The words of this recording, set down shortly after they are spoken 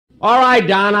All right,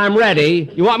 Don, I'm ready.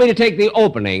 You want me to take the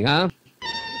opening, huh?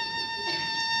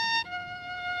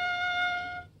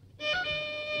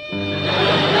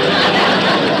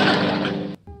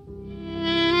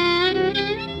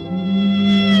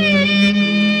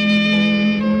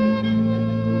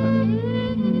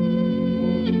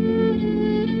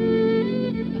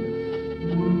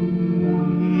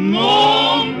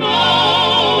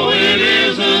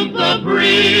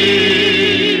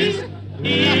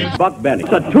 Buck Benny.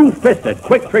 It's a two-fisted,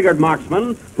 quick-triggered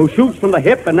marksman who shoots from the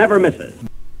hip and never misses.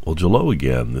 Well, hello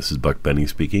again. This is Buck Benny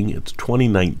speaking. It's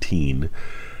 2019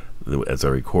 as I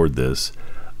record this.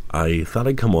 I thought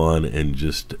I'd come on and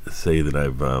just say that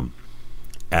I've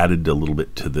added a little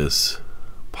bit to this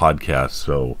podcast,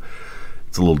 so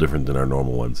it's a little different than our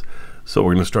normal ones. So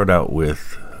we're going to start out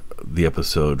with the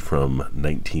episode from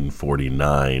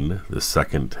 1949, the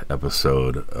second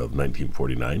episode of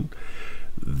 1949.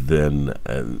 Then,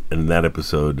 in that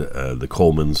episode, the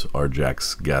Colemans are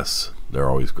Jack's guests. They're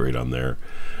always great on there.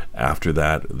 After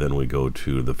that, then we go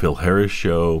to the Phil Harris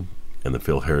Show, and the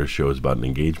Phil Harris Show is about an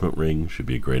engagement ring. Should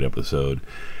be a great episode.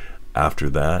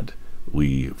 After that,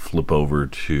 we flip over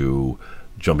to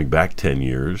jumping back 10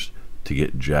 years to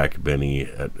get Jack Benny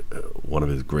at one of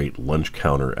his great lunch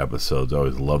counter episodes. I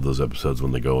always love those episodes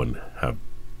when they go and have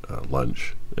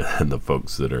lunch, and the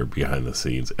folks that are behind the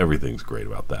scenes. Everything's great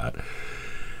about that.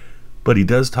 But he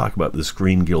does talk about the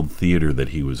Screen Guild Theater that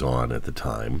he was on at the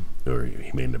time, or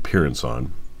he made an appearance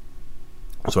on.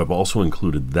 So I've also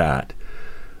included that.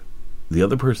 The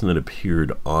other person that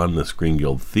appeared on the Screen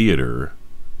Guild Theater,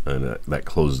 and that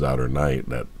closes out our night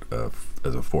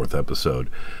as a fourth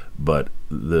episode, but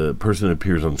the person that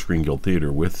appears on Screen Guild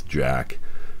Theater with Jack,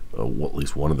 at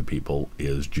least one of the people,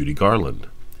 is Judy Garland.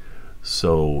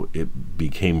 So it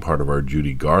became part of our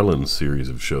Judy Garland series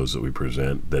of shows that we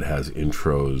present that has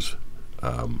intros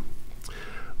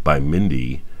by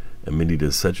Mindi, and Mindi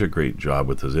does such a great job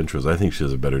with those intros. I think she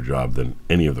does a better job than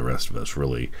any of the rest of us,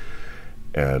 really.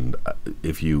 And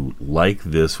if you like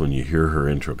this when you hear her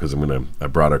intro, because I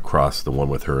brought across the one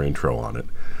with her intro on it.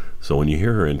 So when you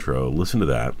hear her intro, listen to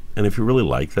that. And if you really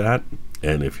like that,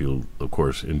 and if you, of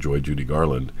course, enjoy Judy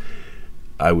Garland,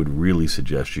 I would really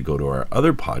suggest you go to our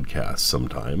other podcast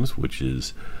sometimes, which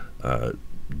is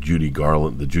Judy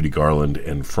Garland, the Judy Garland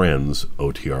and Friends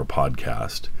OTR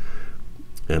podcast.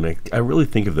 And I really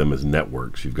think of them as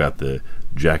networks. You've got the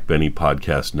Jack Benny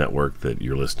podcast network that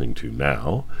you're listening to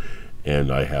now,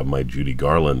 and I have my Judy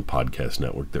Garland podcast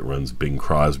network that runs Bing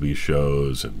Crosby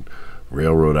shows and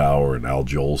Railroad Hour and Al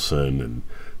Jolson and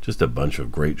just a bunch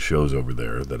of great shows over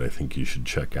there that I think you should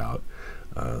check out.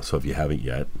 So if you haven't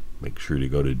yet, make sure to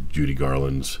go to Judy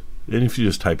Garland's, and if you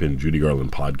just type in Judy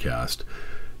Garland podcast,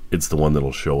 it's the one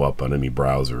that'll show up on any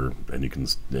browser, and you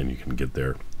can get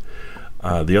there.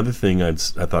 The other thing I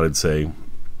thought I'd say,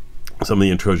 some of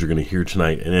the intros you're going to hear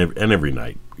tonight and every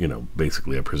night,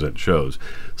 basically I present shows.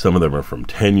 Some of them are from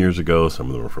 10 years ago, some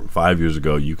of them are from 5 years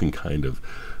ago. You can kind of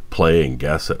play and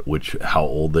guess at how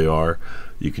old they are.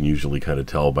 You can usually kind of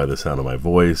tell by the sound of my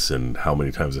voice and how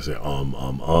many times I say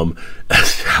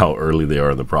how early they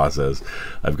are in the process.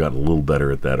 I've gotten a little better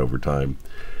at that over time.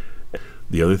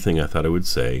 The other thing I thought I would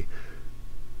say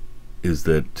is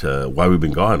that why we've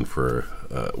been gone for,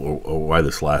 or why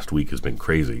this last week has been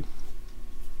crazy.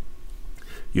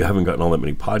 You haven't gotten all that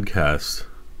many podcasts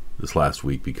this last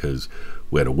week because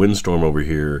we had a windstorm over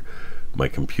here. My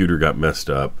computer got messed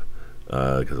up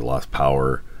because it lost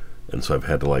power, and so I've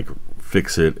had to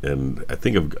fix it, and I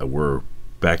think we're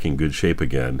back in good shape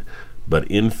again. But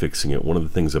in fixing it, one of the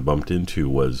things I bumped into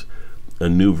was a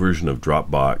new version of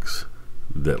Dropbox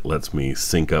that lets me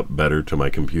sync up better to my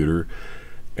computer,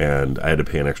 and I had to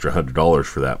pay an extra $100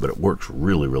 for that, but it works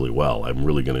really, really well. I'm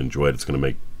really going to enjoy it. It's going to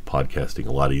make podcasting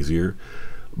a lot easier,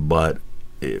 but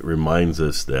it reminds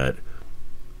us that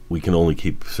we can only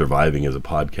keep surviving as a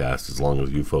podcast as long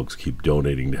as you folks keep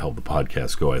donating to help the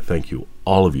podcast go. I thank you,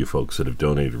 all of you folks that have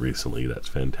donated recently. That's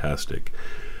fantastic.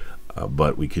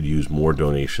 But we could use more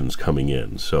donations coming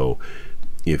in. So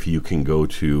if you can go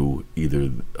to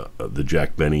either the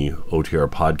Jack Benny OTR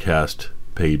podcast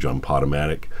page on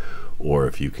Podomatic, or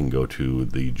if you can go to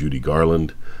the Judy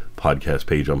Garland podcast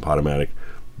page on Podomatic,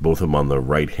 both of them on the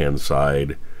right-hand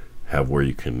side have where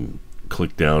you can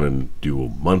click down and do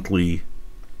monthly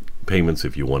payments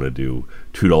if you want to do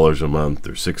 $2 a month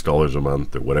or $6 a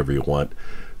month or whatever you want.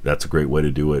 That's a great way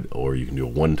to do it. Or you can do a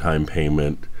one-time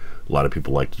payment. A lot of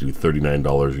people like to do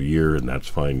 $39 a year, and that's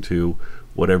fine too.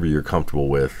 Whatever you're comfortable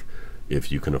with,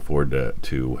 if you can afford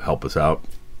to help us out,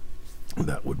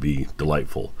 that would be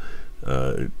delightful.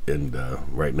 And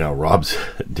right now Rob's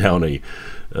down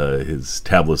his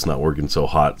tablet's not working so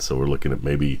hot, so we're looking at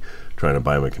maybe trying to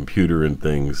buy him a computer and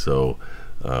things, so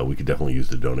we could definitely use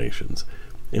the donations.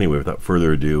 Anyway, without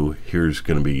further ado, here's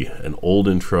going to be an old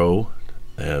intro,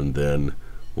 and then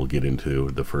we'll get into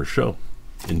the first show.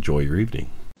 Enjoy your evening.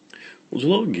 Well,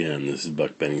 hello again. This is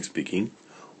Buck Benny speaking.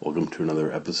 Welcome to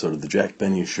another episode of the Jack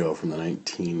Benny Show from the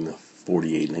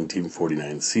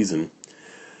 1948-1949 season.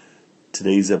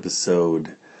 Today's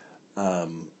episode,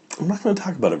 I'm not going to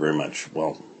talk about it very much.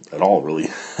 Well, at all, really.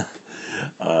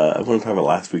 I want to talk about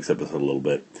last week's episode a little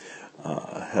bit.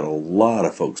 I had a lot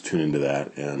of folks tune into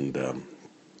that, and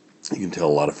you can tell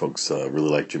a lot of folks really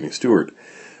like Jimmy Stewart.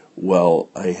 Well,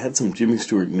 I had some Jimmy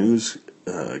Stewart news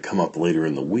come up later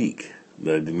in the week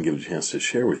that I didn't get a chance to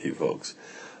share with you folks.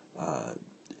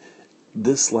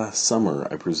 This last summer,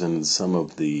 I presented some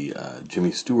of the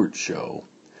Jimmy Stewart show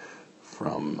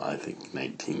from, I think,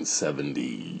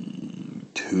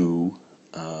 1972,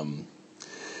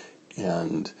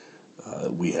 and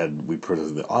we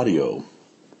printed the audio.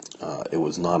 It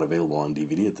was not available on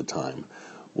DVD at the time.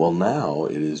 Well, now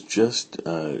it is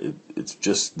it's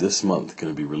just this month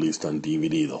going to be released on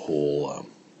DVD.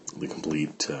 The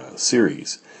complete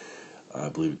series. I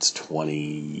believe it's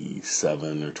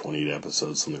 27 or 28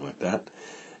 episodes, something like that,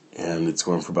 and it's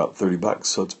going for about $30.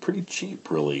 So it's pretty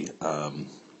cheap, really. I'm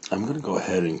going to go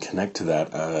ahead and connect to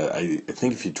that. I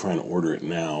think if you try and order it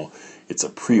now, it's a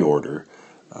pre-order,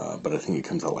 but I think it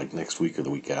comes out like next week or the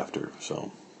week after,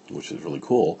 so which is really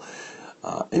cool.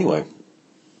 Anyway,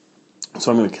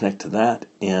 so I'm going to connect to that,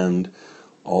 and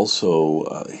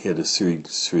also he had a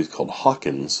series called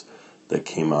Hawkins that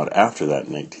came out after that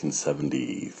in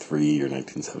 1973 or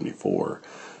 1974.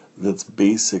 That's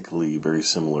basically very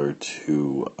similar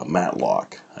to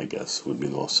Matlock, I guess, would be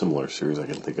the most similar series I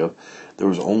can think of. There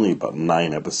was only about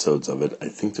 9 episodes of it. I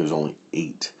think there's only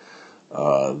 8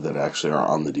 that actually are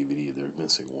on the DVD. They're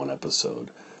missing 1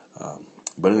 episode.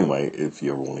 But anyway, if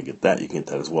you ever want to get that, you can get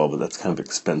that as well. But that's kind of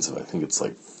expensive. I think it's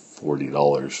like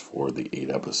 $40 for the 8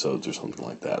 episodes or something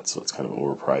like that. So it's kind of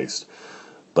overpriced.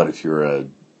 But if you're a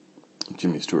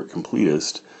Jimmy Stewart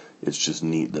completist, it's just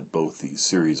neat that both these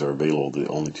series are available, the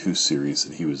only 2 series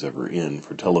that he was ever in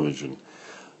for television.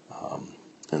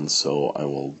 And so I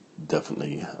will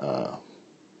definitely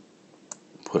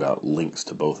put out links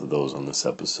to both of those on this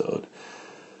episode.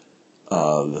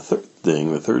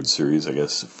 The third series, I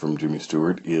guess, from Jimmy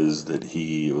Stewart is that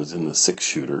he was in the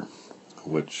 6-Shooter,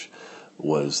 which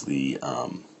was the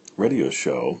radio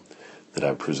show that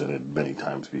I've presented many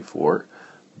times before.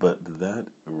 But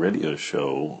that radio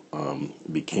show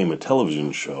became a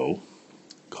television show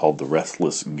called The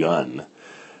Restless Gun.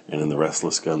 And in The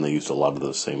Restless Gun, they used a lot of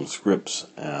those same scripts,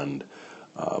 and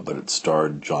but it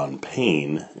starred John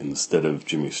Payne instead of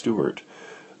Jimmy Stewart.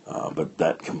 But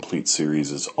that complete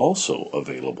series is also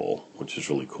available, which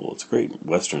is really cool. It's a great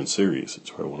Western series.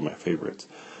 It's probably one of my favorites.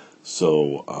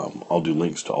 So I'll do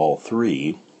links to all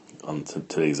 3 on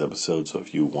today's episode. So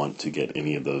if you want to get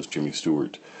any of those Jimmy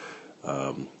Stewart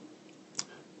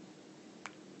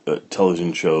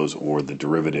television shows or the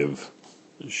derivative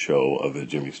show of a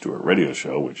Jimmy Stewart radio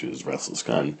show, which is Restless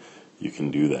Gun, you can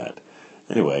do that.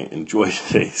 Anyway, enjoy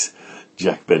today's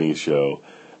Jack Benny show.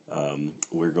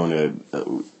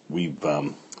 We've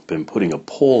been putting a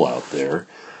poll out there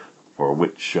for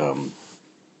which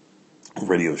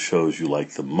radio shows you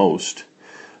like the most.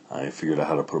 I figured out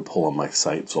how to put a poll on my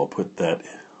site, so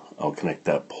I'll connect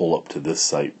that poll up to this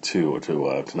site too,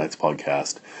 to tonight's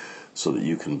podcast, so that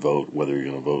you can vote whether you're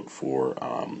going to vote for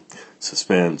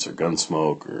Suspense or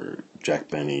Gunsmoke or Jack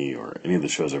Benny or any of the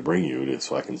shows I bring you,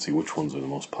 so I can see which ones are the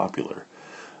most popular.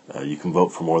 You can vote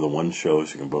for more than one show,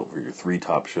 so you can vote for your 3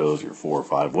 top shows, your 4 or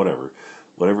 5,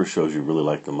 whatever shows you really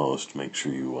like the most. Make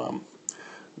sure you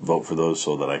vote for those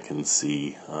so that I can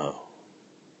see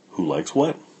who likes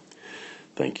what.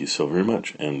 Thank you so very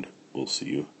much, and we'll see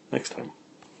you next time.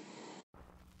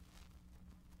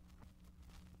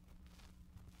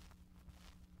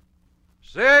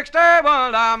 The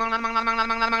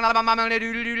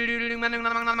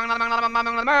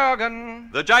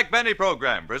Jack Benny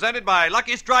Program, presented by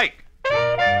Lucky Strike.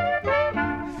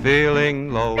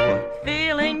 Feeling low,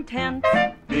 feeling tense.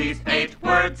 These 8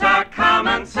 words are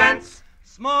common sense.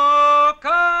 Smoke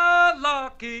a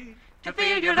Lucky to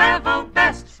feel your level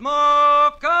best.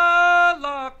 Smoke a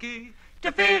Lucky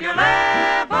to feel your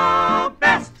level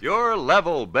best. Your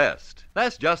level best.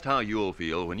 That's just how you'll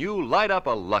feel when you light up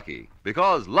a Lucky.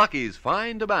 Because Lucky's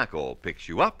fine tobacco picks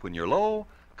you up when you're low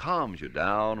calms you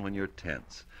down when you're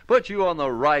tense, puts you on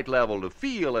the right level to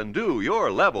feel and do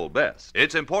your level best.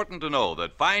 It's important to know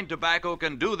that fine tobacco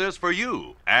can do this for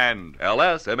you. And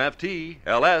LSMFT,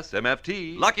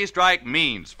 LSMFT. Lucky Strike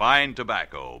means fine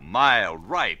tobacco, mild,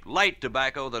 ripe, light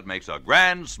tobacco that makes a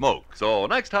grand smoke. So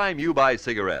next time you buy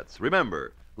cigarettes,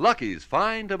 remember, Lucky's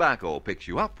fine tobacco picks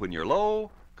you up when you're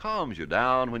low, calms you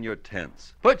down when you're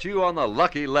tense, puts you on the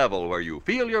lucky level where you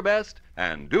feel your best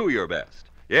and do your best.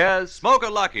 Yes, Smoke a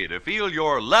Lucky to feel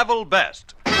your level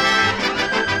best. The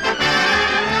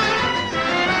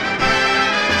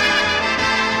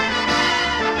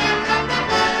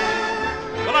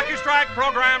Lucky Strike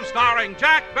program starring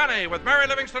Jack Benny with Mary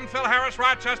Livingston, Phil Harris,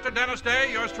 Rochester, Dennis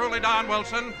Day, yours truly, Don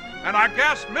Wilson, and our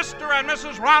guests, Mr. and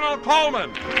Mrs. Ronald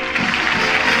Coleman.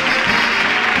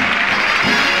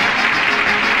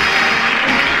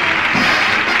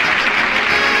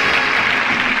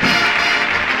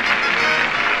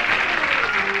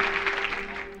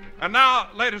 And now,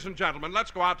 ladies and gentlemen,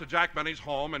 let's go out to Jack Benny's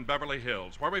home in Beverly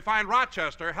Hills, where we find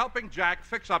Rochester helping Jack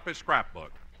fix up his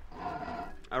scrapbook.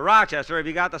 Rochester, have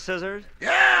you got the scissors?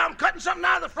 Yeah, I'm cutting something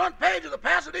out of the front page of the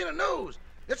Pasadena News.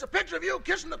 It's a picture of you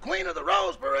kissing the Queen of the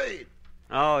Rose Parade.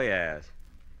 Oh, yes.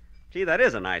 Gee, that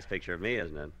is a nice picture of me,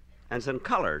 isn't it? And it's in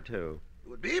color, too. It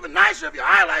would be even nicer if your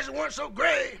eyelashes weren't so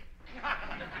gray.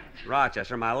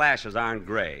 Rochester, my lashes aren't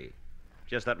gray.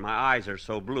 Just that my eyes are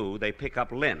so blue, they pick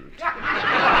up lint.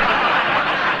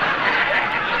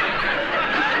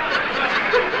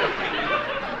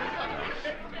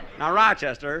 Now,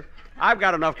 Rochester, I've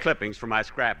got enough clippings for my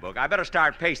scrapbook. I better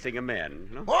start pasting them in.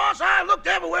 You know? Boss, I looked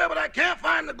everywhere, but I can't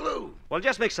find the glue. Well,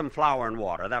 just mix some flour and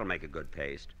water. That'll make a good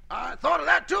paste. I thought of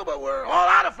that, too, but we're all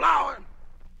out of flour.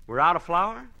 We're out of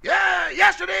flour? Yeah,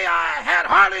 yesterday I had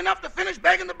hardly enough to finish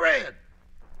baking the bread.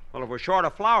 Well, if we're short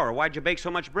of flour, why'd you bake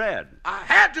so much bread? I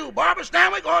had to. Barbara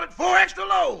Stanwyck ordered 4 extra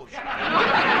loaves.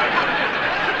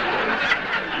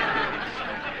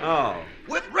 Oh.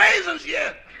 With raisins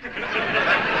yet.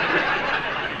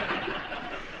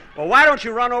 Well, why don't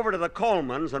you run over to the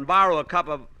Colemans and borrow a cup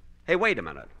of... Hey, wait a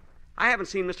minute. I haven't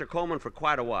seen Mr. Coleman for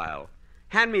quite a while.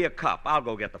 Hand me a cup. I'll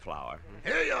go get the flour.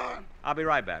 Here you are. I'll be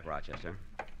right back, Rochester.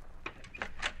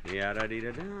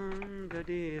 Ya-da-dee-da-dum,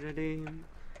 da-dee-da-dee.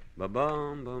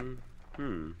 Ba-bum-bum.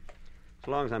 As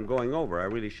long as I'm going over, I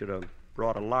really should have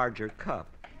brought a larger cup.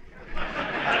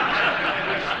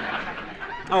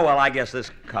 Oh, well, I guess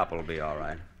this cup will be all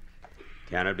right.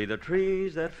 Can it be the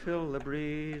trees that fill the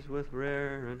breeze with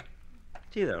rare and...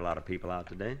 Gee, there are a lot of people out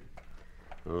today.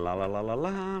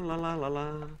 La-la-la-la-la,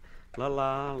 la-la-la-la,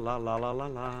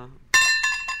 la-la-la-la-la-la-la.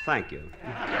 Thank you.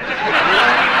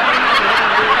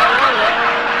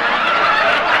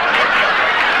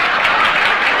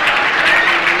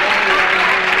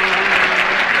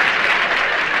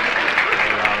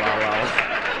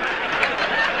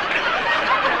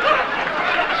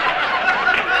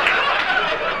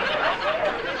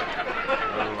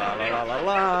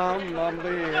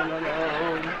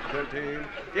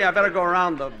 Yeah, I better go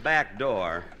around the back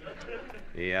door.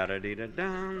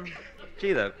 Yada-dee-da-dum.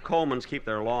 Gee, the Colemans keep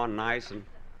their lawn nice and...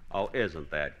 Oh, isn't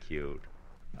that cute?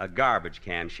 A garbage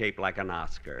can shaped like an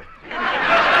Oscar.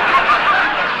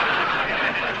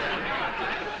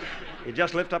 You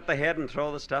just lift up the head and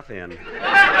throw the stuff in.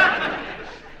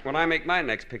 When I make my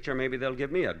next picture, maybe they'll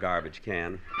give me a garbage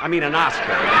can. I mean, an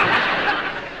Oscar.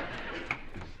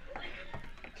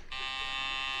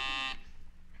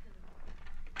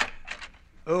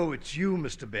 Oh, it's you,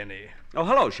 Mr. Benny. Oh,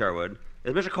 hello, Sherwood.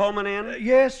 Is Mr. Coleman in?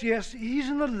 Yes, he's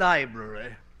in the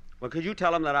library. Well, could you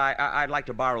tell him that I'd like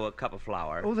to borrow a cup of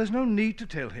flour? Oh, there's no need to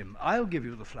tell him. I'll give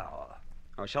you the flour.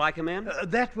 Oh, shall I come in?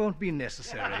 That won't be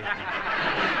necessary.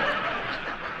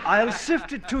 I'll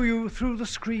sift it to you through the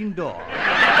screen door.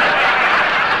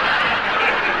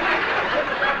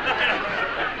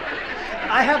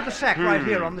 I have the sack right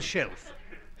here on the shelf.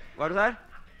 What is that?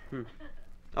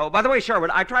 Oh, by the way, Sherwood,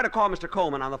 I tried to call Mr.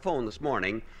 Coleman on the phone this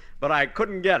morning, but I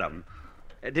couldn't get him.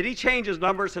 Did he change his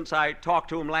number since I talked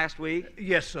to him last week?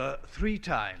 Yes, sir, 3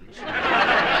 times.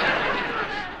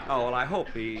 Oh, well, I hope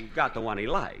he got the one he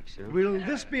likes. You know? Will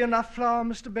this be enough flour,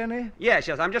 Mr. Benny? Yes,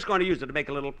 I'm just going to use it to make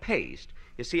a little paste.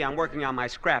 You see, I'm working on my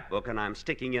scrapbook, and I'm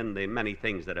sticking in the many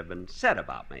things that have been said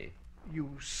about me.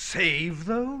 You save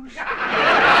those?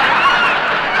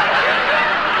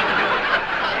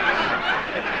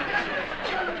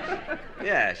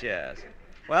 Yes.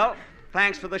 Well,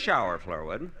 thanks for the shower,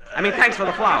 Flurwood. I mean, thanks for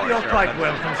the flowers. You're Sherwood. quite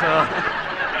welcome, sir.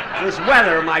 This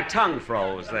weather, my tongue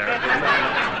froze there.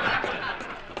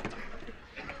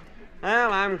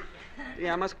 Well, I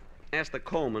must ask the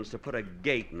Colemans to put a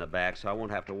gate in the back so I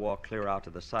won't have to walk clear out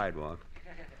to the sidewalk.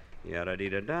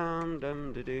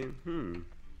 Yada-dee-da-dum-dum-da-dee.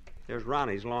 There's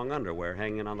Ronnie's long underwear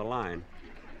hanging on the line.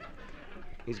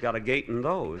 He's got a gate in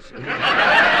those.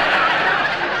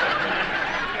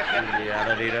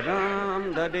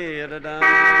 Yada-dee-da-dum-da-dee-da-dum.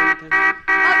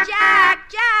 Oh,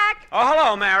 Jack! Oh,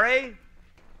 hello, Mary.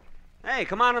 Hey,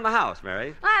 come on in the house,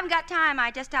 Mary. I haven't got time.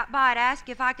 I just stopped by to ask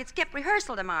if I could skip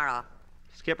rehearsal tomorrow.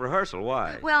 Skip rehearsal?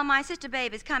 Why? Well, my sister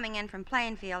Babe is coming in from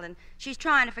Plainfield, and she's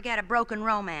trying to forget a broken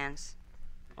romance.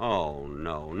 Oh,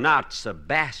 no, not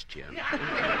Sebastian.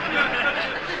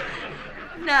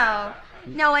 No,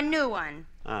 a new one.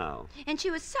 Oh. And she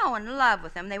was so in love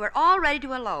with him, they were all ready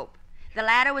to elope. The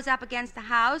ladder was up against the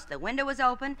house, the window was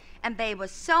open, and Babe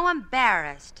was so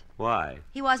embarrassed. Why?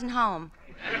 He wasn't home.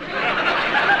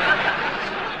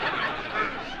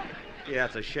 Yeah,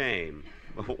 it's a shame.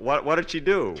 What did she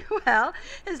do? Well,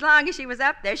 as long as she was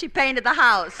up there, she painted the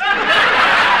house.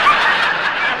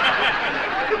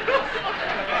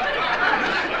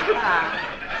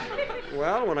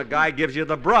 Well, when a guy gives you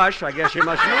the brush, I guess you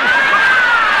must use it.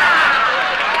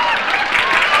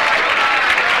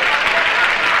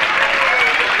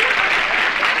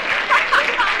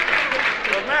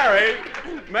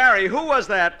 Mary, who was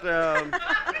that?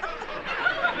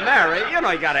 Mary, you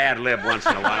know you got to ad-lib once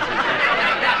in a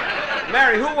while.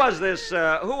 Mary, who was this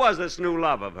new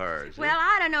love of hers? Well,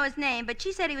 I don't know his name, but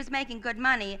she said he was making good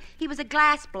money. He was a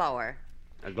glass blower.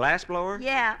 A glass blower?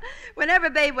 Yeah. Whenever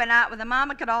Babe went out with him,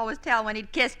 Mama could always tell when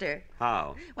he'd kissed her.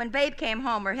 How? When Babe came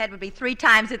home, her head would be 3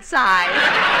 times its size.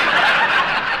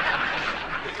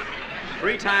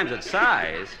 3 times its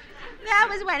size? That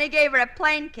was when he gave her a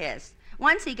plain kiss.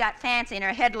 Once he got fancy and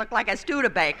her head looked like a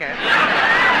Studebaker.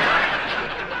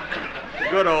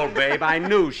 Good old Babe. I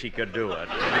knew she could do it.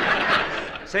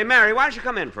 Say, Mary, why don't you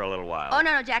come in for a little while? Oh,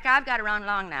 no, Jack. I've got to run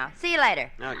along now. See you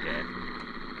later. Okay.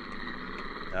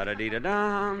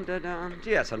 Da-da-dee-da-dum, da-dum.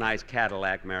 Gee, that's a nice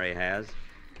Cadillac Mary has.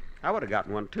 I would have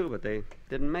gotten one, too, but they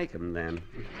didn't make them then.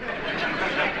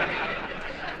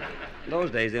 In those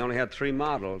days, they only had 3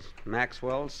 models.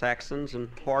 Maxwell, Saxons, and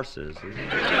horses.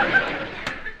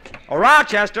 Oh,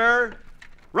 Rochester!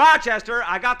 Rochester,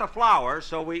 I got the flour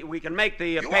so we can make the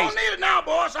You paste. won't need it now,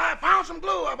 boss. I found some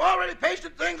glue. I've already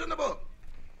pasted things in the book.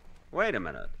 Wait a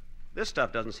minute. This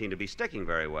stuff doesn't seem to be sticking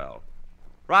very well.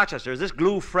 Rochester, is this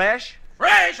glue fresh?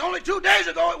 Fresh? Only 2 days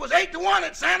ago, it was 8-1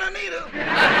 at Santa Anita.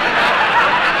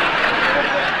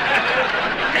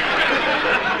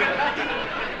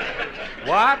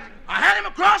 What? I had him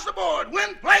across the board,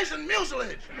 win, place, and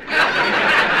mucilage.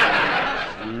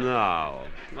 No.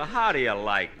 Well, how do you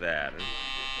like that?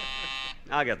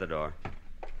 I'll get the door.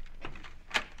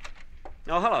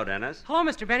 Oh, hello, Dennis. Hello,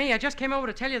 Mr. Benny. I just came over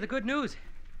to tell you the good news.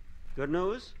 Good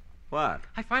news? What?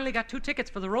 I finally got 2 tickets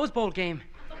for the Rose Bowl game.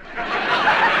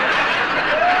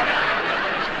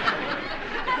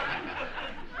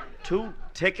 2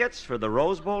 tickets for the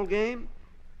Rose Bowl game?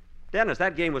 Dennis,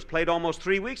 that game was played almost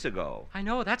 3 weeks ago. I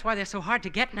know. That's why they're so hard to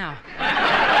get now.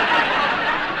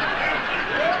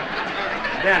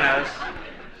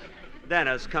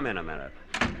 Dennis, come in a minute.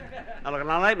 Now, look,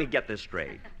 let me get this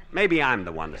straight. Maybe I'm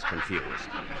the one that's confused.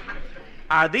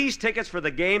 Are these tickets for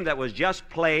the game that was just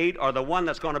played or the one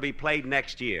that's going to be played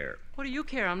next year? What do you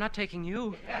care? I'm not taking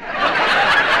you.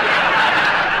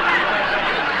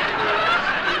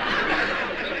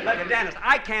 Look, Dennis,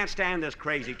 I can't stand this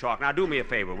crazy talk. Now, do me a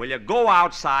favor, will you? Go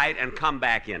outside and come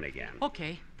back in again.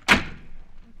 Okay.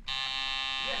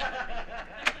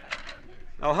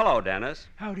 Oh, hello, Dennis.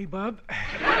 Howdy, Bub.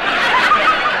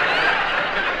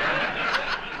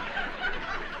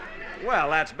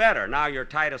 Well, that's better. Now you're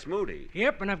Titus Moody.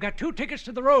 Yep, and I've got 2 tickets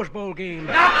to the Rose Bowl game.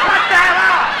 Now put that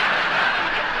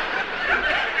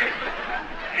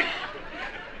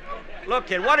out! Look,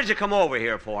 kid, what did you come over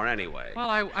here for anyway? Well,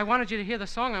 I wanted you to hear the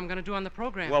song I'm going to do on the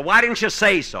program. Well, why didn't you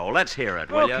say so? Let's hear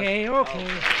it, will you? Okay.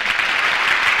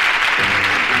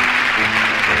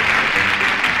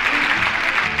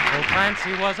 Oh,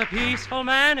 Clancy was a peaceful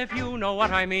man, if you know what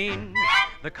I mean.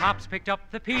 The cops picked up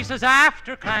the pieces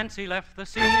after Clancy left the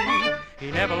scene.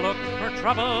 He never looked for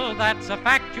trouble, that's a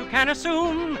fact you can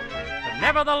assume. But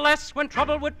nevertheless, when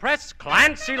trouble would press,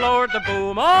 Clancy lowered the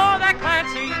boom. Oh, that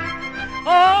Clancy!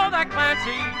 Oh, that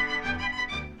Clancy!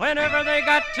 Whenever they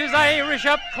got his Irish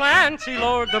up, Clancy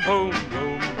lowered the boom.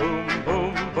 Boom, boom,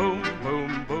 boom, boom,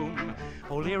 boom, boom.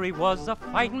 O'Leary was a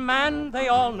fighting man, they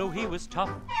all knew he was tough.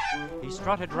 He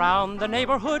strutted round the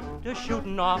neighborhood,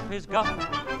 shooting off his guff.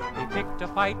 He picked a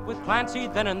fight with Clancy,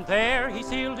 then and there he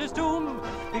sealed his doom.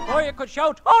 Before you could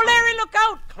shout, "O'Leary, look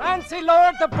out!" Clancy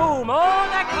lowered the boom. Oh,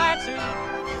 that Clancy!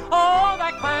 Oh,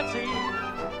 that Clancy!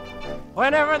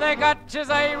 Whenever they got his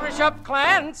Irish up,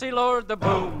 Clancy lowered the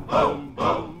boom, boom,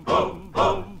 boom, boom,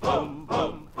 boom, boom,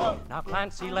 boom. Now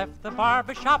Clancy left the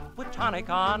barber shop with tonic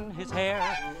on his hair.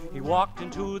 He walked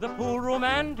into the pool room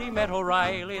and he met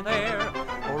O'Reilly there.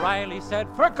 O'Reilly said,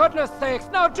 "For goodness sakes,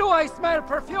 now do I smell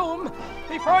perfume?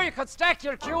 Before you could stack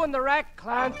your cue in the rack,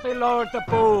 Clancy lowered the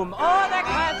boom." Oh, that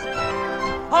Clancy!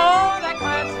 Oh, that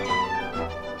Clancy!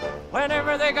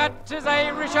 Whenever they got his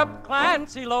Irish up,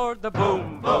 Clancy lowered the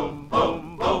boom, boom,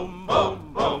 boom, boom,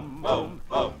 boom, boom, boom,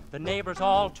 boom. The neighbors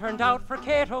all turned out for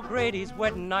Kate O'Grady's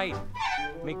wedding night.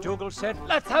 McDougal said,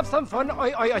 "Let's have some fun.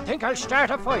 I think I'll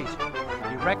start a fight."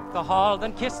 He wrecked the hall,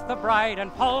 then kissed the bride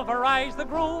and pulverized the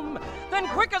groom. Then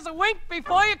quick as a wink,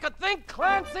 before you could think,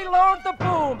 Clancy lowered the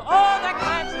boom. Oh, that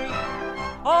Clancy!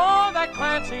 Oh, that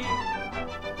Clancy!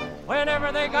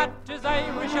 Whenever they got his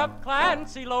Irish up,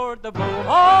 Clancy lowered the boom.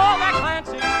 Oh, that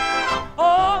Clancy!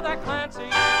 Oh, that Clancy!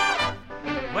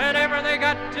 Whenever they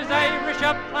got his Irish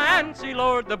up, Clancy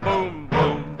lowered the boom,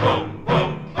 boom, boom,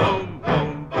 boom, boom,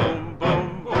 boom, boom,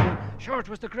 boom, boom. Sure, it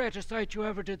was the greatest sight you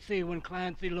ever did see when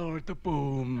Clancy lowered the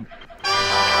boom.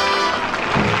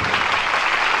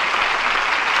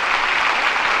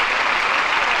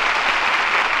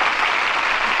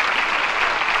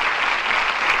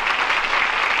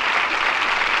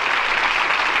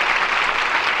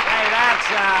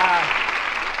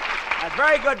 That's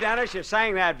very good, Dennis. You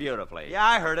sang that beautifully. Yeah,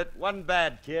 I heard it. Wasn't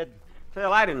bad, kid.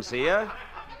 Phil, I didn't see you.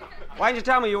 Why didn't you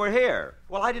tell me you were here?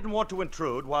 Well, I didn't want to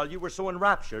intrude while you were so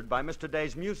enraptured by Mr.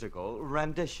 Day's musical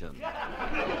rendition.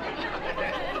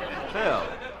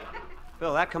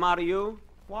 Phil, that come out of you?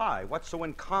 Why? What's so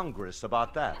incongruous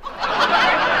about that?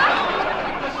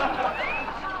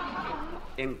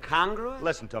 Incongruous?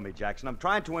 Listen to me, Jackson. I'm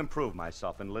trying to improve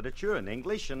myself in literature, in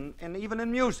English, and even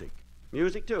in music.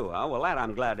 Music, too, huh? Well, that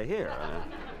I'm glad to hear.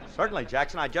 Certainly,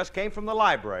 Jackson. I just came from the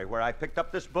library where I picked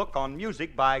up this book on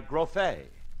music by Grofet.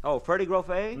 Oh, Ferdy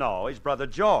Grofet? No, his brother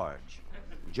George.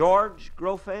 George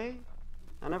Grofet?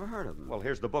 I never heard of him. Well,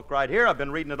 here's the book right here. I've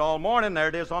been reading it all morning. There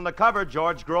it is on the cover,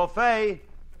 George Grofet.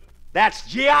 That's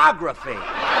geography.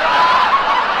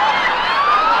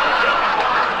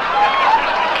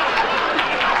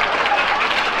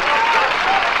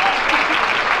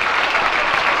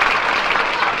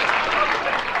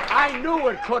 I knew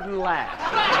it couldn't last.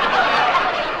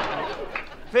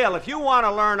 Phil, if you want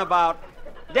to learn about...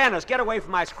 Dennis, get away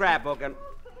from my scrapbook and...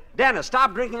 Dennis,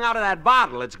 stop drinking out of that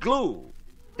bottle. It's glue.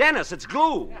 Dennis, it's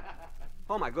glue.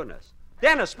 Oh, my goodness.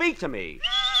 Dennis, speak to me.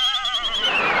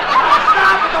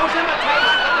 Stop with those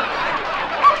imitations.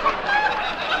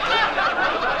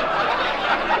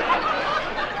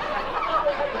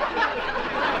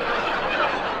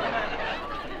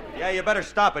 Yeah, you better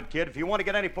stop it, kid. If you want to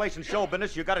get any place in show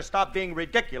business, you got to stop being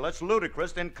ridiculous,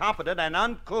 ludicrous, incompetent, and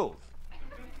uncouth.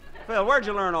 Phil, where'd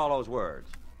you learn all those words?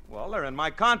 Well, they're in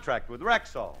my contract with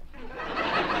Rexall.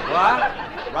 What?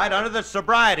 Right under the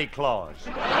sobriety clause.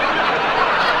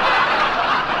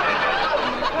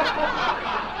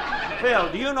 Phil,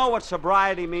 do you know what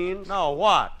sobriety means? No,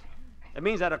 what? It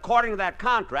means that according to that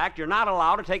contract, you're not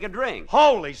allowed to take a drink.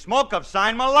 Holy smoke, I've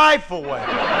signed my life away.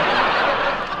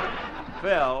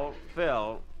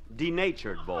 Phil,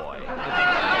 denatured boy.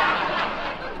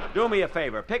 Do me a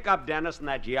favor. Pick up Dennis and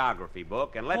that geography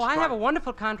book, and let's I have a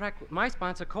wonderful contract with my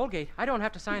sponsor, Colgate. I don't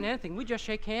have to sign anything. We just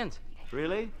shake hands.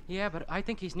 Really? Yeah, but I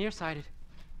think he's nearsighted.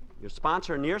 Your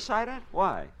sponsor nearsighted?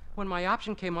 Why? When my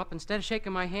option came up, instead of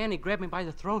shaking my hand, he grabbed me by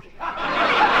the throat.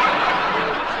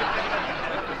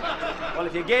 Well,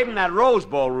 if you gave him that Rose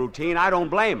Bowl routine, I don't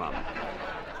blame him.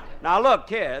 Now, look,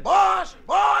 kid. Boss!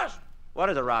 What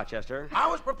is it, Rochester? I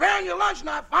was preparing your lunch and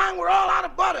I find we're all out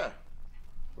of butter.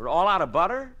 We're all out of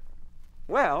butter?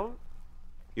 Well,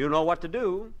 you know what to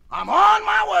do. I'm on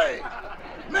my way.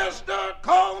 Mr.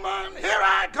 Coleman, here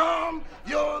I come.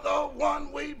 You're the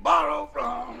one we borrow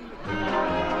from.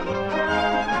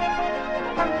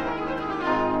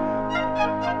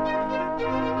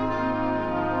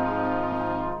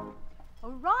 Oh,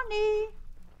 Ronnie,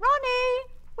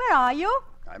 where are you?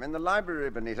 I'm in the library,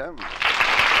 Benita.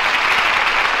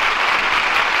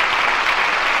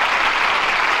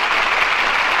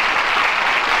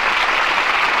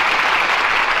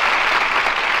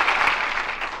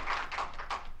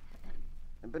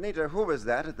 Benita, who was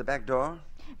that at the back door?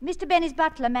 Mr. Benny's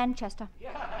butler, Manchester.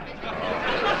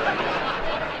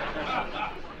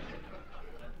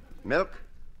 Milk?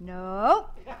 No.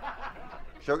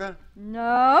 Sugar?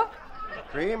 No.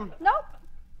 Cream? No.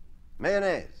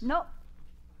 Mayonnaise? No.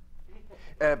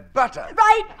 Butter?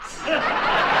 Right.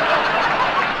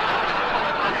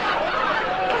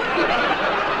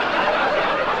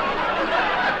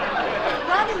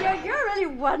 Ronnie, you're really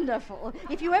Wonderful.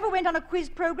 If you ever went on a quiz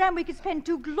program, we could spend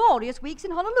 2 glorious weeks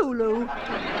in Honolulu.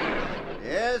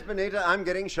 Yes, Benita, I'm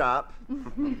getting sharp.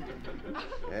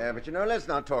 Yeah, but let's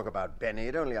not talk about Benny.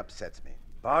 It only upsets me.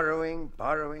 Borrowing.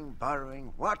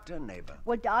 What a neighbor.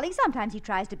 Well, darling, sometimes he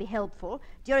tries to be helpful.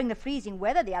 During the freezing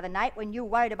weather the other night when you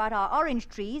worried about our orange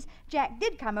trees, Jack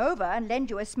did come over and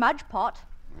lend you a smudge pot.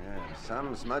 Yeah,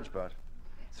 some smudge pot.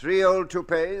 3 old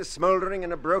toupees smoldering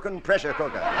in a broken pressure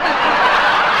cooker.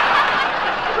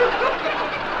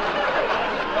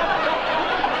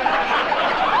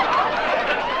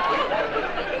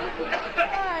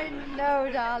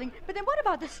 No, darling. But then what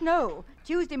about the snow?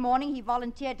 Tuesday morning he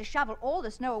volunteered to shovel all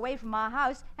the snow away from our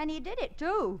house, and he did it,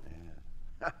 too.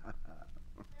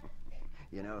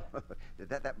 Yeah.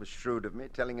 That was shrewd of me,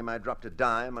 telling him I dropped a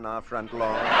dime on our front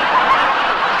lawn.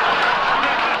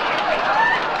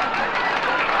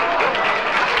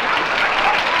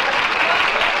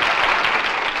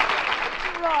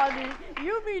 Ronnie,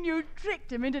 you mean you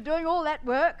tricked him into doing all that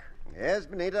work? Yes,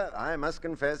 Benita, I must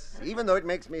confess, even though it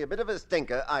makes me a bit of a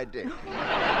stinker, I did.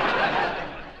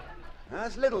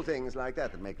 It's little things like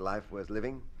that make life worth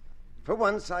living. For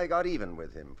once, I got even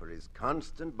with him for his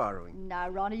constant borrowing. Now,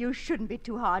 Ronnie, you shouldn't be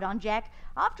too hard on Jack.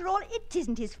 After all, it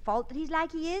isn't his fault that he's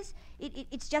like he is.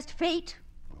 It's just fate.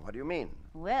 What do you mean?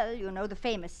 Well, you know the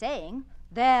famous saying,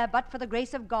 there but for the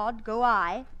grace of God go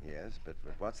I. Yes, but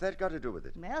what's that got to do with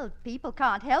it? Well, people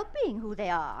can't help being who they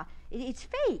are. It's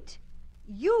fate.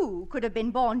 You could have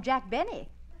been born Jack Benny.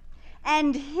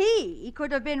 And he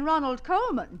could have been Ronald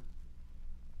Coleman.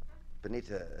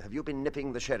 Benita, have you been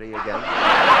nipping the sherry again?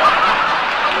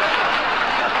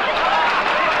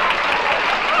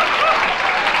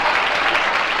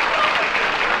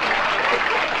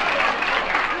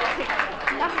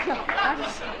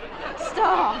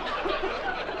 Stop.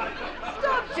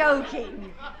 Stop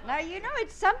joking. Now,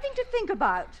 it's something to think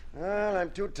about. Well,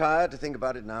 I'm too tired to think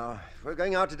about it now. If we're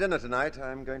going out to dinner tonight,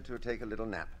 I'm going to take a little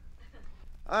nap.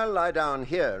 I'll lie down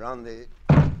here on the...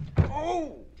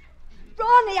 Oh!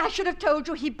 Ronnie, I should have told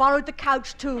you he borrowed the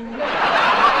couch, too.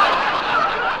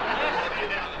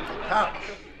 Couch?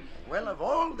 Well, of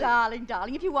all the...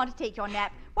 Darling, if you want to take your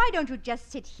nap, why don't you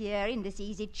just sit here in this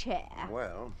easy chair?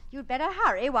 Well... You'd better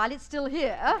hurry while it's still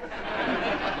here.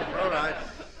 All right.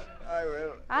 I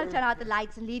will. I'll turn out the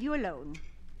lights and leave you alone.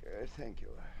 Thank you.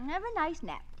 Have a nice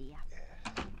nap, dear.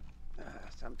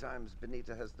 Sometimes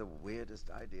Benita has the weirdest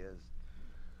ideas.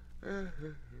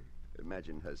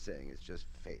 Imagine her saying it's just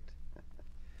fate.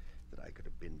 That I could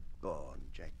have been born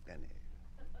Jack Benny.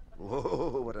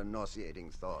 Whoa, what a nauseating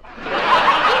thought.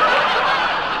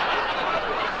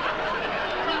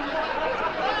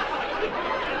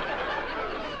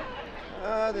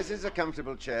 This is a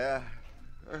comfortable chair.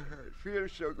 It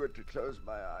feels so good to close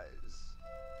my eyes.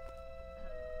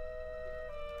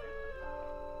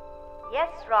 Yes,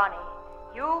 Ronnie,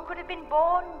 you could have been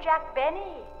born Jack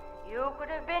Benny. You could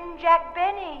have been Jack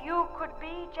Benny. You could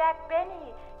be Jack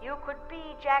Benny. You could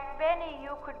be Jack Benny.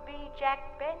 You could be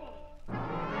Jack Benny.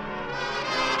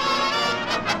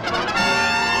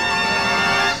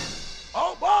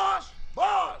 Oh, boss!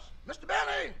 Mr.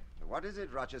 Benny! What is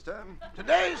it, Rochester?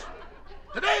 Today's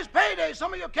payday.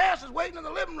 Some of your cast is waiting in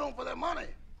the living room for their money.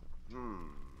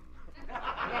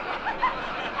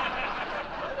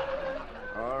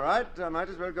 All right, I might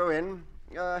as well go in.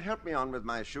 Help me on with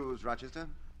my shoes, Rochester.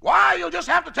 Why, you'll just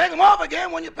have to take them off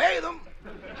again when you pay them.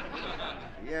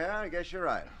 Yeah, I guess you're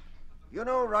right. You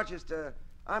know, Rochester,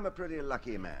 I'm a pretty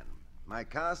lucky man. My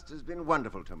cast has been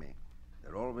wonderful to me.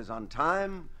 They're always on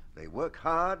time, they work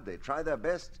hard, they try their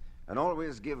best, and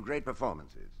always give great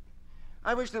performances.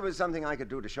 I wish there was something I could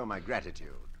do to show my gratitude.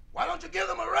 Why don't you give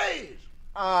them a raise?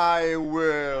 I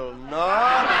will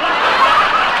not.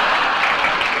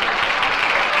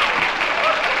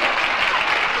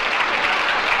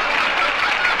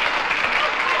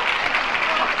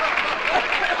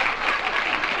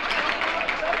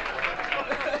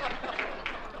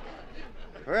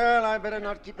 Well, I better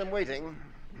not keep them waiting.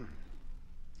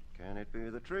 Can it be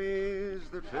the trees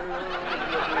that fill the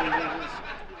breeze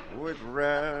with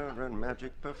rare and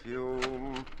magic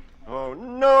perfume? Oh,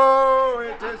 no,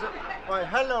 it isn't. Why,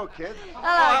 hello, kid.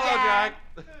 Hello, Jack.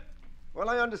 Well,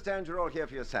 I understand you're all here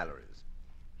for your salaries.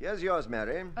 Here's yours,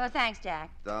 Mary. Oh, thanks,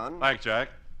 Jack. Don. Thanks, Jack.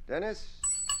 Dennis.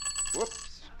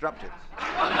 Whoops, dropped it.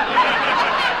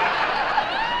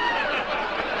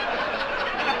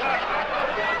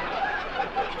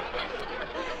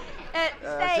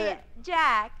 Say,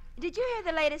 Jack, did you hear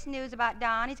the latest news about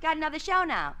Don? He's got another show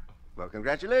now. Well,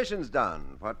 congratulations,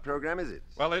 Don. What program is it?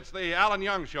 Well, it's the Alan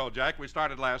Young show, Jack. We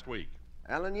started last week.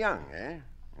 Alan Young, eh?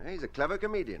 He's a clever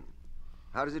comedian.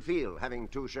 How does it feel, having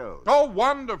 2 shows? Oh,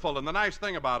 wonderful. And the nice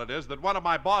thing about it is that one of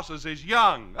my bosses is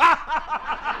young.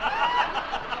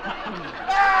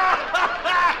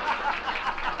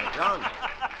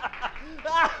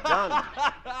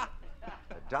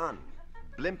 Don.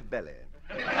 Blimp belly.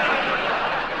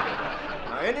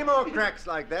 Now, any more cracks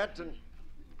like that, and...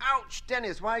 Ouch,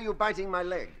 Dennis, why are you biting my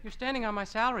leg? You're standing on my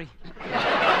salary.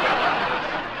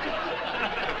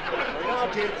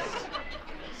 Now, kids,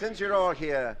 since you're all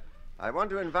here, I want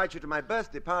to invite you to my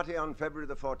birthday party on February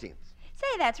the 14th.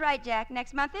 Say, that's right, Jack.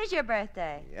 Next month is your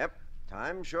birthday. Yep,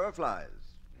 time sure flies.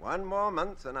 1 more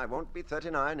month and I won't be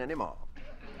 39 anymore.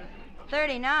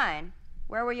 39?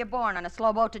 Where were you born? On a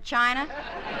slow boat to China?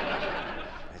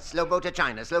 Slow boat to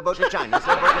China, slow boat to China,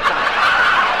 slow boat to China.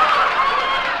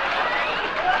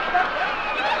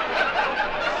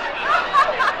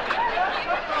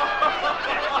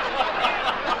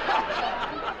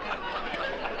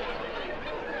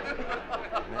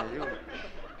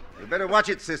 You better watch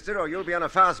it, sister, or you'll be on a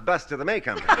fast bus to the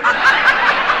Maycomb.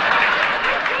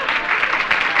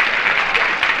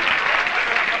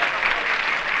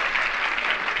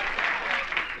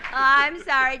 I'm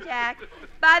sorry, Jack.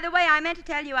 By the way, I meant to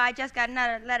tell you I just got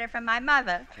another letter from my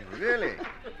mother. Really?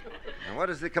 And what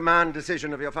does the command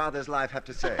decision of your father's life have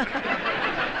to say?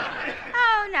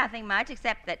 Oh, nothing much,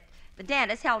 except that the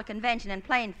dentist held a convention in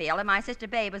Plainfield, and my sister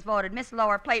Babe was voted Miss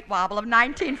Lower Plate Wobble of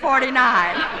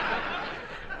 1949.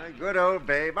 My good old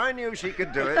Babe. I knew she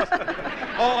could do it.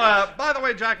 By the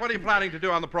way, Jack, what are you planning to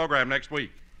do on the program next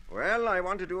week? Well, I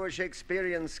want to do a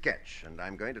Shakespearean sketch, and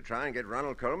I'm going to try and get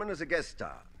Ronald Coleman as a guest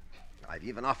star. I've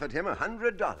even offered him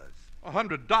 $100.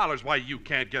 $100? Why, you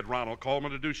can't get Ronald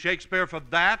Coleman to do Shakespeare for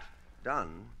that.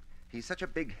 Don, he's such a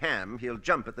big ham, he'll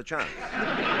jump at the chance.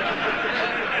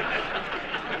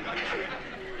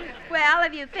 Well,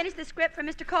 have you finished the script for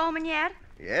Mr. Coleman yet?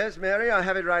 Yes, Mary, I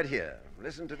have it right here.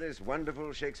 Listen to this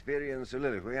wonderful Shakespearean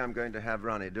soliloquy I'm going to have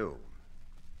Ronnie do.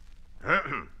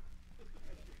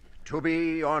 To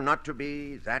be or not to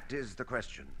be, that is the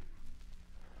question.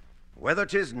 Whether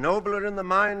 'tis nobler in the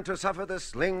mind to suffer the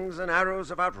slings and arrows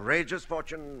of outrageous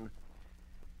fortune,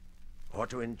 or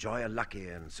to enjoy a lucky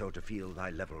and so to feel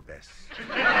thy level best.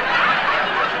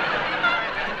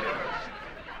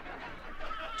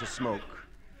 To smoke,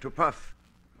 to puff,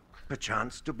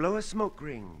 perchance to blow a smoke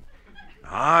ring.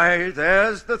 Aye,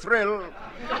 there's the thrill.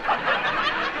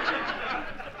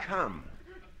 Come,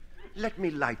 let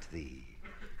me light thee.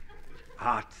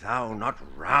 Art thou not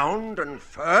round and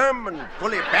firm and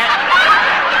fully back?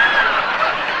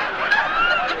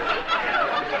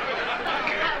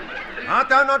 Art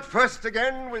thou not first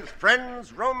again with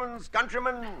friends, Romans,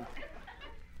 countrymen?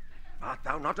 Art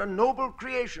thou not a noble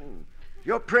creation?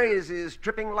 Your praise is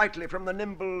tripping lightly from the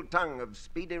nimble tongue of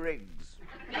speedy rigs.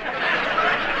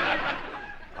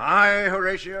 Aye,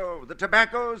 Horatio, the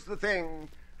tobacco's the thing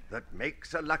that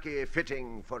makes a lucky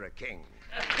fitting for a king.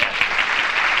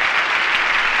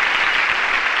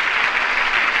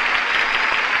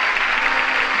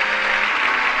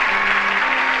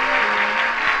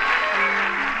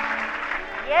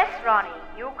 Yes, Ronnie,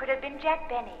 you could have been Jack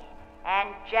Benny. And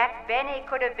Jack Benny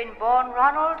could have been born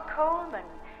Ronald Coleman.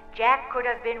 Jack could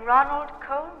have been Ronald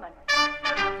Coleman.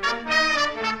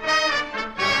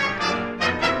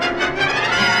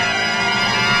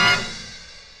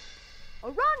 Oh,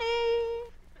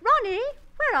 Ronnie! Ronnie,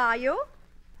 where are you?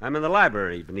 I'm in the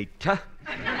library, Benita.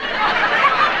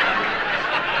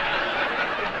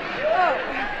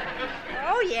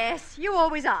 Oh, yes, you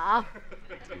always are.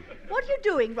 What are you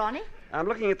doing, Ronnie? I'm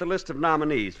looking at the list of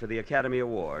nominees for the Academy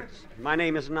Awards. My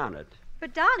name isn't on it.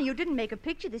 But, darling, you didn't make a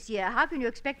picture this year. How can you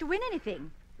expect to win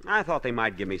anything? I thought they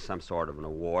might give me some sort of an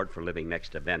award for living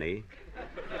next to Benny.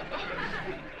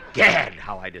 Gad,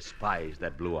 how I despise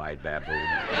that blue-eyed baboon.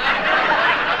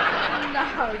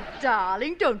 No,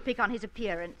 darling, don't pick on his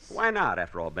appearance. Why not?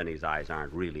 After all, Benny's eyes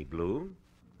aren't really blue.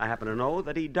 I happen to know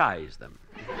that he dyes them.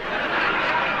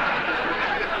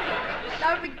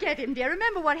 Don't forget him, dear.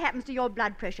 Remember what happens to your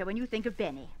blood pressure when you think of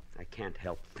Benny. I can't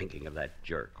help thinking of that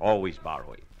jerk, always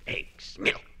borrowing eggs,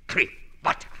 milk, cream,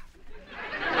 butter.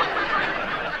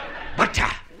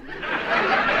 Butter!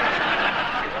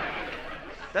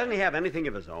 Doesn't he have anything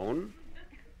of his own?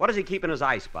 What does he keep in his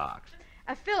icebox?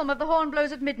 A film of The Horn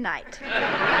Blows at Midnight. Oh,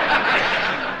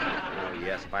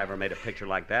 yes, if I ever made a picture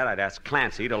like that, I'd ask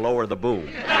Clancy to lower the boom.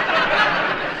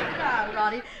 Oh,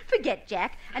 Ronnie, forget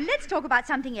Jack, and let's talk about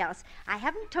something else. I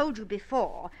haven't told you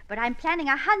before, but I'm planning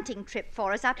a hunting trip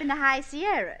for us up in the High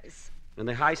Sierras. In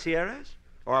the High Sierras?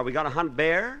 Or are we going to hunt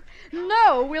bear?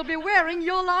 No, we'll be wearing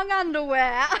your long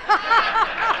underwear.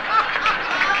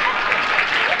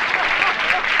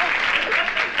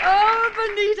 Oh,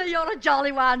 Benita, you're a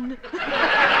jolly one.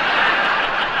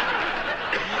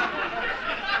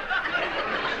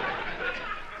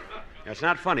 That's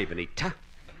not funny, Benita.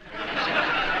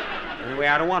 Anyway,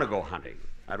 I don't want to go hunting.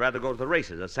 I'd rather go to the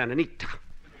races at Santa Anita.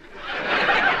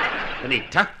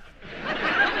 Benita.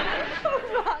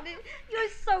 Oh, Ronnie, you're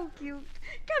so cute.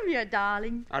 Come here,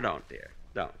 darling. Oh, don't, dear.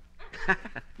 Don't.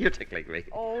 You're tickling me.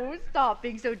 Oh, stop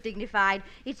being so dignified.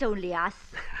 It's only us.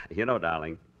 You know,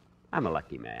 darling, I'm a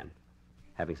lucky man,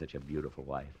 having such a beautiful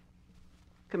wife.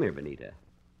 Come here, Benita.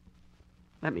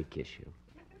 Let me kiss you.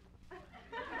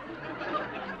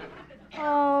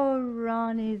 Oh,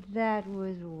 Ronnie, that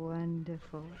was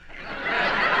wonderful.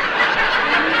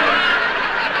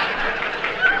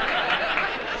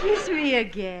 Kiss me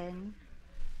again.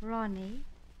 Ronnie,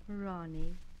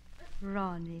 Ronnie,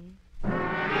 Ronnie.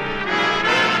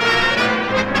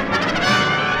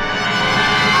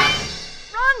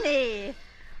 Ronnie!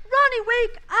 Ronnie,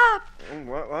 wake up!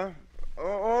 What?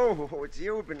 Oh, it's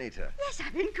you, Benita. Yes,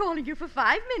 I've been calling you for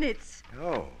 5 minutes.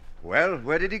 Oh, well,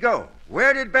 where did he go?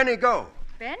 Where did Benny go?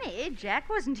 Benny, Jack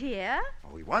wasn't here.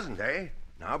 Oh, he wasn't, eh?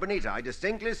 Now, Benita, I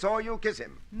distinctly saw you kiss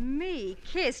him. Me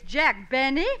kiss Jack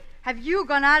Benny? Have you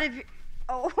gone out of your...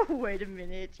 Oh, wait a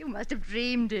minute. You must have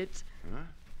dreamed it. Huh?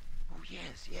 Oh,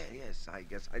 yes. I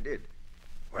guess I did.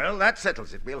 Well, that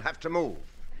settles it. We'll have to move.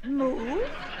 Move?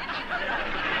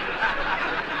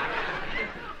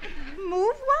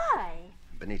 Move why?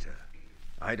 Benita,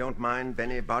 I don't mind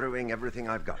Benny borrowing everything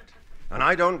I've got. And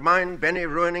I don't mind Benny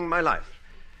ruining my life.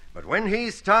 But when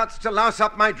he starts to louse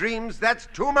up my dreams, that's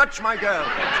too much, my girl.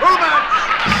 Too much!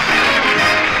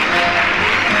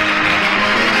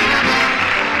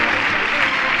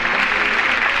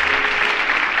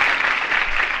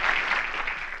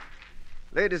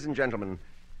 Ladies and gentlemen,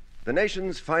 the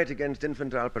nation's fight against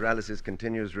infantile paralysis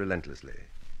continues relentlessly.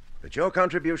 But your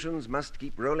contributions must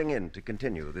keep rolling in to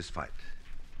continue this fight.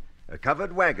 A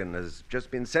covered wagon has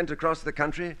just been sent across the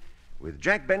country with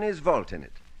Jack Benny's vault in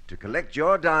it to collect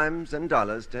your dimes and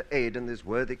dollars to aid in this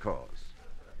worthy cause.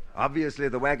 Obviously,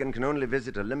 the wagon can only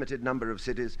visit a limited number of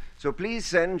cities, so please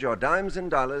send your dimes and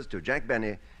dollars to Jack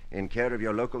Benny in care of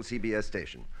your local CBS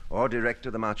station or direct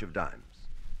to the March of Dimes.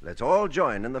 Let's all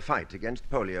join in the fight against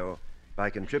polio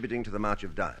by contributing to the March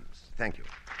of Dimes. Thank you.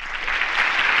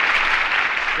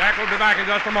 Jack will be back in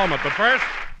just a moment, but first...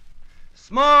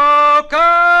 Smoke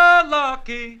a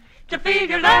lucky to feel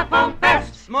your level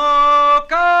best.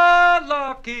 Smoke a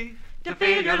lucky to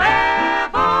feel your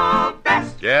level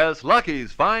best. Yes,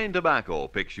 Lucky's fine tobacco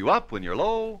picks you up when you're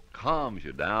low, calms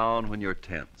you down when you're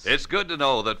tense. It's good to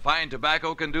know that fine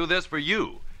tobacco can do this for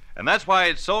you. And that's why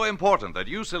it's so important that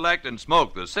you select and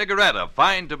smoke the cigarette of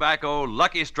fine tobacco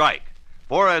Lucky Strike.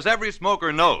 For as every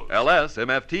smoker knows,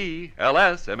 LSMFT,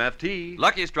 LSMFT.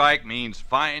 Lucky Strike means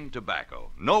fine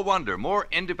tobacco. No wonder more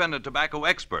independent tobacco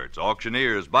experts,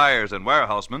 auctioneers, buyers, and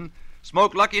warehousemen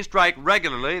smoke Lucky Strike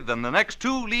regularly than the next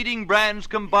two leading brands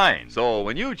combined. So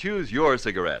when you choose your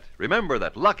cigarette, remember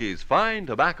that Lucky's fine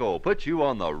tobacco puts you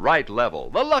on the right level,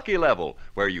 the lucky level,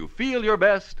 where you feel your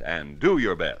best and do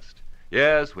your best.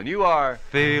 Yes, when you are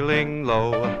feeling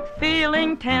low,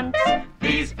 feeling tense,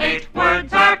 these 8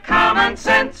 words are common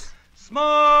sense.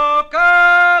 Smoke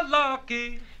a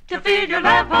lucky to feel your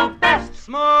level best.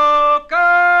 Smoke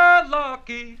a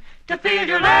lucky to feel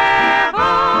your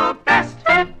level best.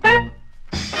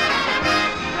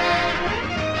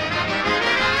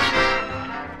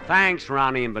 Thanks,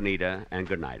 Ronnie and Benita, and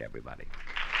good night, everybody.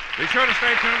 Be sure to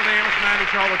stay tuned to the Amos and Andy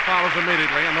Show, which follows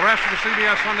immediately, and the rest of the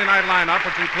CBS Sunday night lineup,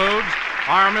 which includes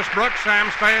our Miss Brooks, Sam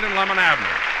Spade, and Lemon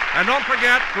Abner. And don't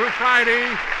forget, through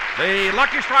Friday, the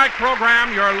Lucky Strike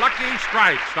program, Your Lucky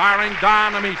Strike, starring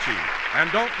Don Amici. And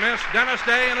don't miss Dennis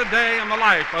Day and a Day in the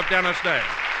Life of Dennis Day.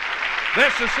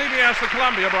 This is CBS, the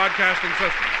Columbia Broadcasting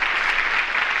System.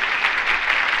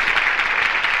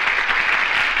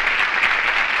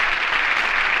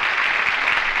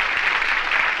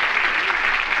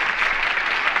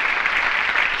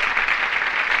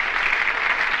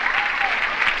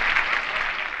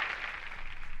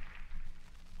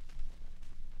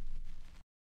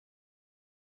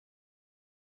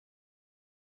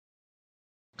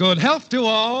 Good health to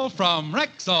all from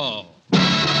Rexall.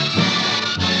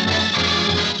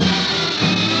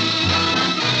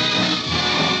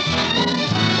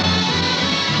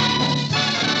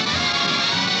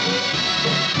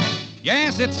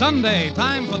 Yes, it's Sunday,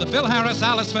 time for the Phil Harris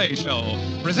Alice Faye Show,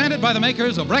 presented by the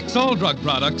makers of Rexall Drug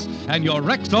Products and your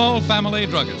Rexall family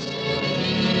druggist.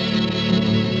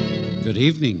 Good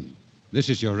evening. This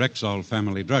is your Rexall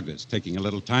family druggist, taking a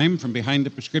little time from behind the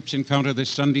prescription counter this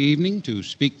Sunday evening to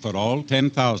speak for all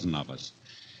 10,000 of us.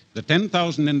 the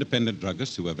 10,000 independent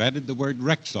druggists who have added the word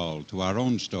Rexall to our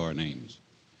own store names.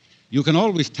 You can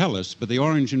always tell us by the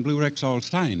orange and blue Rexall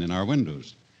sign in our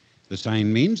windows. The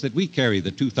sign means that we carry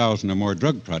the 2,000 or more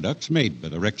drug products made by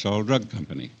the Rexall Drug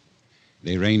Company.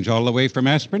 They range all the way from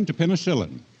aspirin to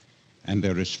penicillin, and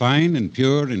they're as fine and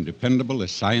pure and dependable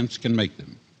as science can make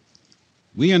them.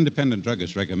 We independent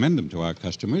druggists recommend them to our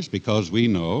customers because we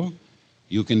know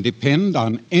you can depend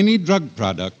on any drug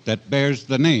product that bears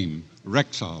the name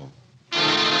Rexall.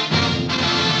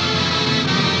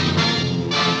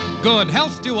 Good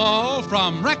health to all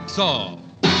from Rexall.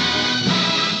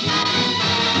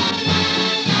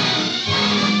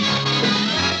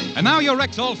 And now your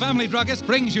Rexall family druggist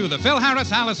brings you the Phil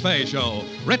Harris Alice Faye Show,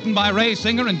 written by Ray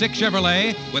Singer and Dick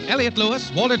Chevrolet, with Elliot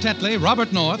Lewis, Walter Tetley,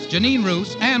 Robert North, Janine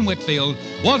Roos, Ann Whitfield,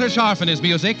 Walter Scharf in his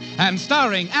music, and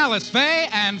starring Alice Faye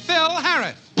and Phil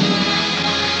Harris.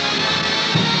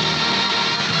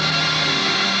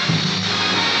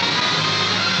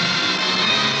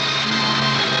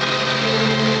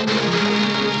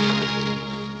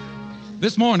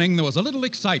 This morning, there was a little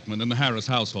excitement in the Harris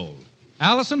household.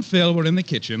 Alice and Phil were in the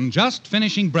kitchen just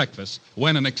finishing breakfast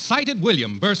when an excited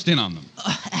William burst in on them.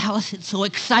 Alice, it's so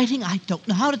exciting, I don't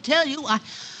know how to tell you.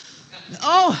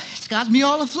 It's got me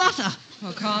all aflutter.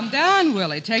 Well, calm down,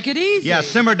 Willie. Take it easy. Yeah,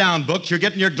 simmer down, Books. You're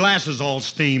getting your glasses all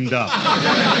steamed up.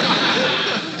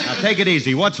 Now, take it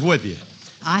easy. What's with you?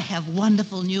 I have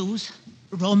wonderful news.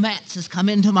 Romance has come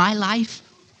into my life.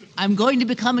 I'm going to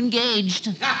become engaged.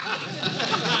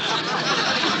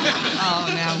 Oh,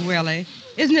 now, Willie,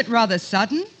 isn't it rather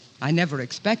sudden? I never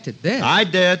expected this. I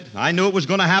did. I knew it was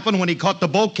going to happen when he caught the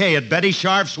bouquet at Betty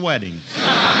Sharp's wedding.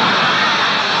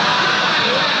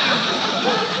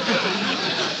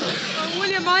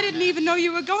 William, I didn't even know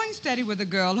you were going steady with a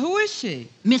girl. Who is she?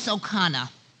 Miss O'Connor.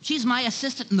 She's my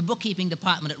assistant in the bookkeeping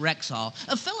department at Rexall.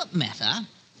 Philip met her.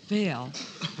 Phil?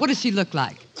 What does she look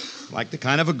like? Like the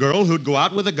kind of a girl who'd go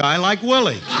out with a guy like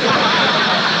Willie.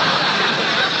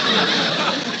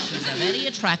 She's a very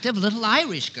attractive little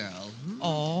Irish girl.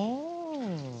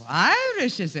 Oh,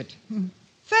 Irish, is it?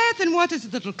 Faith, and what does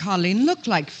little Colleen look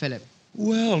like, Philip?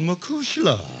 Well,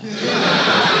 Makushla.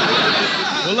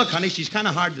 Well, look, honey, she's kind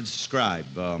of hard to describe.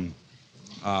 Do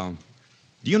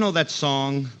you know that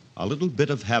song, A Little Bit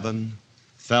of Heaven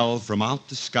Fell From Out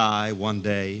the Sky One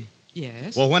Day?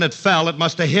 Yes. Well, when it fell, it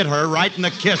must have hit her right in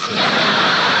the kisses.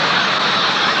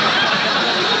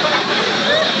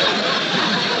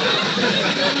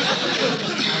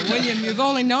 William, you've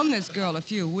only known this girl a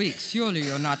few weeks. Surely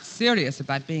you're not serious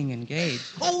about being engaged.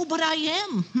 Oh, but I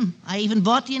am. I even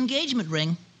bought the engagement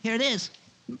ring. Here it is.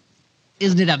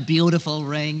 Isn't it a beautiful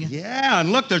ring? Yeah,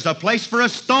 and look, there's a place for a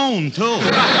stone, too.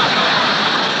 It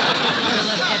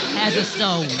has a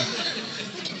stone.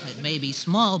 It may be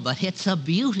small, but it's a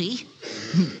beauty.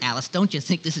 Alice, don't you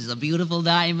think this is a beautiful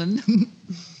diamond?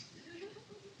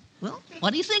 Well,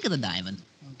 what do you think of the diamond?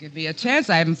 Well, give me a chance.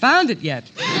 I haven't found it yet.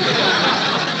 Do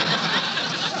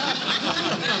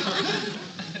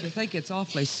you think it's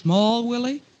awfully small,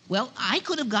 Willie? Well, I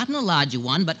could have gotten a larger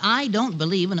one, but I don't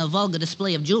believe in a vulgar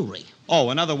display of jewelry.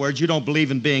 Oh, in other words, you don't believe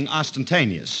in being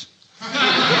ostentatious.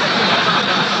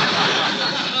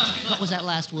 What was that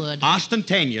last word?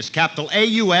 Ostentatious, capital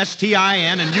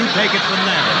A-U-S-T-I-N, and you take it from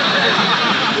there.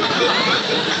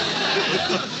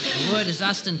 The word is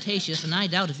ostentatious, and I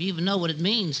doubt if you even know what it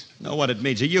means. Know what it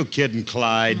means? Are you kidding,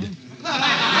 Clyde?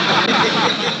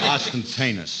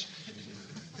 Ostentatious.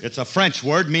 It's a French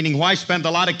word meaning why spend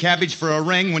a lot of cabbage for a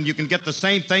ring when you can get the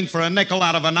same thing for a nickel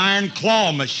out of an iron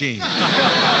claw machine?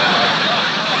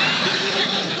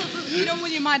 You know,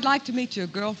 William, I'd like to meet your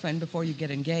girlfriend before you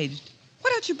get engaged.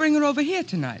 Why don't you bring her over here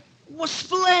tonight? Well,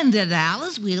 splendid,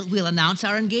 Alice. We'll announce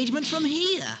our engagement from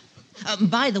here.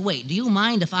 By the way, do you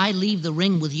mind if I leave the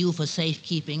ring with you for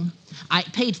safekeeping? I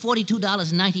paid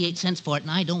 $42.98 for it,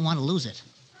 and I don't want to lose it.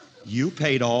 You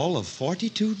paid all of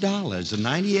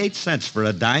 $42.98 for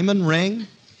a diamond ring?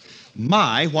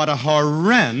 My, what a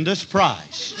horrendous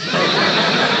price.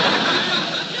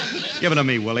 Give it to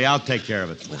me, Willie. I'll take care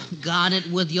of it for you. Guard it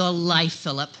with your life,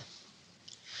 Philip.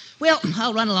 Well,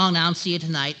 I'll run along now and see you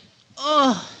tonight.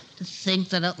 Oh, to think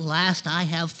that at last I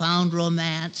have found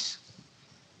romance.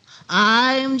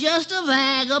 I'm just a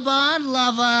vagabond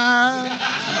lover. And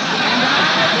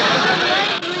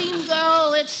I'm a dream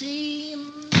girl, it seems.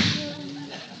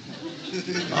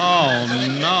 Oh,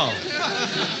 no.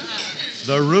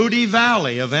 The Rudy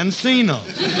Valley of Encino.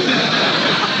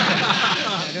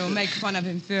 Don't make fun of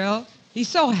him, Phil. He's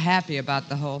so happy about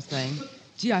the whole thing.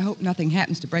 Gee, I hope nothing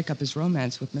happens to break up his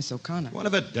romance with Miss O'Connor. What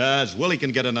if it does? Willie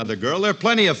can get another girl. There are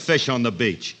plenty of fish on the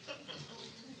beach.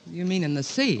 You mean in the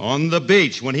sea? On the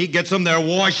beach. When he gets them, they're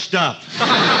washed up.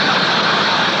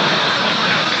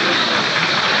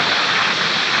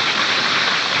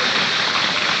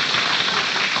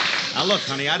 Now, look,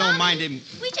 honey, I don't mind him.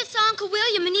 We just saw Uncle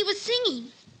William and he was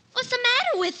singing. What's the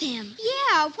matter with him?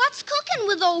 Yeah, what's cooking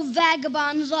with old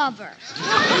vagabond lover?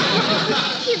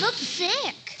 He looks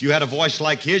sick. If you had a voice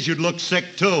like his, you'd look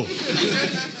sick, too.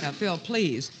 Now, Phil,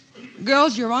 please.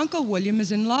 Girls, your Uncle William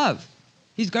is in love.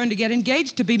 He's going to get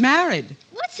engaged to be married.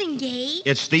 What's engaged?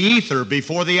 It's the ether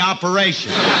before the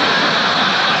operation.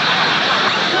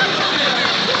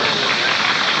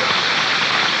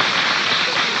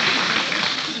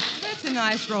 That's a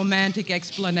nice romantic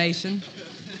explanation.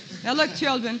 Now, look,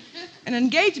 children, an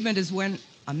engagement is when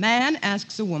a man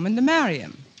asks a woman to marry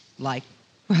him.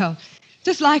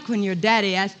 Just like when your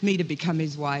daddy asked me to become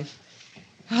his wife.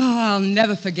 Oh, I'll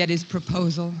never forget his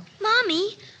proposal.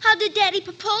 Mommy, how did Daddy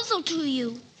proposal to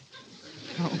you?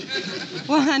 Oh.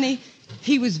 Well, honey,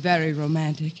 he was very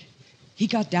romantic. He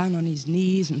got down on his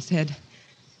knees and said,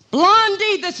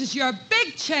 "Blondie, this is your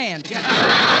big chance." Can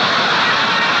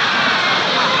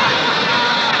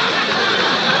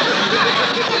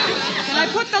I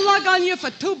put the lug on you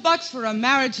for $2 for a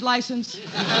marriage license?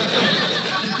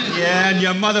 Yeah, and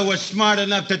your mother was smart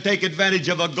enough to take advantage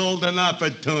of a golden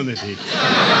opportunity.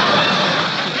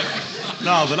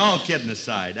 No, but all kidding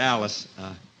aside, Alice,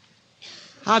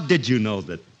 how did you know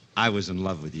that I was in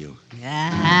love with you?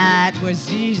 That was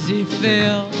easy,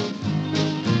 Phil.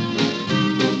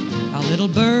 A little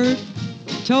bird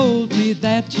told me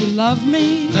that you love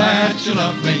me. That you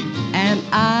love me. And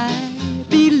I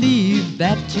believe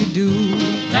that you do.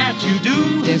 That you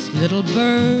do. This little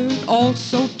bird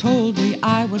also told me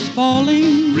I was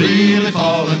falling. Really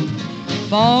falling.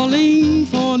 Falling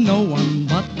for no one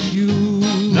but you.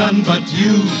 None but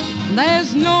you.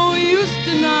 There's no use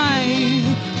denying,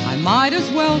 I might as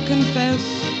well confess.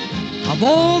 Of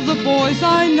all the boys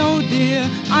I know, dear,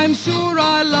 I'm sure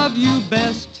I love you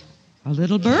best. A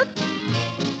little bird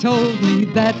told me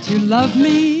that you love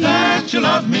me. That you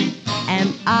love me.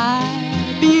 And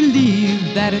I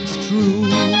believe that it's true.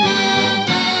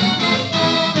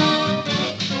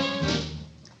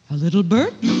 A little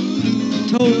bird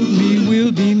told me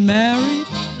we'll be married.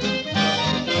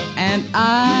 And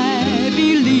I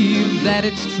believe that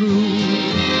it's true.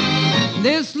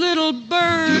 This little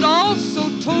bird also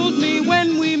told me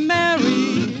when we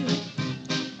marry,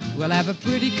 we'll have a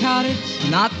pretty cottage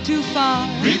not too far,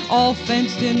 all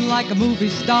fenced in like a movie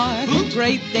star.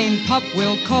 Great Dane pup,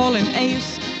 we'll call him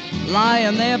Ace,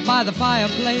 lying there by the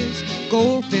fireplace.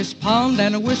 Goldfish pond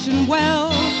and a wishing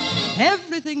well.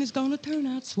 Everything is gonna turn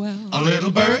out swell. A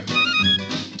little bird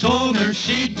told her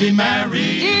she'd be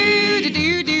married.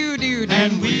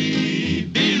 And we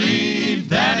believe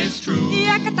that it's true.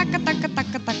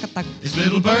 This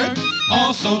little bird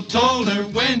also told her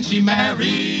when she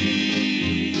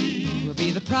married, we'll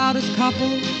be the proudest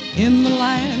couple in the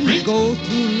land. We go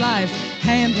through life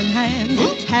hand in hand.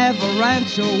 Have a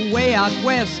rancho way out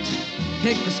west.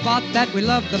 Pick the spot that we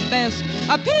love the best.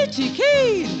 A peachy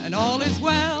keen and all is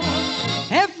well.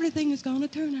 Everything is gonna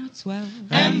turn out swell.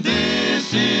 And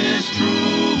this is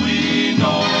true, we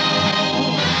know.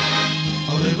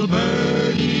 A little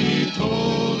birdie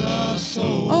told us so.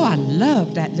 Oh, I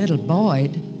love that little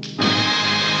Boyd.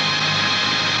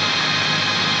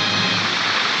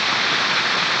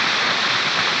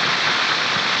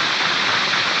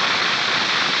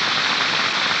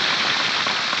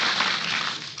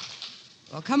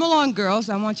 Well, come along, girls.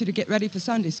 I want you to get ready for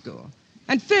Sunday school.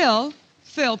 And Phil,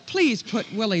 please put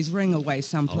Willie's ring away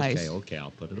someplace. Okay,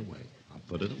 I'll put it away.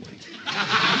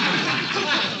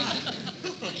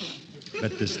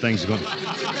 Bet this thing's going to...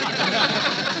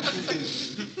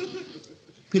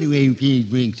 Put away his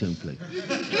ring someplace.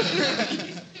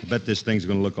 I bet this thing's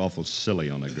going to look awful silly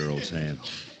on a girl's hand.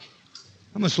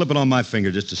 I'm going to slip it on my finger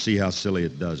just to see how silly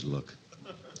it does look.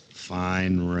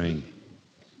 Fine ring.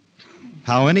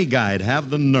 How any guy'd have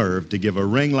the nerve to give a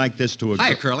ring like this to a girl.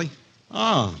 Hiya, Curly.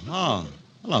 Oh.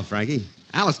 Hello, Frankie.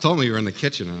 Alice told me you were in the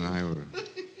kitchen, and I...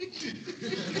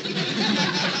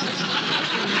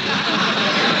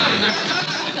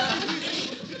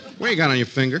 What you got on your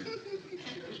finger?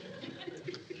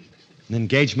 An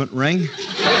engagement ring?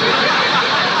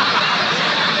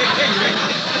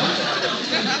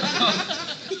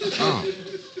 Oh.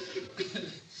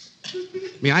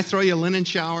 May I throw you a linen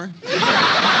shower?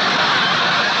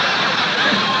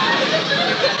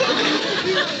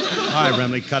 All right,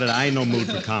 Remley, cut it out. I ain't no mood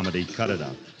for comedy. Cut it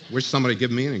out. Wish somebody give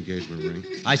me an engagement ring.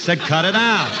 I said cut it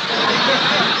out.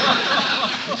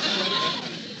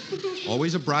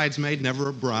 Always a bridesmaid, never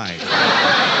a bride.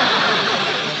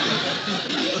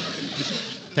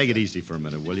 Take it easy for a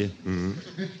minute, will you?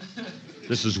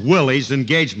 This is Willie's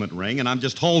engagement ring, and I'm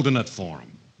just holding it for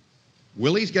him.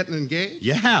 Willie's getting engaged?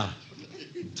 Yeah.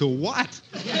 To what?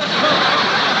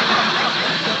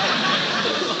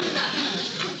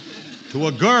 To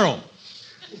a girl.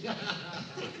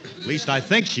 At least I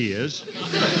think she is.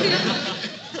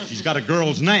 She's got a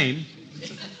girl's name.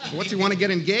 So what's he want to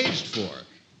get engaged for?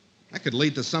 That could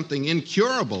lead to something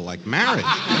incurable like marriage.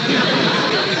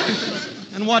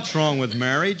 And what's wrong with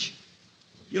marriage?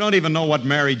 You don't even know what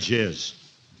marriage is.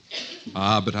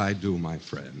 Ah, but I do, my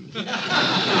friend.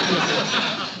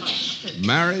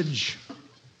 Marriage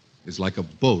is like a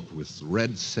boat with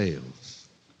red sails.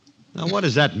 Now, what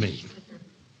does that mean?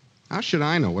 How should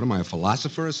I know? What am I, a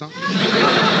philosopher or something?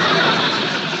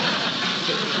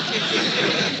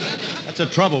 That's the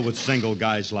trouble with single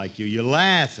guys like you. You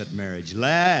laugh at marriage.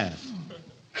 Laugh.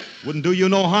 Wouldn't do you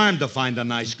no harm to find a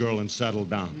nice girl and settle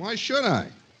down. Why should I?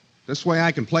 This way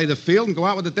I can play the field and go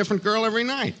out with a different girl every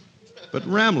night. But,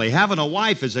 Remley, having a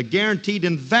wife is a guaranteed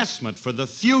investment for the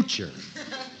future.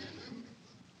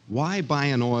 Why buy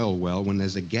an oil well when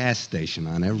there's a gas station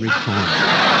on every corner?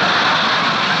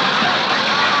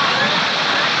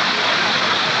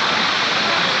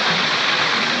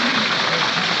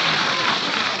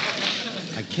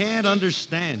 I can't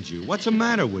understand you. What's the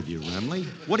matter with you, Remley?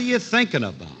 What are you thinking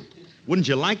about? Wouldn't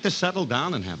you like to settle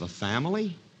down and have a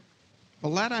family?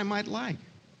 Well, that I might like.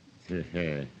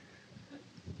 I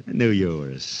knew you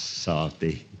were a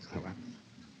softy.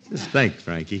 Just think,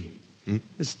 Frankie.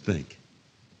 Just think.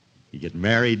 You get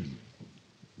married,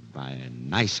 buy a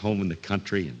nice home in the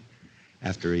country, and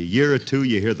after a year or two,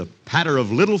 you hear the patter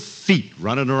of little feet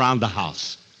running around the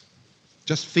house.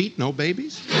 Just feet, no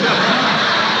babies?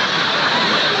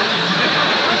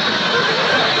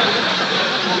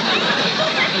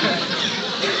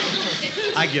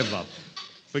 I give up.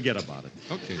 Forget about it.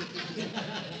 Okay.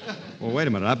 Well, wait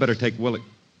a minute. I better take Willie.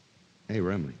 Hey,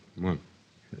 Remley. Come on.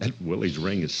 That Willie's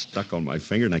ring is stuck on my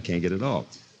finger, and I can't get it off.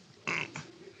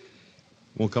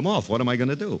 Won't come off. What am I going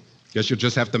to do? Guess you'll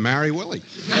just have to marry Willie.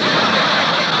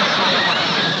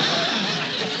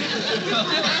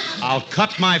 I'll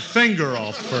cut my finger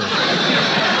off first.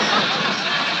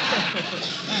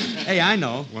 Hey, I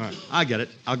know. What? I'll get it.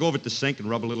 I'll go over to the sink and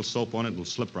rub a little soap on it, and it'll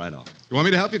slip right off. You want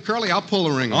me to help you, Curly? I'll pull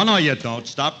the ring off. Oh, no, you don't.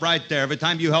 Stop right there. Every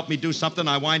time you help me do something,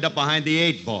 I wind up behind the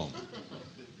 8-ball.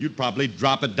 You'd probably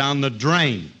drop it down the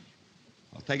drain.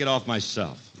 I'll take it off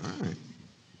myself. All right.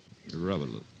 You rub it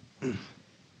a little.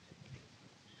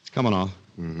 It's coming off.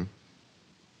 Mm-hmm.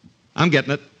 I'm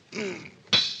getting it.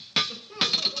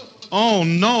 Oh,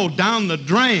 no, down the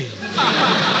drain.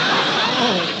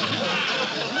 Oh.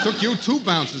 Took you 2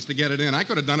 bounces to get it in. I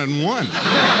could have done it in 1.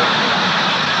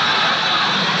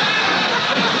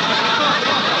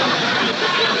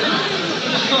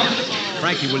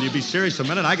 Frankie, will you be serious a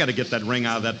minute? I got to get that ring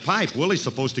out of that pipe. Willie's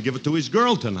supposed to give it to his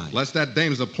girl tonight. Unless that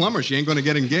dame's a plumber, she ain't going to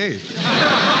get engaged. You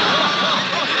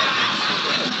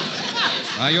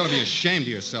ought to be ashamed of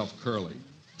yourself, Curly.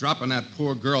 Dropping that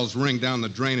poor girl's ring down the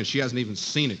drain and she hasn't even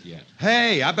seen it yet.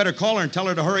 Hey, I better call her and tell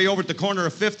her to hurry over at the corner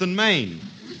of 5th and Main.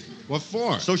 What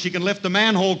for? So she can lift the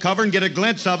manhole cover and get a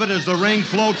glimpse of it as the ring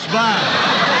floats by.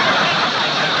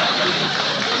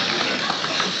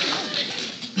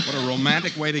 What a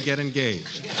romantic way to get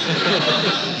engaged.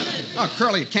 Oh,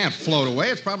 Curly, it can't float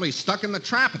away. It's probably stuck in the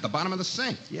trap at the bottom of the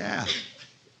sink. Yeah.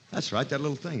 That's right, that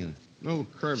little thing. No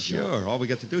curves. Sure, all we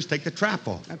got to do is take the trap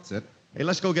off. That's it. Hey,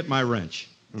 let's go get my wrench.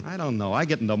 I don't know. I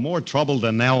get into more trouble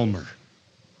than Elmer.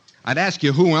 I'd ask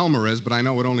you who Elmer is, but I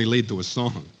know it would only lead to a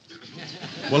song.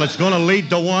 Well, it's going to lead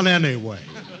to one anyway.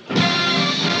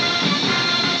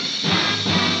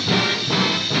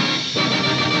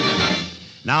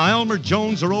 Now, Elmer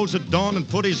Jones arose at dawn and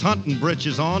put his hunting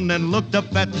breeches on, then looked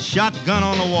up at the shotgun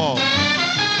on the wall.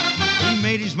 He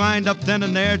made his mind up then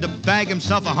and there to bag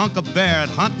himself a hunk of bear. At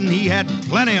hunting, he had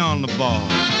plenty on the ball.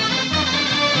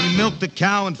 He milked the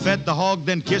cow and fed the hog,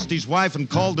 then kissed his wife and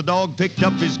called the dog, picked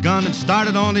up his gun and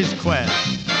started on his quest.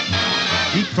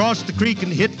 He crossed the creek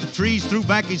and hit the trees, threw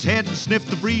back his head and sniffed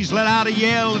the breeze, let out a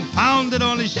yell and pounded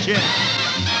on his chest.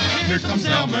 Here comes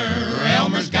Elmer,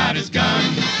 Elmer's got his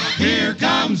gun. Here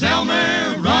comes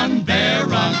Elmer, run, bear,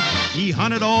 run. He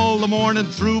hunted all the morning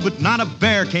through, but not a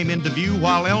bear came into view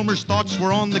while Elmer's thoughts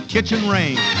were on the kitchen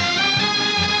range.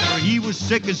 For he was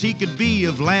sick as he could be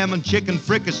of lamb and chicken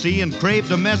fricassee and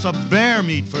craved a mess of bear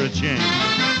meat for a change.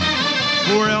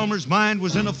 Poor Elmer's mind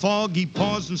was in a fog. He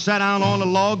paused and sat down on a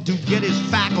log to get his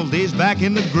faculties back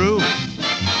in the groove.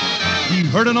 He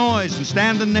heard a noise, and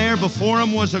standing there before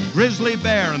him was a grizzly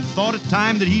bear, and thought it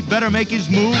time that he'd better make his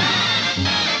move.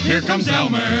 Here comes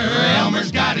Elmer,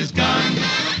 Elmer's got his gun.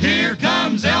 Here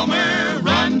comes Elmer,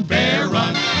 run, bear,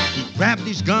 run. He grabbed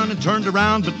his gun and turned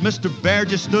around, but Mr. Bear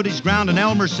just stood his ground, and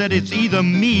Elmer said, it's either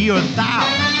me or thou.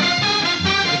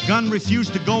 The gun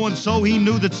refused to go, and so he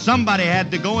knew that somebody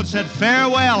had to go and said,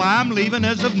 farewell, I'm leaving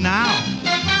as of now.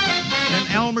 Then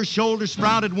Elmer's shoulders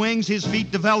sprouted wings, his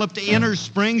feet developed inner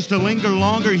springs. To linger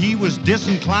longer, he was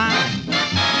disinclined.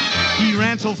 He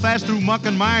ran so fast through muck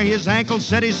and mire, his ankles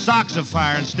set his socks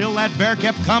afire, and still that bear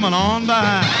kept coming on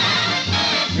behind.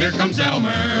 Here comes Elmer,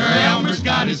 Elmer's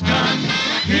got his gun.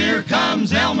 Here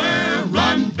comes Elmer,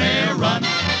 run, bear, run.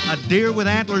 A deer with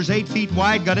antlers 8 feet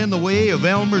wide got in the way of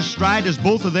Elmer's stride as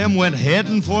both of them went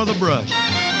heading for the brush.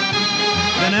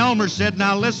 Then Elmer said,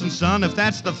 now listen, son, if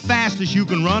that's the fastest you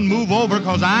can run, move over,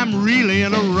 'cause I'm really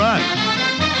in a rush.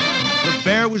 The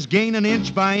bear was gaining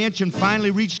inch by inch and finally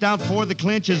reached out for the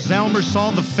clinch as Elmer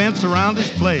saw the fence around his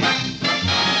place.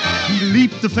 He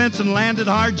leaped the fence and landed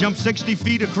hard, jumped 60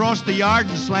 feet across the yard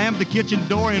and slammed the kitchen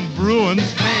door in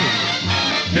Bruin's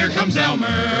face. Here comes Elmer,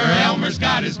 Elmer's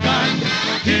got his gun.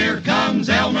 Here comes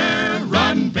Elmer,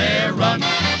 run, bear, run.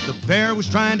 The bear was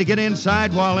trying to get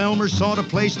inside while Elmer sought a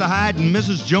place to hide, and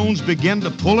Mrs. Jones began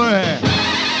to pull her hair.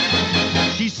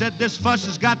 She said, this fuss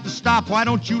has got to stop. Why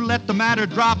don't you let the matter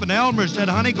drop? And Elmer said,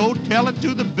 honey, go tell it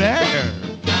to the bear.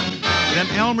 Then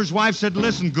Elmer's wife said,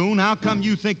 listen, goon, how come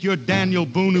you think you're Daniel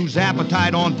Boone, whose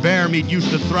appetite on bear meat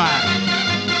used to thrive?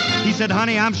 He said,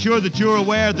 honey, I'm sure that you're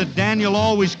aware that Daniel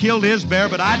always killed his bear,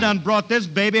 but I done brought this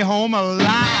baby home alive.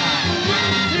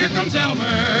 Here comes Elmer,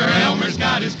 Elmer's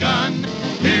got his gun.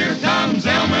 Here comes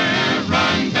Elmer,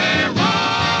 run, bear, run.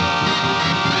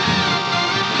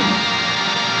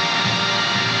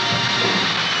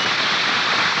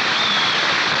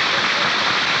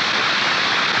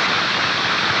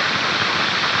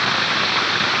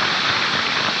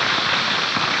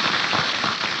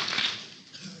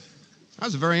 That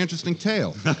was a very interesting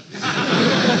tale.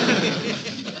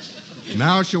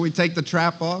 Now, shall we take the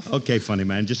trap off? Okay, funny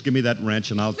man, just give me that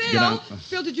wrench and I'll get out.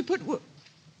 Phil, did you put...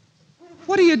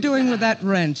 What are you doing with that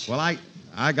wrench? Well, I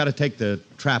got to take the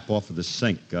trap off of the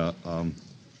sink.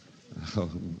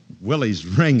 Willie's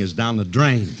ring is down the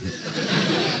drain.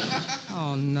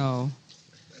 Oh, no.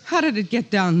 How did it get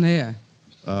down there?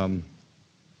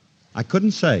 I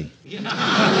couldn't say.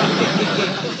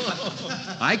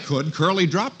 I could. Curly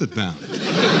dropped it down.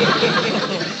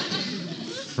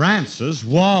 Francis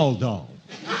Waldo.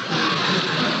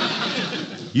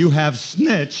 You have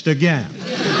snitched again.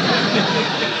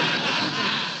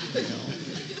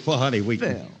 Well, honey, we...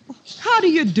 Phil, how do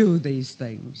you do these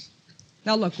things?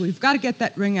 Now, look, we've got to get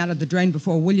that ring out of the drain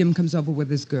before William comes over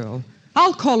with his girl.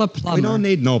 I'll call a plumber. We don't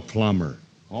need no plumber.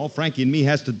 All Frankie and me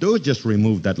has to do is just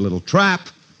remove that little trap.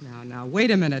 Now, wait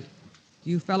a minute. Do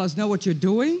you fellas know what you're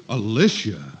doing?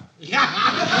 Alicia.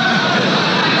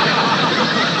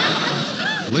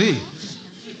 Please.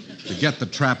 To get the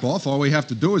trap off, all we have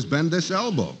to do is bend this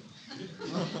elbow.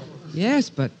 Yes,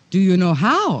 but do you know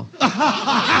how?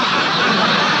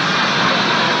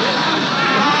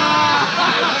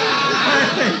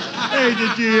 Hey,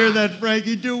 did you hear that,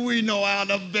 Frankie? Do we know how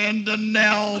to bend an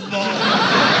elbow?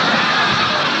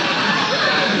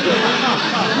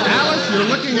 Alice, you're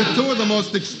looking at two of the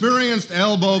most experienced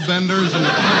elbow benders in the...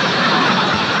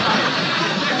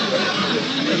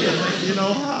 You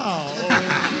know how?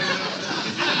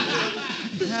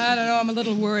 I don't know, I'm a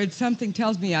little worried. Something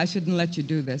tells me I shouldn't let you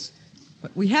do this.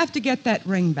 But we have to get that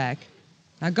ring back.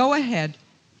 Now go ahead,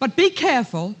 but be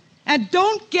careful, and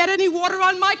don't get any water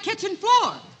on my kitchen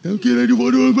floor. Don't get any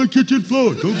water on my kitchen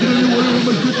floor. Don't get any water on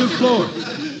my kitchen floor.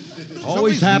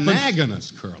 Always happens. Nagging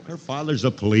us, Curly. Her father's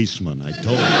a policeman, I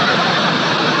told her.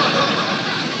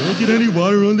 Don't get any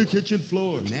water on the kitchen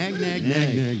floor. Nag.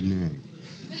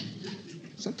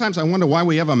 Sometimes I wonder why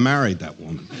we ever married that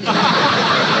woman.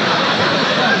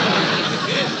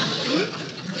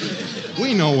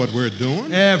 We know what we're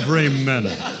doing. Every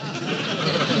minute.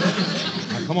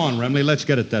 Now, come on, Remley, let's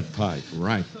get at that pipe.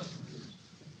 Right.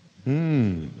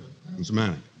 What's the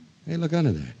matter? Hey, look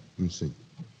under there. Let me see.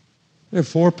 There are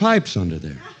 4 pipes under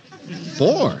there.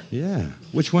 4? Yeah.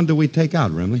 Which one do we take out,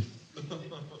 Remley?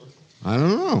 I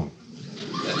don't know.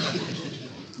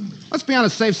 Let's be on the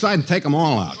safe side and take them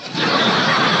all out.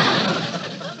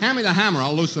 Hand me the hammer.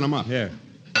 I'll loosen them up. Here.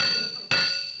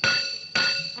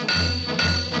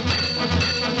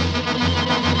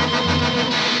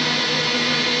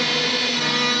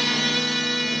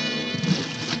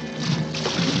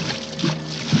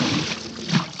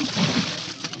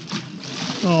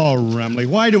 Oh, Remley,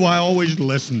 why do I always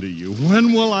listen to you?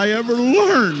 When will I ever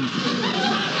learn?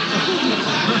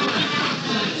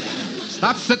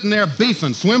 Stop sitting there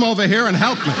beefing. Swim over here and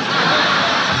help me.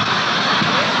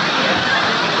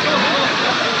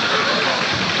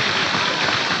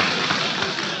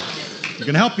 You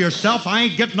can help yourself. I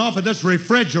ain't getting off of this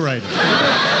refrigerator.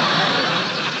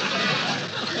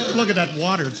 Look at that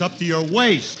water. It's up to your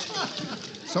waist.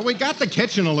 So we got the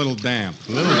kitchen a little damp.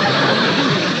 We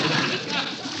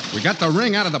got the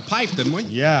ring out of the pipe, didn't we?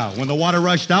 Yeah. When the water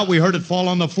rushed out, we heard it fall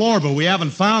on the floor, but we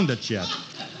haven't found it yet.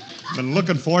 Been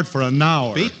looking for it for an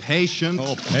hour. Be patient.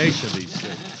 Oh, patient, he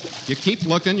said. You keep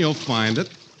looking, you'll find it.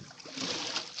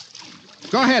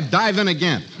 Go ahead, dive in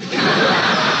again.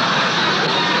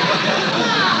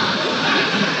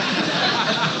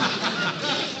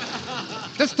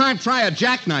 This time, try a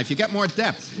jackknife. You get more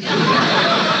depth.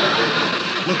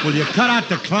 Look, will you cut out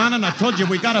the clowning? I told you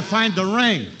we got to find the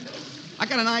ring. I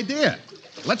got an idea.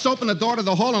 Let's open the door to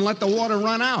the hole and let the water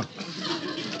run out.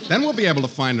 Then we'll be able to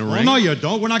find the ring. Oh, no, you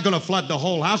don't. We're not going to flood the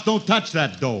whole house. Don't touch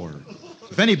that door.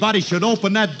 If anybody should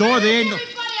open that door, they ain't no...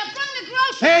 Everybody, I bring the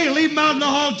groceries. Hey, leave them out in the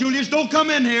hall, Julius. Don't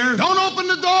come in here. Don't open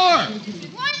the door.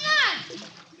 Why not?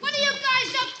 What are you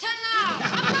guys up to now?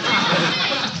 I'm coming to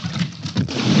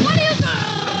see. What are you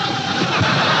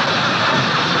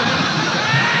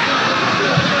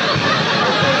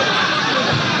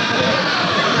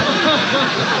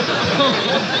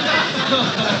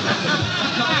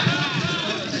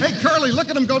Hey, Curly, look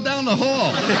at him go down the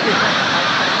hall.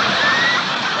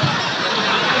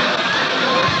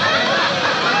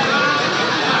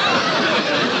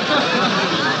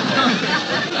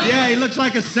 Yeah, he looks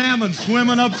like a salmon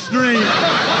swimming upstream. Help!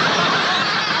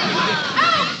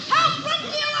 Run for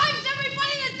your lives,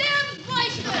 everybody! The dam's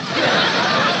busted!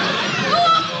 Who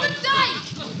opened the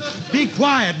dike? Be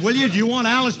quiet, will you? Do you want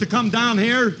Alice to come down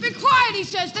here? Be quiet, he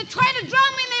says. They're trying to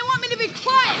drown me and they want me to be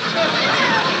quiet.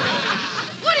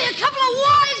 What are you, a couple of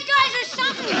wise guys or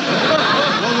something?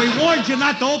 Well, we warned you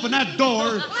not to open that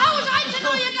door. How was I to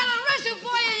know you got a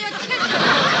reservoir in your kitchen?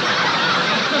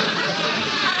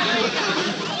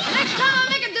 Next time I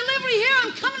make a delivery here,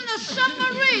 I'm coming in a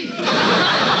submarine.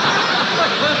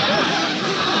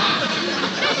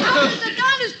 This house is the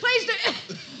darndest place to...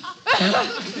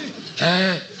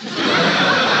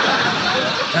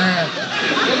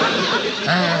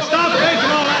 Stop making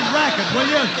all that racket, will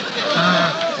you?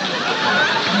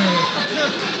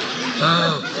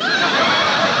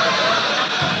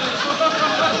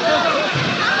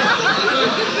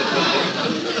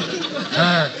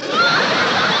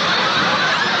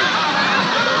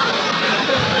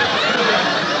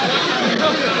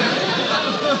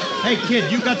 Hey,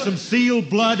 kid, you got some seal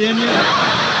blood in you?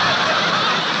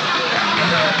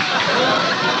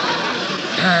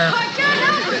 I can't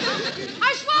help it.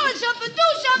 I swallowed something. Do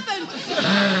something.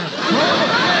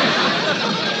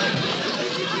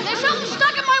 There's something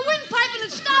stuck in my windpipe and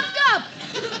it stopped up.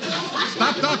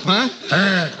 Stopped up, huh?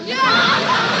 Yeah.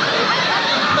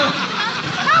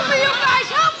 Help me, you guys.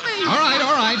 Help me. All right,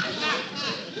 all right.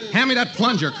 Hand me that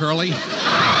plunger, Curly.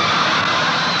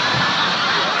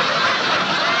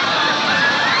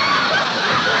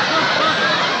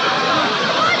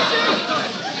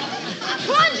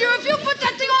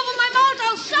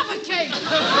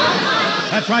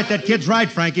 That's right, that kid's right,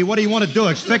 Frankie. What do you want to do,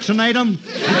 asphyxiate him? You can't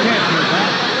do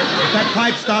that. If that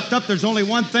pipe stopped up, there's only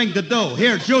one thing to do.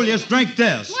 Here, Julius, drink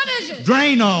this. What is it?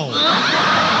 Drano. Now,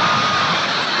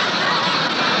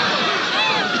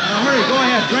 hurry, go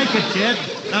ahead, drink it, kid.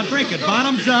 Now, drink it,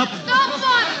 bottoms up. No, come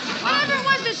on. Whatever it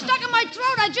was that stuck in my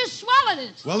throat, I just swallowed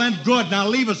it. Well, then, good. Now,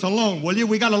 leave us alone, will you?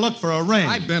 We got to look for a ring.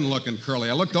 I've been looking, Curly.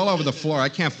 I looked all over the floor. I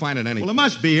can't find it anywhere. Well, it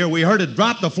must be here. We heard it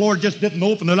drop. The floor just didn't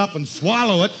open it up and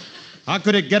swallow it. How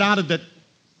could it get out of the...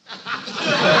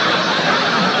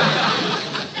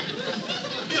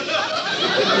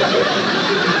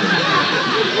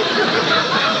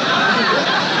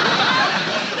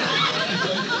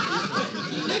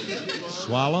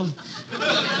 Swallow?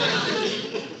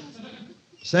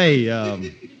 Say,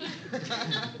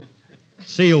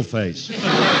 seal face.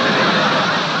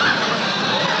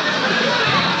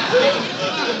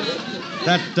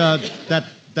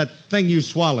 That thing you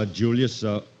swallowed, Julius,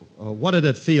 what did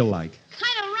it feel like?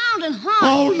 Kind of round and hard.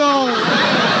 Oh, no.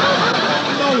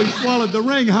 Oh, no, he swallowed the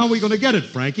ring. How are we going to get it,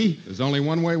 Frankie? There's only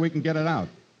one way we can get it out.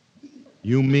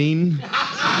 You mean?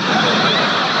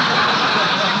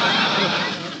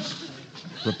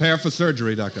 Prepare for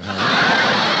surgery, Dr. Harris.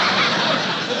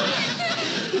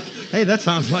 Hey, that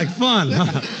sounds like fun,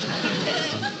 huh?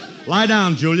 Lie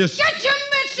down, Julius. Get your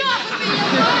mitts off of me,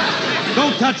 you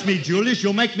Don't touch me, Julius.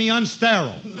 You'll make me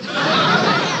unsterile.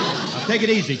 Now, take it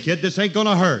easy, kid. This ain't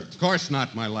gonna hurt. Of course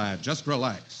not, my lad. Just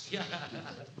relax.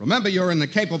 Remember, you're in the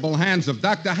capable hands of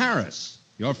Dr. Harris,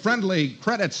 your friendly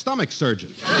credit stomach surgeon.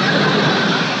 You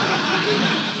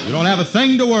don't have a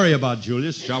thing to worry about,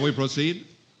 Julius. Shall we proceed?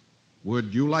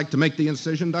 Would you like to make the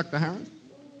incision, Dr. Harris?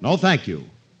 No, thank you.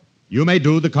 You may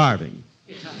do the carving.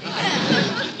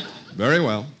 Very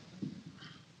well.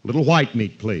 Little white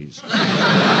meat, please.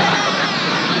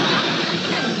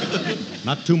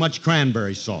 Not too much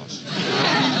cranberry sauce.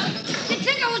 You'd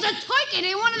think I was a turkey.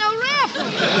 They wanted a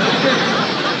raffle.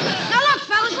 Now, look,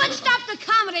 fellas, let's stop the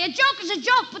comedy. A joke is a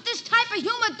joke, but this type of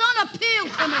humor don't appeal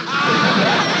to me.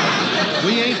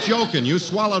 We ain't joking. You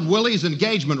swallowed Willie's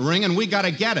engagement ring, and we got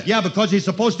to get it. Yeah, because he's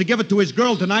supposed to give it to his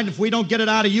girl tonight. If we don't get it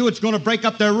out of you, it's going to break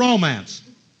up their romance.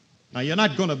 Now, you're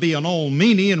not going to be an old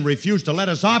meanie and refuse to let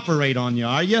us operate on you,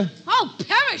 are you? Oh,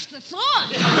 perish the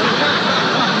thought.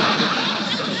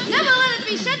 Never let it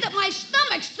be said that my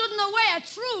stomach stood in the way of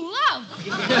true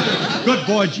love. Good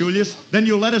boy, Julius. Then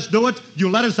you let us do it? You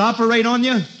let us operate on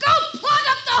you? Go plug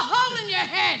up the hole in your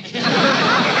head.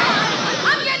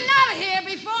 I'm getting out of here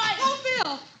before I...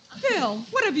 Oh, Bill,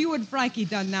 what have you and Frankie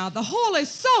done now? The hole is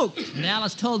soaked. And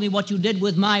Alice told me what you did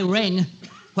with my ring.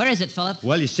 Where is it, Philip?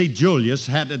 Well, you see, Julius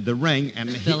had the ring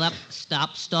and... Philip,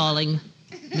 stop stalling.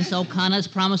 Miss O'Connor's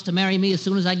promised to marry me as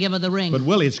soon as I give her the ring. But,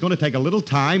 Willie, it's going to take a little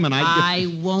time, and I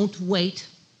won't wait.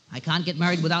 I can't get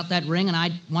married without that ring, and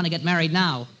I want to get married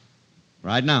now.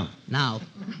 Right now? Now.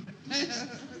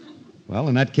 Well,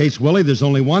 in that case, Willie, there's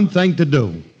only one thing to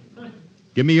do.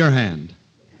 Give me your hand.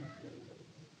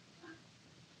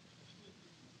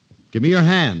 Give me your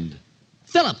hand.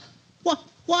 Philip,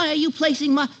 why are you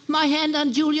placing my hand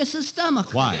on Julius's stomach?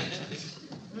 Quiet.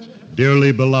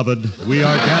 Dearly beloved, we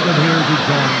are gathered here to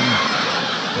join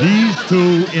these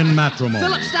two in matrimony.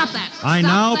 Philip, stop that. I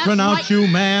now pronounce you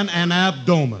man and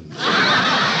abdomen.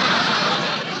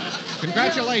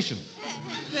 Congratulations.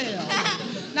 Phil.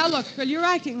 Now, look, Phil, you're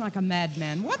acting like a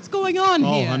madman. What's going on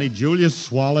here? Oh, honey, Julius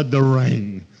swallowed the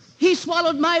ring. He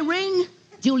swallowed my ring?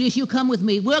 Julius, you come with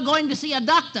me. We're going to see a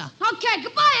doctor. Okay,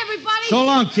 goodbye, everybody. So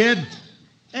long, kid.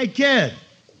 Hey, kid,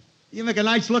 you make a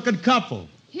nice-looking couple.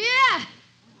 Yeah.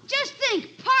 Just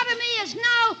think, part of me is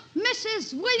now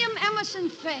Mrs. William Emerson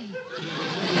Fay.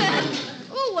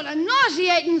 Ooh, what a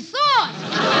nauseating thought.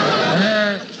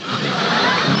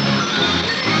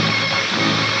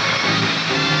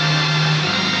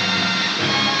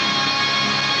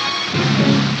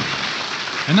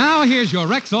 And now here's your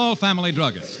Rexall family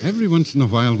druggist. Every once in a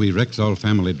while, we Rexall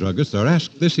family druggists are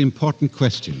asked this important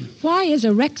question. Why is a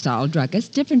Rexall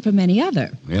druggist different from any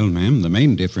other? Well, ma'am, the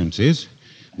main difference is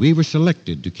we were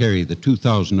selected to carry the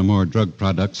 2,000 or more drug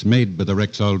products made by the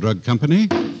Rexall Drug Company,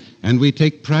 and we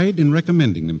take pride in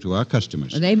recommending them to our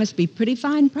customers. Well, they must be pretty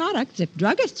fine products if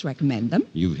druggists recommend them.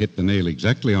 You've hit the nail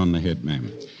exactly on the head,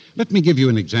 ma'am. Let me give you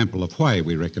an example of why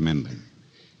we recommend them.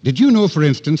 Did you know, for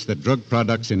instance, that drug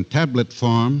products in tablet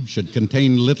form should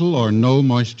contain little or no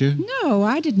moisture? No,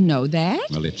 I didn't know that.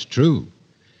 Well, it's true.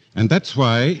 And that's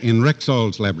why in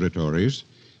Rexall's laboratories,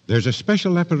 there's a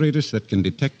special apparatus that can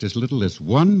detect as little as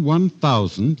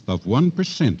 1/1000th of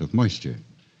 1% of moisture.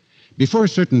 Before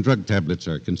certain drug tablets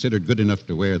are considered good enough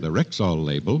to wear the Rexall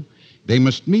label, they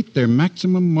must meet their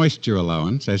maximum moisture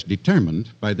allowance as determined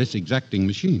by this exacting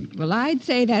machine. Well, I'd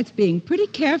say that's being pretty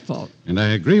careful. And I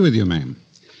agree with you, ma'am.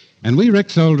 And we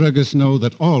Rexall druggists know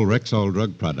that all Rexall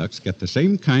drug products get the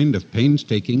same kind of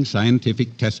painstaking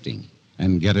scientific testing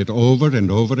and get it over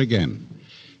and over again.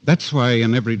 That's why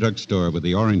in every drugstore with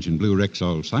the orange and blue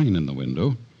Rexall sign in the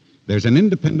window, there's an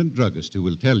independent druggist who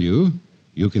will tell you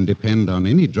you can depend on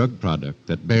any drug product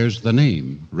that bears the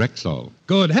name Rexall.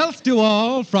 Good health to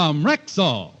all from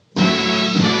Rexall.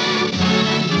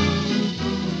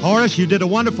 Horace, you did a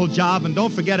wonderful job, and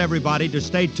don't forget, everybody, to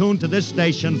stay tuned to this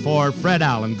station for Fred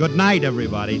Allen. Good night,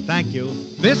 everybody. Thank you.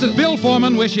 This is Bill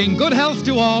Foreman wishing good health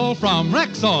to all from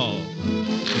Rexall.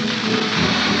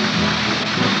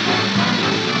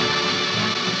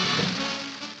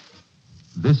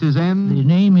 This is M. His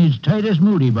name is Titus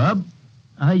Moody, Bub.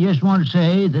 I just want to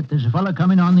say that there's a fella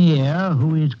coming on the air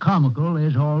who is comical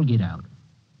as all get out.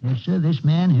 Yes, sir, this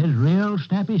man has real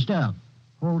snappy stuff,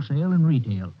 wholesale and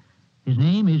retail. His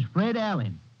name is Fred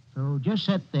Allen. So just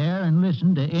sit there and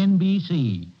listen to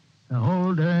NBC, the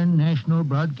whole darn National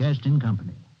Broadcasting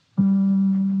Company.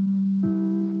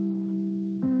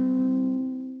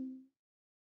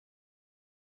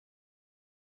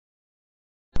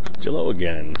 Hello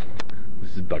again.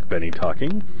 This is Buck Benny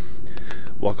talking.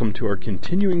 Welcome to our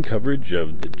continuing coverage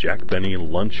of the Jack Benny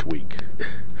Lunch Week.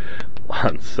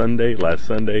 Last Sunday,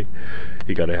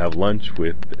 he got to have lunch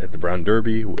at the Brown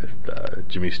Derby with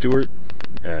Jimmy Stewart,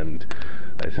 and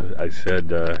I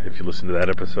said, if you listen to that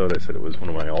episode, I said it was one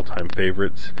of my all-time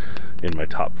favorites, in my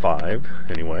top 5,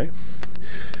 anyway.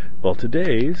 Well,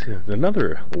 today's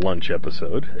another lunch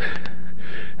episode.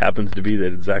 Happens to be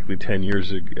that exactly 10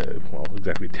 years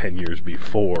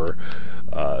before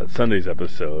Sunday's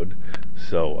episode,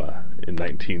 So in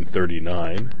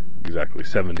 1939, exactly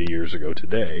 70 years ago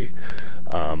today,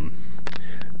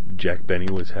 Jack Benny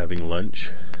was having lunch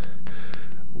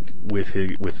with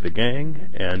the gang,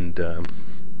 and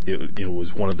it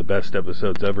was one of the best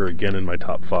episodes ever, again in my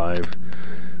top 5.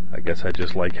 I guess I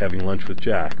just like having lunch with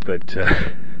Jack. But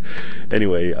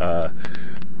anyway,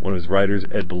 one of his writers,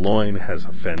 Ed Beloin, has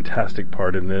a fantastic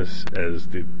part in this as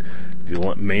the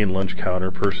main lunch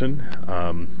counter person.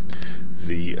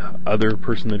 The other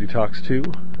person that he talks to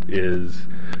is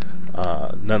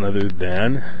none other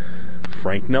than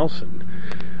Frank Nelson,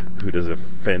 who does a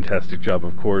fantastic job,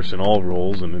 of course, in all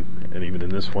roles, and even in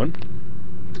this one.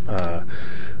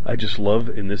 I just love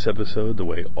in this episode the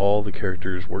way all the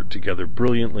characters work together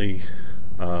brilliantly.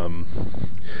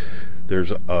 There's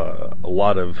a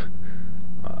lot of,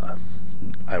 I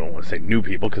don't want to say new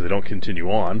people because they don't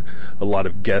continue on, a lot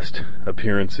of guest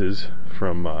appearances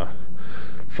from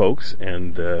folks,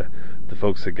 and the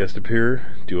folks that guest appear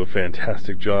do a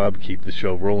fantastic job, keep the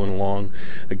show rolling along.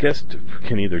 A guest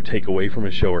can either take away from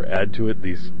a show or add to it.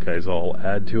 These guys all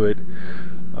add to it.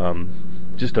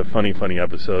 Just a funny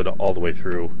episode all the way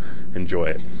through. Enjoy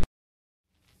it.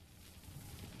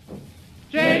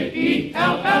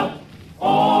 J-E-L-L-O.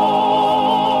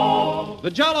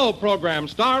 The Jell-O program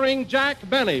starring Jack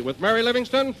Benny with Mary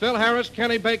Livingston, Phil Harris,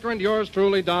 Kenny Baker, and yours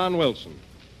truly, Don Wilson.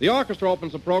 The orchestra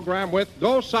opens the program with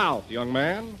Go South, Young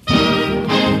Man.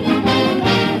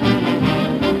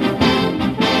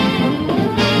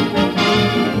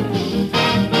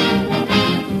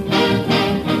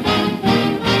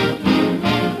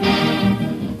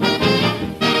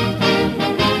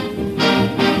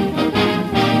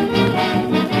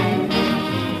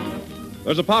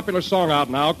 There's a popular song out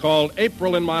now called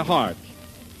April in My Heart,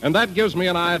 and that gives me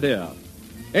an idea.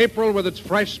 April with its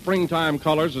fresh springtime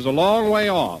colors is a long way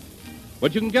off,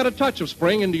 but you can get a touch of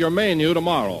spring into your menu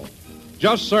tomorrow.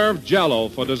 Just serve Jell-O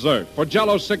for dessert, for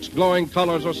Jell-O's 6 glowing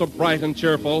colors are so bright and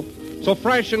cheerful, so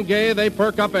fresh and gay they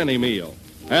perk up any meal.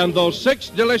 And those 6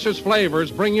 delicious flavors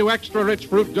bring you extra rich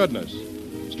fruit goodness.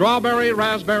 Strawberry,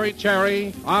 raspberry,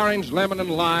 cherry, orange, lemon,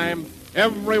 and lime,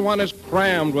 everyone is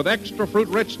crammed with extra fruit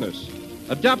richness,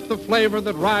 a depth of flavor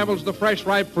that rivals the fresh,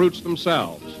 ripe fruits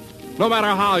themselves. No matter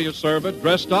how you serve it,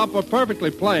 dressed up or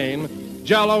perfectly plain,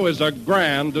 Jell-O is a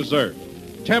grand dessert.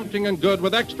 Tempting and good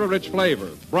with extra rich flavor,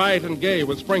 bright and gay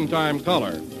with springtime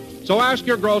color. So ask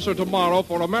your grocer tomorrow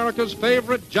for America's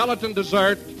favorite gelatin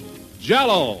dessert,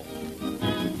 Jell-O.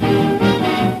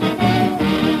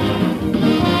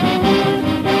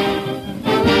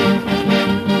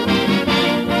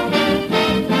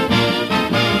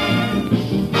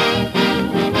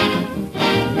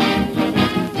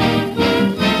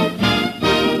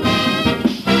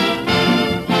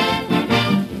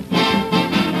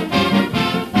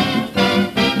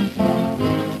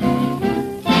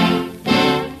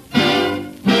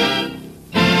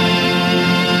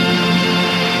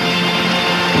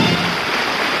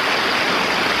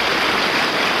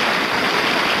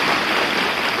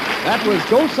 That was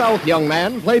Go South, Young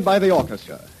Man, played by the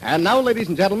orchestra. And now, ladies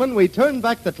and gentlemen, we turn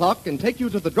back the clock and take you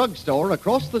to the drugstore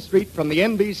across the street from the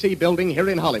NBC building here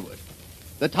in Hollywood.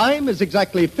 The time is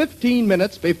exactly 15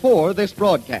 minutes before this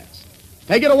broadcast.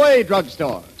 Take it away,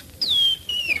 drugstore.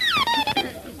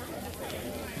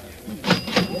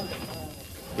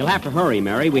 You'll have to hurry,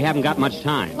 Mary. We haven't got much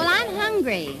time. Well, I'm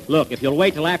hungry. Look, if you'll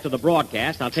wait till after the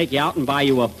broadcast, I'll take you out and buy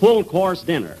you a full-course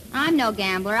dinner. I'm no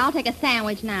gambler. I'll take a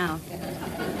sandwich now.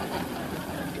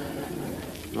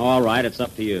 All right, it's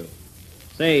up to you.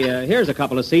 Say, here's a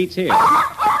couple of seats here.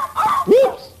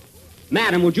 Whoops!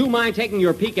 Madam, would you mind taking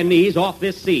your Pekingese off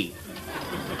this seat?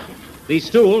 These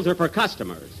stools are for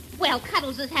customers. Well,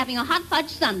 Cuddles is having a hot fudge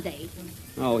sundae.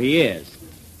 Oh, he is.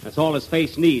 That's all his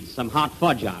face needs, some hot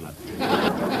fudge on it.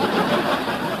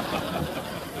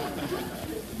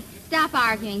 Stop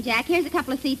arguing, Jack. Here's a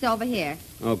couple of seats over here.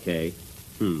 Okay.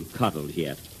 Cuddles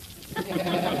yet.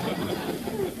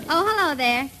 Oh, hello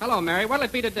there. Hello, Mary. What'll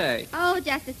it be today? Oh,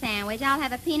 just a sandwich. I'll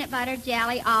have a peanut butter,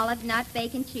 jelly, olive, nut,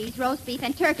 bacon, cheese, roast beef,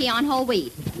 and turkey on whole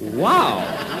wheat. Wow.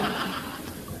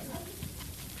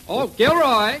 Oh,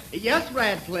 Gilroy. Yes,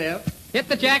 Radcliffe. Hit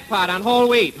the jackpot on whole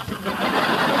wheat.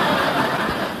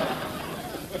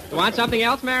 You want something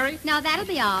else, Mary? No, that'll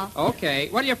be all. Okay.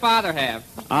 What do your father have?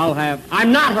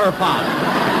 I'm not her father.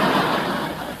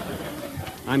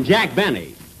 I'm Jack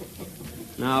Benny.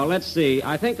 Now, let's see.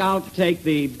 I think I'll take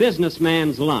the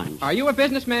businessman's lunch. Are you a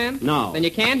businessman? No. Then you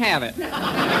can't have it.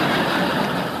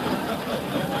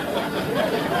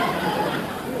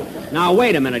 Now,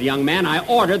 wait a minute, young man. I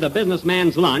ordered the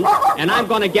businessman's lunch, and I'm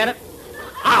going to get it...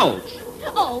 Ouch!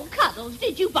 Oh, Cuddles,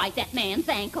 did you bite that man's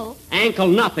ankle? Ankle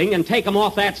nothing and take him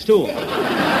off that stool.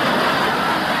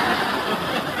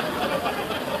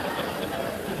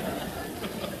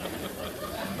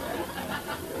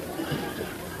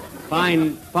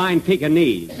 Fine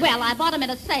Pekingese. Well, I bought him at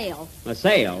a sale. A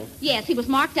sale? Yes, he was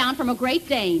marked down from a Great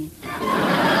Dane.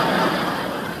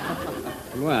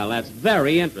 Well, that's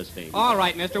very interesting. All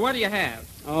right, mister, what do you have?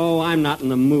 Oh, I'm not in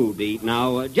the mood to eat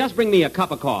now. Just bring me a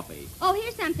cup of coffee. Oh,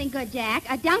 here's something good, Jack.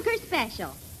 A Dunker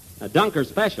Special. A Dunker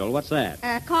Special? What's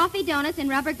that? Coffee, donuts, and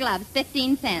rubber gloves,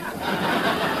 15 cents.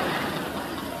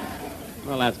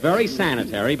 Well, that's very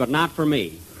sanitary, but not for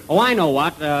me. Oh, I know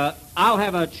what. I'll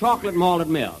have a chocolate malted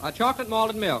milk. A chocolate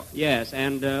malted milk. Yes,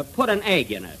 and put an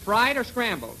egg in it. Fried or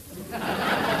scrambled?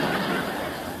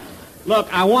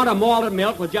 Look, I want a malted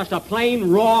milk with just a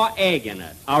plain raw egg in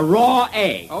it. A raw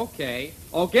egg. Okay.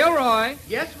 Oh, Gilroy.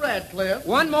 Yes, Radcliffe?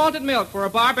 One malted milk for a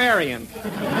barbarian.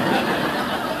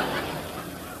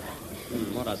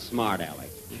 What a smart aleck.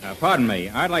 Pardon me.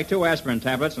 I'd like 2 aspirin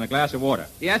tablets and a glass of water.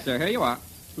 Yes, sir. Here you are.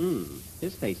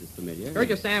 His face is familiar. Here's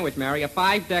your sandwich, Mary. A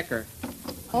 5-decker.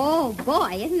 Oh,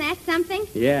 boy, isn't that something?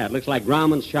 Yeah, it looks like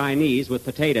Grauman's Chinese with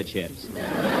potato chips.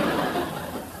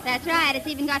 That's right. It's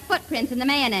even got footprints in the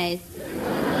mayonnaise.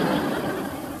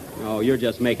 Oh, you're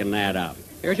just making that up.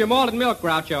 Here's your malted milk,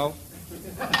 Groucho.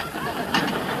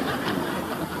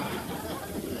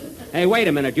 Hey, wait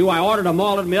a minute. I ordered a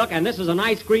malted milk, and this is an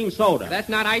ice cream soda. That's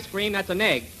not ice cream. That's an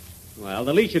egg. Well,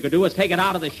 the least you could do is take it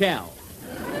out of the shell.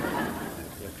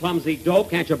 You clumsy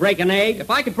dope. Can't you break an egg? If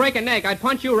I could break an egg, I'd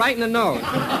punch you right in the nose.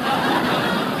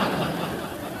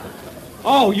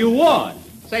 Oh, you would?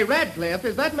 Say, Radcliffe,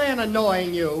 is that man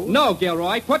annoying you? No,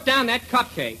 Gilroy. Put down that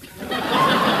cupcake.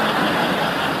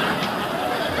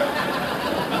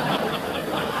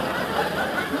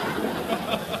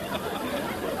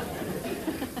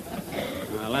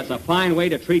 Well, that's a fine way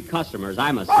to treat customers,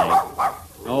 I must say.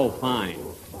 Oh, fine.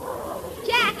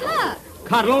 Jack, look.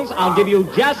 Cuddles, I'll give you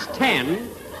just 10.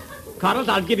 Cuddles,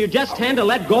 I'll give you just 10 to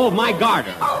let go of my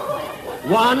garter.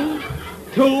 1,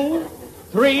 2,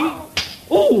 3.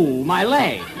 Ooh, my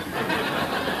leg.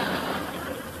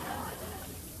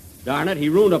 Darn it, he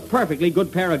ruined a perfectly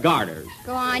good pair of garters.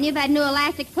 Go on, you've had new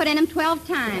elastic put in them 12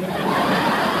 times.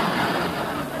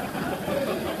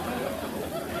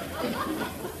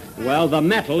 Well, the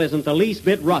metal isn't the least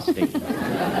bit rusty.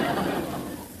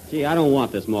 Gee, I don't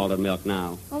want this malted milk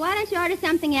now. Well, why don't you order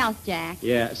something else, Jack?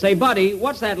 Yeah. Say, Buddy,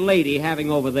 what's that lady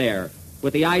having over there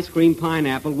with the ice cream,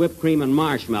 pineapple, whipped cream, and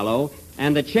marshmallow,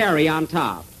 and the cherry on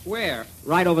top? Where?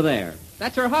 Right over there.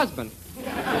 That's her husband.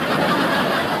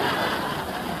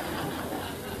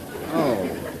 Oh.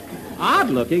 Odd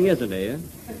looking, isn't he?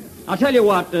 I'll tell you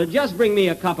what, just bring me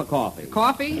a cup of coffee.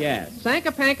 Coffee? Yes.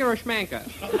 Sanka, panka, or schmanka?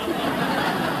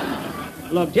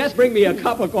 Look, just bring me a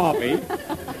cup of coffee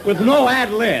with no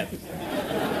ad-libs.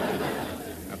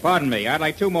 Pardon me. I'd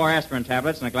like 2 more aspirin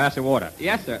tablets and a glass of water.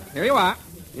 Yes, sir. Here you are.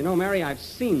 You know, Mary, I've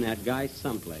seen that guy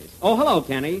someplace. Oh, hello,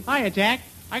 Kenny. Hiya, Jack.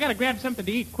 I gotta grab something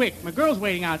to eat quick. My girl's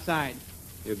waiting outside.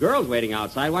 Your girl's waiting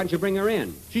outside. Why don't you bring her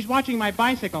in? She's watching my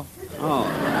bicycle. Oh.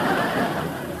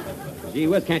 Gee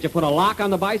whiz, can't you put a lock on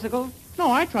the bicycle?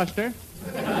 No, I trust her.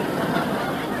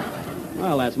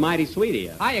 Well, that's mighty sweet of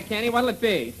you. Hiya, Kenny. What'll it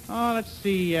be? Oh, let's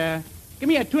see. Give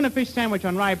me a tuna fish sandwich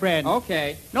on rye bread.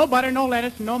 Okay. No butter, no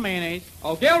lettuce, and no mayonnaise.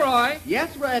 Oh, Gilroy.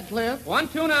 Yes, Radcliffe? 1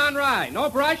 tuna on rye. No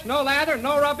brush, no lather,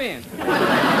 no rub in.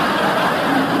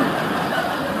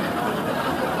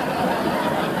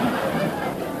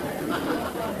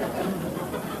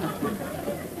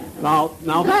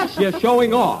 Now that's just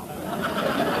showing off.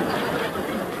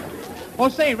 Oh,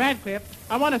 say, Radcliffe,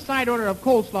 I want a side order of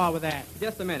coleslaw with that.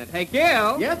 Just a minute. Hey,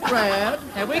 Gil. Yes, Brad?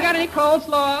 Have we got any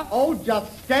coleslaw? Oh,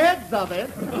 just scads of it.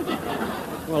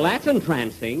 Well, that's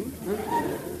entrancing.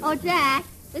 Oh, Jack,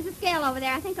 there's a scale over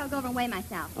there. I think I'll go over and weigh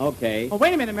myself. Okay. Oh,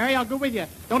 wait a minute, Mary. I'll go with you.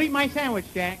 Don't eat my sandwich,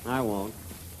 Jack. I won't.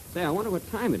 Say, I wonder what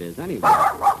time it is anyway.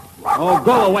 Oh,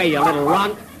 go away, you little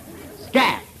runt.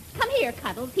 Scat. Come here,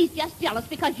 Cuddles. He's just jealous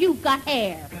because you've got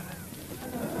hair.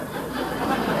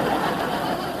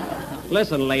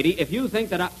 Listen, lady, if you think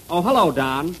that I... Oh, hello,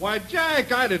 Don. Why,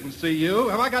 Jack, I didn't see you.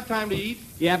 Have I got time to eat?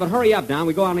 Yeah, but hurry up, Don.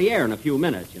 We go on the air in a few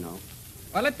minutes, you know.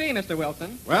 What'll it be, Mr.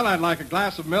 Wilson? Well, I'd like a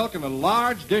glass of milk and a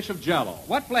large dish of Jell-O.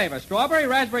 What flavor? Strawberry,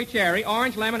 raspberry, cherry,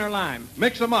 orange, lemon, or lime?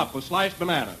 Mix them up with sliced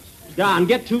bananas. Don,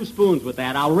 get 2 spoons with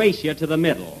that. I'll race you to the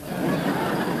middle.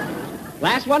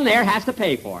 Last one there has to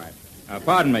pay for it.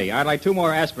 Pardon me. I'd like 2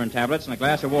 more aspirin tablets and a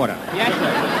glass of water. Yes,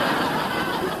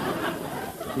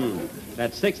 sir.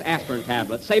 That's 6 aspirin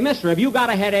tablets. Say, mister, have you got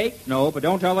a headache? No, but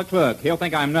don't tell the clerk. He'll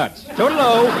think I'm nuts.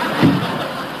 Toodaloo.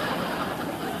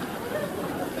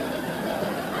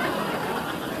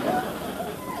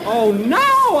 Oh,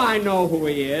 now I know who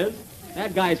he is.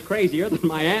 That guy's crazier than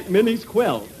my Aunt Minnie's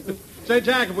quilt. Say,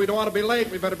 Jack, if we don't want to be late,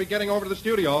 we better be getting over to the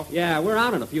studio. Yeah, we're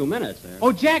out in a few minutes there.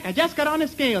 Oh, Jack, I just got on the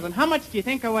scales, and how much do you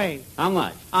think I weigh? How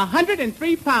much?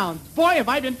 103 pounds. Boy, have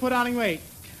I been put on weight.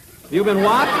 You been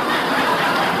what?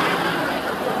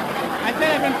 I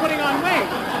said I've been putting on weight.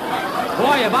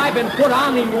 Boy, have I been put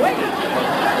on weight.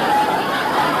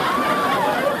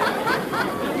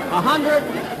 100.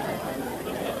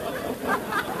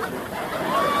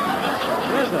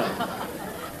 Listen.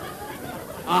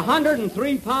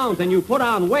 103 pounds and you put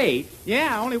on weight?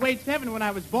 Yeah, I only weighed 7 when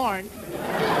I was born.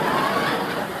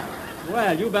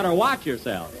 Well, you better watch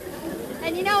yourself.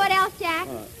 And you know what else, Jack?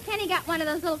 Kenny got one of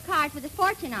those little cards with his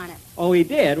fortune on it. Oh, he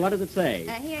did? What does it say?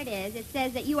 Here it is. It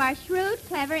says that you are shrewd,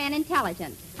 clever, and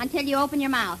intelligent until you open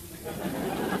your mouth.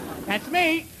 That's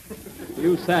me.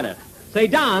 You said it. Say,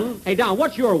 Don. Hey, Don,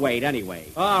 what's your weight anyway?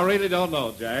 Oh, I really don't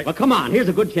know, Jack. Well, come on. Here's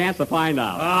a good chance to find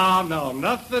out. Oh, no,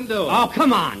 nothing doing. Oh,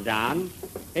 come on, Don.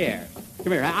 Here.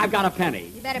 Come here. I've got a penny.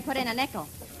 You better put in a nickel.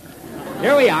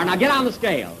 Here we are. Now get on the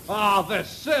scales. Oh, they're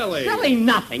silly. Silly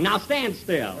nothing. Now stand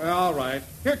still. Well, all right.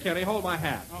 Here, Kenny, hold my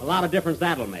hat. A lot of difference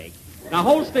that'll make. Now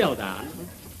hold still, Don.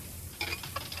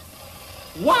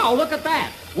 Wow, look at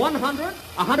that. 100,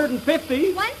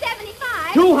 150,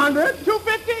 175, 200,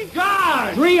 250,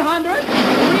 God! 300,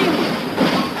 300.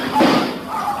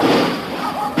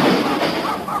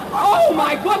 Oh,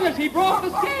 my goodness, he broke the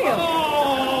scale.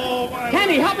 Oh, my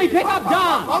Kenny, help me pick up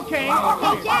Don. Okay.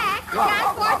 Hey, Jack,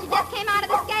 John's fortune just came out of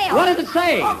the scale. What does it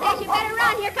say? It says you better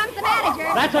run. Here comes the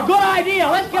manager. That's a good idea.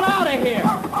 Let's get out of here.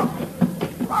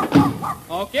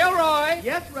 Oh, Gilroy.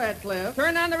 Yes, Radcliffe.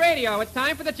 Turn on the radio. It's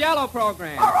time for the Jell-O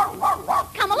program.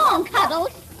 Come along,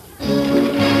 Cuddles.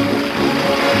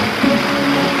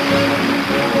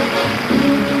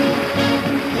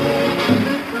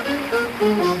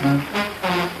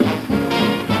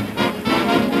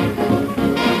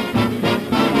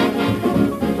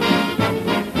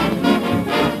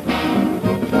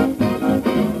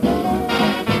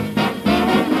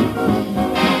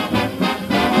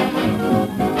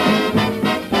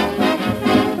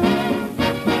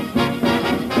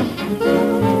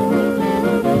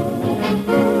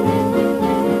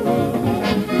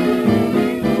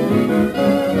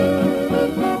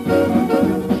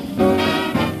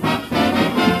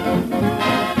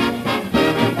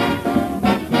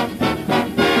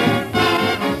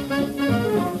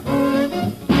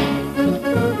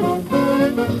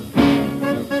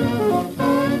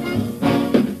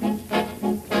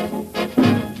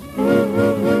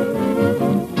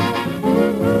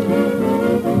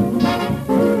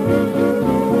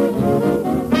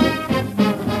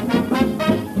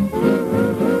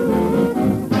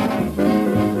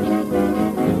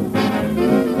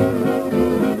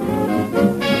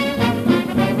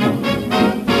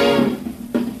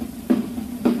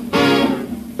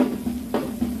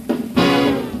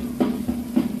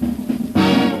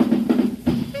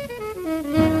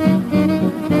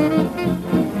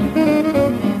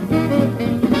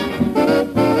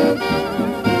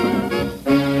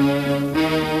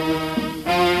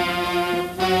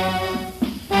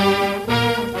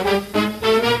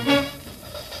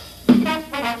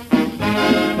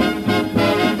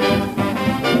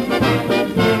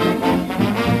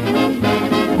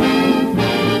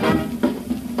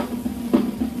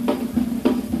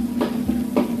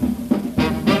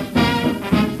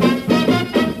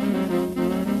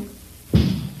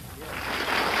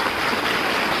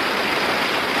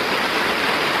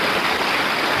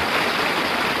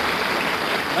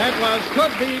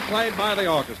 Could Be, played by the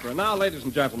orchestra. Now, ladies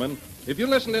and gentlemen, if you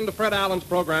listened in to Fred Allen's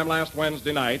program last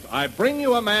Wednesday night, I bring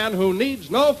you a man who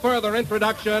needs no further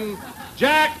introduction,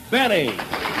 Jack Benny.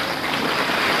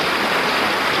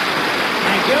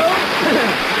 Thank you.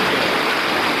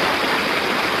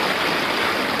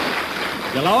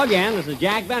 Hello again. This is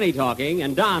Jack Benny talking.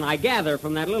 And, Don, I gather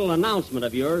from that little announcement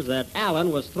of yours that Allen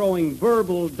was throwing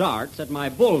verbal darts at my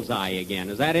bullseye again.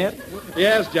 Is that it?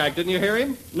 Yes, Jack. Didn't you hear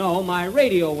him? No, my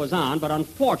radio was on, but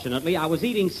unfortunately I was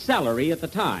eating celery at the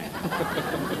time.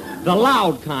 The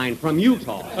loud kind from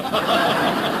Utah.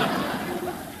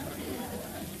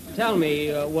 Tell me,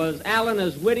 was Allen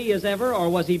as witty as ever, or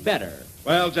was he better?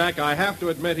 Well, Jack, I have to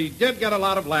admit he did get a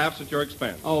lot of laughs at your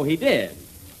expense. Oh, he did?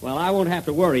 Well, I won't have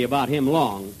to worry about him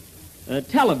long.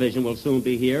 Television will soon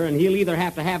be here, and he'll either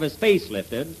have to have his face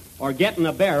lifted or get in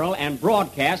a barrel and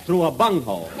broadcast through a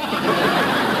bunghole.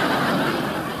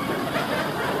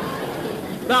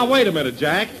 Now, wait a minute,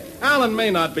 Jack. Allen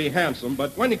may not be handsome,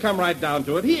 but when you come right down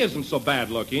to it, he isn't so bad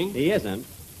looking. He isn't?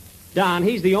 Don,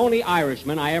 he's the only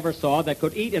Irishman I ever saw that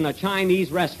could eat in a Chinese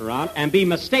restaurant and be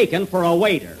mistaken for a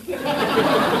waiter.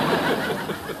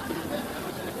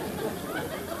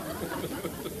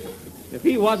 If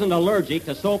he wasn't allergic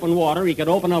to soap and water, he could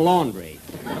open a laundry.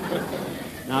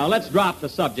 Now, let's drop the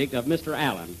subject of Mr.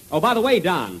 Allen. Oh, by the way,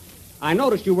 Don, I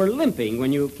noticed you were limping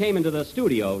when you came into the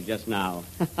studio just now.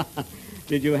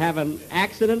 Did you have an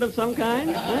accident of some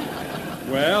kind? Huh?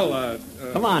 Well,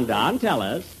 Come on, Don, tell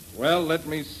us. Well, let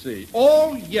me see.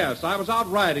 Oh, yes, I was out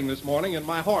riding this morning and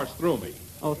my horse threw me.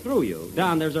 Oh, threw you?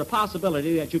 Don, there's a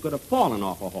possibility that you could have fallen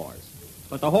off a horse.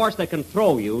 But the horse that can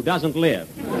throw you doesn't live.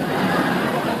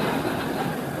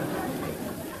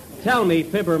 Tell me,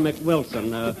 Fibber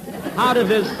McWilson, how did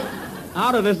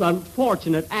this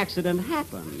unfortunate accident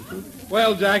happen?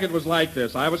 Well, Jack, it was like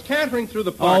this. I was cantering through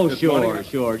the park this morning.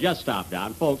 Sure. Just stop,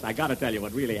 Don. Folks, I got to tell you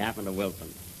what really happened to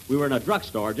Wilson. We were in a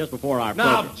drugstore just before our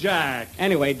Now, program. Jack.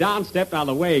 Anyway, Don stepped on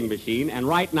the weighing machine, and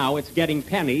right now it's getting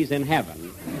pennies in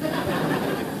heaven.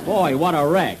 Boy, what a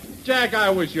wreck. Jack, I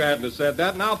wish you hadn't have said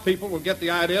that. Now people will get the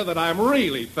idea that I'm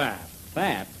really fat.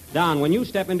 Fat? Don, when you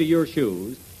step into your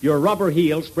shoes, your rubber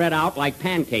heels spread out like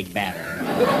pancake batter.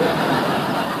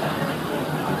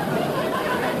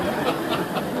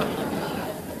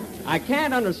 I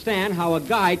can't understand how a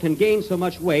guy can gain so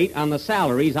much weight on the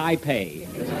salaries I pay.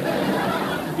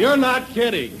 You're not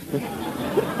kidding.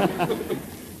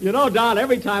 You know, Don,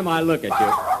 every time I look at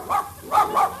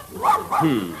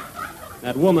you...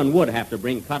 That woman would have to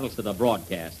bring Cuddles to the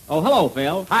broadcast. Oh, hello,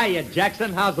 Phil. Hiya,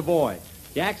 Jackson. How's the boy?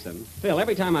 Jackson? Phil,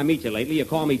 every time I meet you lately, you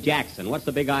call me Jackson. What's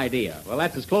the big idea? Well,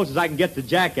 that's as close as I can get to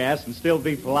jackass and still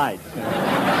be polite.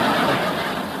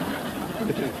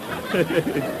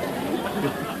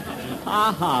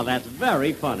 Ha, that's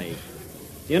very funny.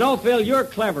 You know, Phil, you're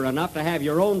clever enough to have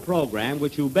your own program,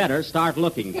 which you better start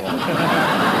looking for.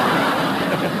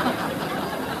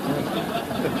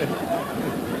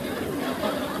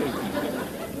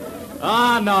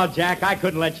 Oh, no, Jack, I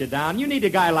couldn't let you down. You need a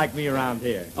guy like me around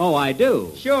here. Oh, I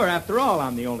do? Sure, after all,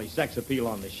 I'm the only sex appeal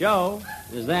on the show.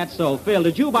 Is that so? Phil,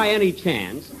 did you by any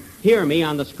chance hear me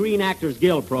on the Screen Actors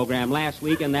Guild program last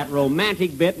week in that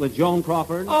romantic bit with Joan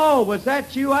Crawford? Oh, was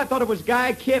that you? I thought it was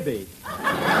Guy Kibbe.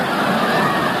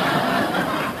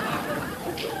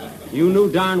 You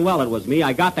knew darn well it was me.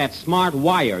 I got that smart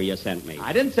wire you sent me.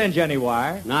 I didn't send you any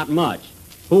wire. Not much.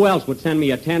 Who else would send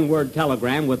me a 10-word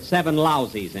telegram with 7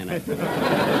 lousies in it?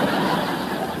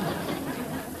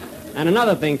 And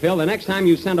another thing, Phil, the next time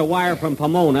you send a wire from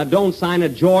Pomona, don't sign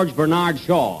it George Bernard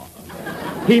Shaw.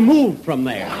 He moved from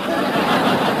there.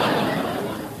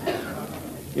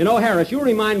 You know, Harris, you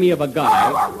remind me of a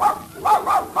guy.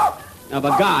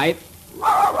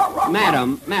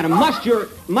 Madam,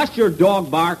 must your dog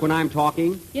bark when I'm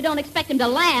talking? You don't expect him to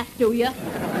laugh, do you?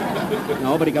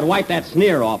 No, but he could wipe that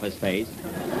sneer off his face.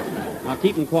 Now,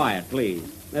 keep him quiet, please.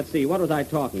 Let's see, what was I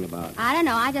talking about? I don't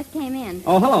know. I just came in.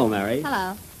 Oh, hello, Mary.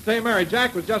 Hello. Say, Mary,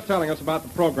 Jack was just telling us about the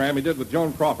program he did with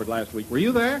Joan Crawford last week. Were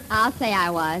you there? I'll say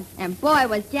I was. And boy,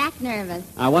 was Jack nervous.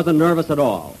 I wasn't nervous at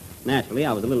all. Naturally,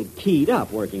 I was a little keyed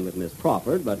up working with Miss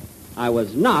Crawford, but I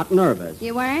was not nervous.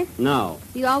 You weren't? No.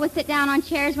 You always sit down on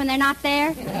chairs when they're not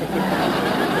there?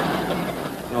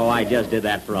 Oh, I just did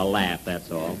that for a laugh, that's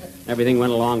all. Everything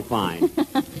went along fine.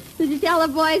 Did you tell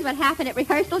the boys what happened at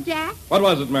rehearsal, Jack? What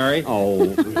was it, Mary?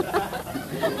 Oh.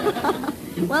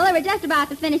 Well, they were just about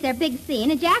to finish their big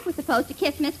scene, and Jack was supposed to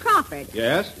kiss Miss Crawford.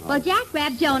 Yes? Well, Jack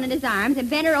grabbed Joan in his arms and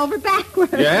bent her over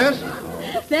backwards. Yes?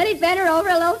 Then he bent her over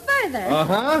a little further.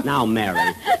 Uh-huh. Now,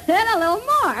 Mary. Then a little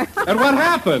more. And what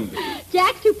happened?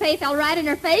 Jack's toupee fell right in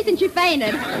her face, and she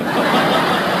fainted.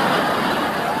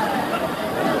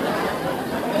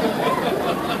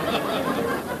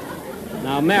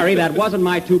 Now, Mary, that wasn't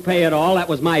my toupee at all. That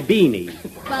was my beanie.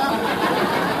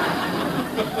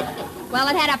 Well,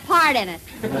 it had a part in it.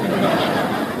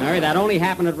 Mary, that only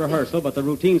happened at rehearsal, but the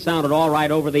routine sounded all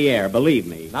right over the air, believe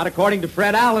me. Not according to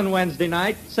Fred Allen Wednesday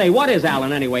night. Say, what is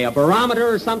Allen anyway, a barometer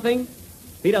or something?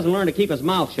 If he doesn't learn to keep his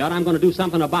mouth shut, I'm going to do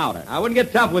something about it. I wouldn't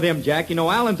get tough with him, Jack. You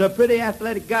know, Allen's a pretty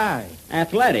athletic guy.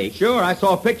 Athletic? Sure, I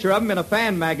saw a picture of him in a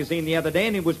fan magazine the other day,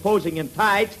 and he was posing in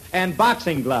tights and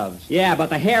boxing gloves. Yeah, but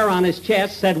the hair on his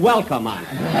chest said welcome on it.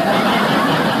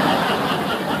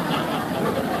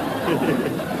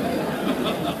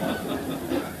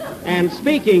 And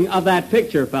speaking of that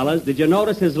picture, fellas, did you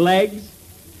notice his legs?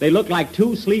 They look like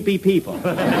 2 sleepy people.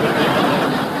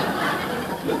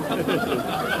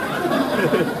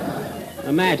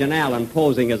 Imagine Allen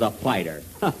posing as a fighter.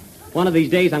 One of these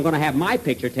days I'm going to have my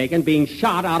picture taken being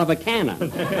shot out of a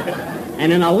cannon.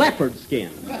 And in a leopard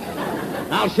skin.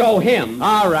 I'll show him.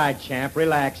 All right, champ,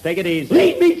 relax. Take it easy.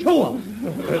 Lead me to him.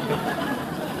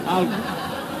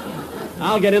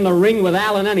 I'll get in the ring with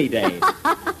Alan any day.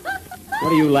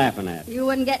 What are you laughing at? You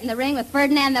wouldn't get in the ring with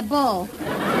Ferdinand the Bull.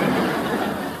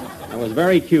 That was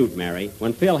very cute, Mary.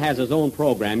 When Phil has his own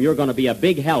program, you're going to be a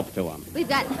big help to him. We've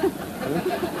got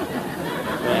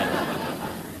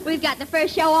the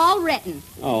first show all written.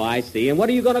 Oh, I see. And what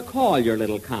are you going to call your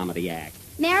little comedy act?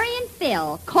 Mary and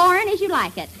Phil, corn as you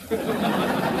like it.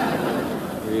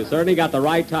 Well, you certainly got the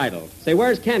right title. Say,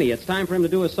 where's Kenny? It's time for him to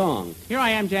do a song. Here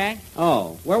I am, Jack.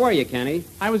 Oh, where were you, Kenny?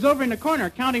 I was over in the corner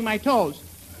counting my toes.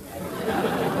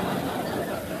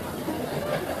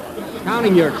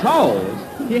 Counting your toes?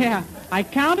 Yeah, I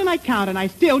count and I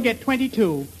still get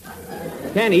 22.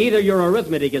 Kenny, either your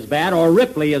arithmetic is bad or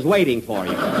Ripley is waiting for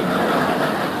you.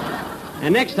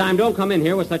 And next time, don't come in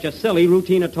here with such a silly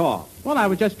routine of talk. Well, I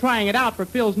was just trying it out for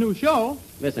Phil's new show.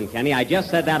 Listen, Kenny, I just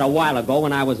said that a while ago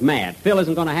when I was mad. Phil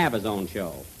isn't going to have his own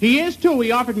show. He is, too.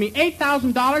 He offered me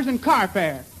 $8,000 in car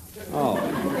fare. Oh.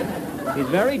 He's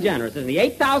very generous, isn't he?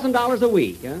 $8,000 a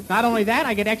week, huh? Not only that,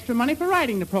 I get extra money for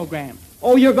writing the program.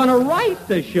 Oh, you're going to write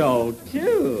the show,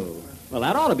 too. Well,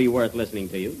 that ought to be worth listening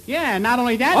to you. Yeah, not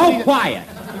only that... Oh, quiet!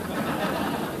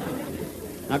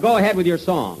 Now go ahead with your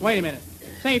song. Wait a minute.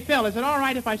 Say, Phil, is it all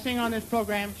right if I sing on this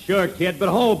program? Sure, kid, but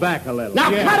hold back a little.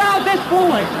 Now cut out this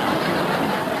fooling!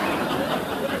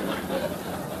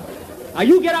 Now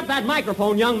you get up that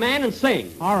microphone, young man, and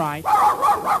sing. All right.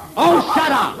 Oh,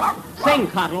 shut up! Sing,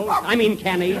 Cuddles. I mean,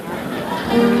 Kenny.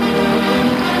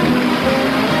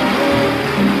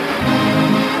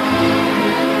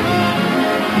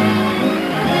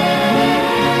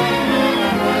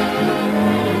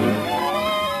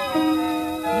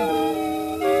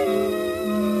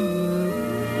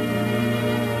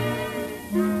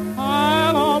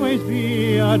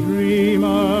 A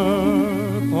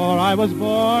dreamer, for I was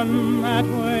born that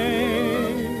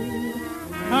way,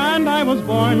 and I was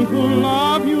born to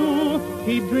love you,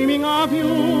 keep dreaming of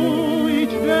you each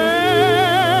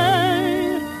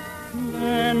day.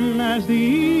 Then as the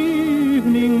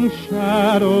evening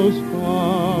shadows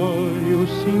fall, you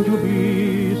seem to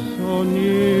be so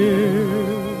near.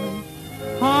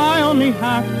 I only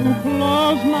have to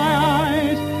close my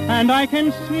eyes, and I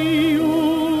can see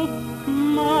you,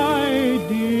 my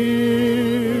dear.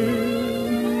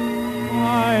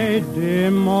 I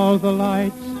dim all the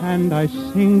lights and I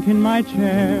sink in my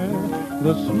chair.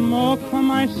 The smoke from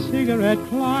my cigarette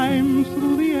climbs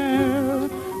through the air.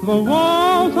 The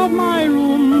walls of my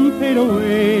room fade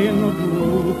away in the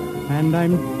blue, and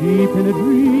I'm deep in a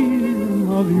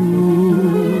dream of you.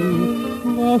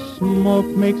 The smoke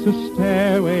makes a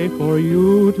stairway for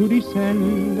you to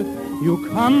descend. You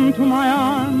come to my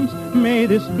arms, may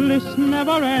this bliss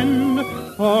never end,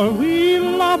 for we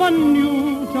love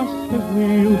anew just as we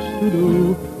used to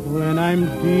do when I'm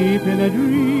deep in a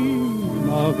dream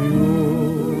of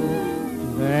you.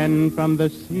 Then from the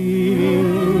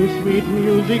ceiling, sweet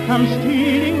music comes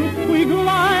stealing, we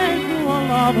glide to a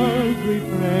lover's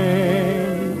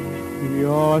refrain.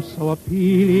 You're so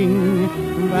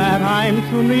appealing that I'm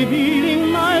soon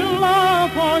revealing my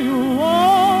love for you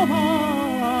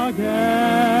over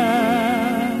again.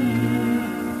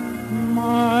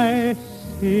 My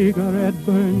cigarette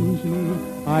burns me,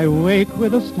 I wake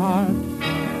with a start.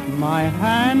 My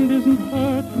hand isn't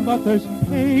hurt, but there's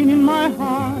pain in my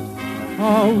heart.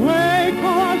 Awake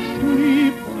or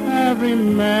asleep, every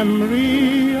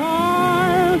memory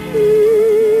I feel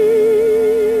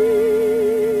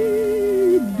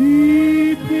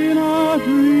deep in a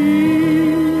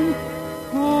dream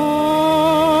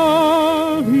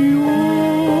of you.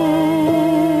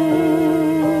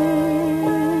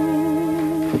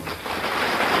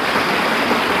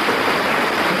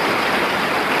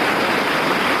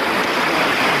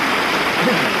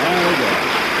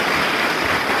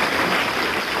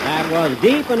 That was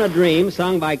Deep in a Dream,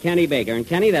 sung by Kenny Baker. And,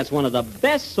 Kenny, that's one of the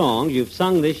best songs you've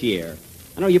sung this year.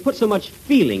 I know you put so much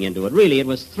feeling into it. Really, it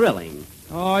was thrilling.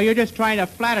 Oh, you're just trying to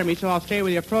flatter me so I'll stay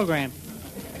with your program.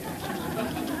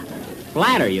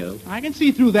 Flatter you? I can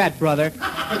see through that, brother.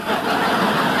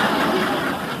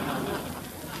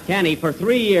 Kenny, for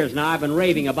 3 years now I've been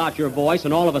raving about your voice,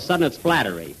 and all of a sudden it's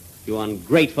flattery. You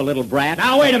ungrateful little brat.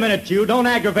 Now, wait a minute, you. Don't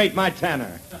aggravate my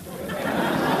tenor.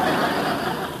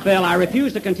 Phil, I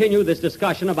refuse to continue this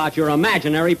discussion about your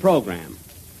imaginary program.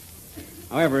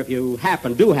 However, if you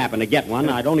do happen to get one,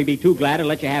 I'd only be too glad to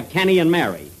let you have Kenny and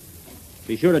Mary.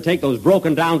 Be sure to take those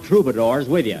broken-down troubadours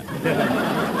with you.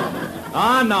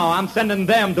 Ah, no, I'm sending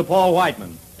them to Paul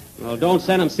Whiteman. Well, don't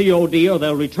send them COD or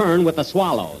they'll return with the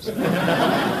Swallows.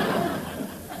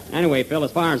 Anyway, Phil,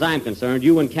 as far as I'm concerned,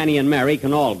 you and Kenny and Mary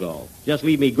can all go. Just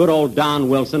leave me good old Don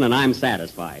Wilson and I'm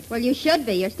satisfied. Well, you should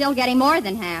be. You're still getting more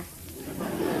than half.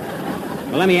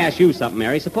 Well, let me ask you something,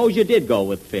 Mary. Suppose you did go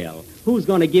with Phil. Who's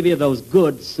going to give you those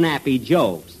good, snappy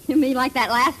jokes? You mean like that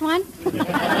last one?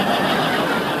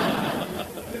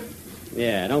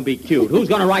 Yeah, don't be cute. Who's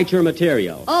going to write your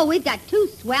material? Oh, we've got 2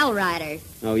 swell writers.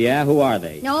 Oh, yeah? Who are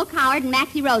they? Noel Coward and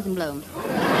Maxie Rosenblum.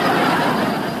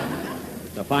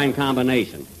 It's a fine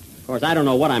combination. Of course, I don't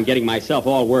know what I'm getting myself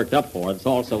all worked up for. It's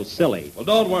all so silly. Well,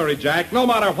 don't worry, Jack. No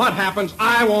matter what happens,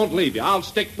 I won't leave you. I'll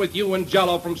stick with you and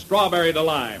Jell-O from strawberry to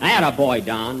lime. Attaboy,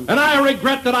 Don. And I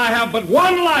regret that I have but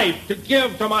one life to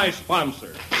give to my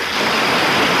sponsor.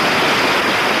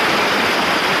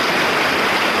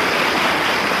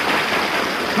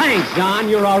 Thanks, John.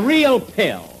 You're a real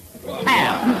pill.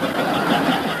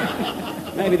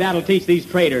 Maybe that'll teach these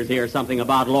traders here something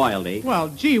about loyalty. Well,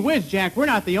 gee whiz, Jack, we're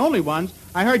not the only ones.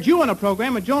 I heard you on a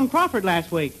program with Joan Crawford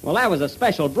last week. Well, that was a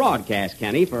special broadcast,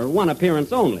 Kenny, for one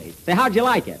appearance only. Say, how'd you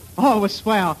like it? Oh, it was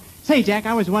swell. Say, Jack,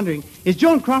 I was wondering, is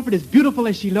Joan Crawford as beautiful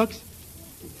as she looks?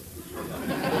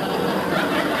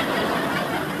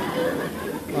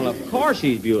 Well, of course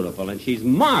she's beautiful, and she's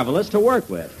marvelous to work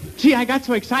with. Gee, I got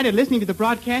so excited listening to the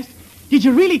broadcast. Did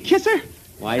you really kiss her?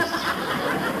 Why,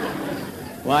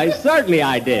 certainly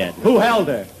I did. Who held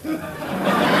her?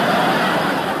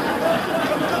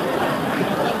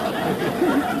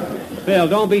 Phil,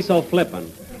 don't be so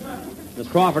flippant. Miss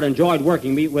Crawford enjoyed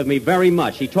working with me very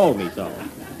much. She told me so.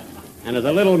 And as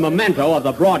a little memento of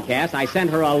the broadcast, I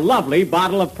sent her a lovely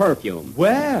bottle of perfume.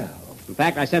 Well. In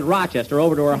fact, I sent Rochester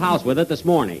over to her house with it this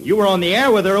morning. You were on the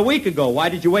air with her a week ago. Why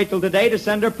did you wait till today to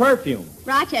send her perfume?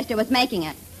 Rochester was making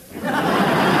it.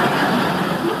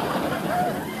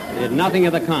 I did nothing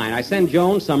of the kind. I sent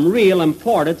Joan some real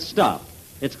imported stuff.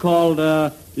 It's called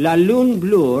La Lune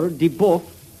Bleue de Boeuf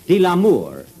de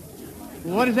l'Amour.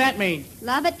 What does that mean?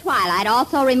 Love at twilight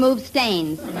also removes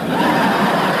stains.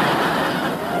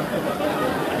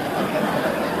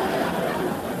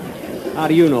 How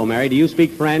do you know, Mary? Do you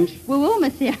speak French? Woo-woo,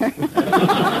 monsieur.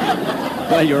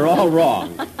 Well, you're all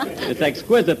wrong. It's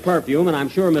exquisite perfume, and I'm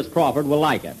sure Miss Crawford will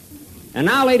like it. And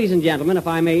now, ladies and gentlemen, if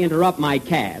I may interrupt my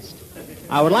cast,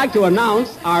 I would like to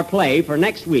announce our play for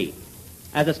next week.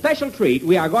 As a special treat,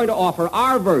 we are going to offer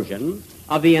our version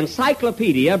of the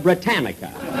Encyclopedia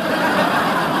Britannica.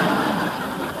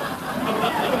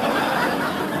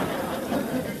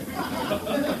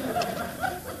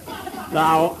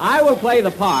 Now, I will play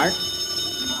the part...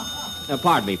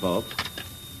 pardon me, folks.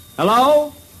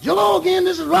 Hello? Hello again,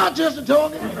 this is Rochester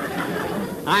talking.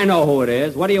 I know who it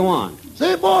is. What do you want?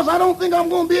 Say, boss, I don't think I'm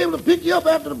going to be able to pick you up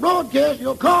after the broadcast.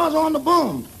 Your car's on the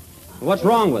bum. What's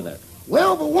wrong with it?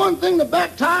 Well, for one thing, the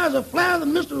back tires are flatter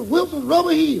than Mr. Wilson's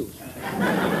rubber heels.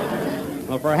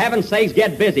 Well, for heaven's sakes,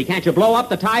 get busy. Can't you blow up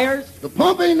the tires? The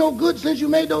pump ain't no good since you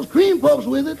made those cream puffs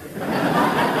with it.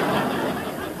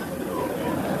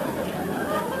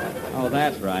 Oh,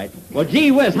 that's right. Well, gee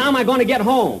whiz, how am I going to get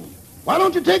home? Why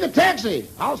don't you take a taxi?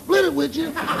 I'll split it with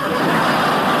you.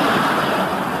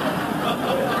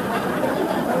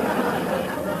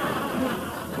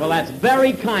 Well, that's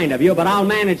very kind of you, but I'll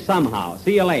manage somehow.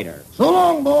 See you later. So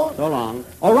long, boy. So long.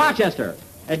 Oh, Rochester,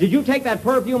 did you take that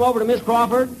perfume over to Miss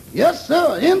Crawford? Yes,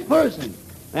 sir, in person.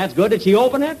 That's good. Did she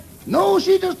open it? No,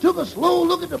 she just took a slow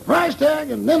look at the price tag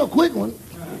and then a quick one.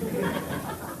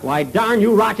 Why, darn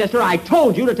you, Rochester, I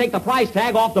told you to take the price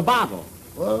tag off the bottle.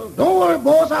 Well, don't worry,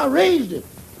 boss, I raised it.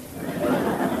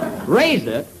 Raised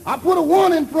it? I put a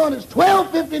 1 in front. It's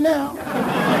 $12.50 now.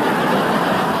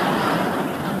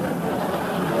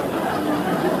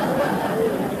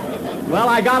 Well,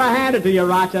 I gotta hand it to you,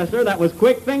 Rochester. That was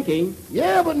quick thinking.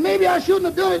 Yeah, but maybe I shouldn't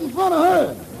have done it in front of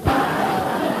her.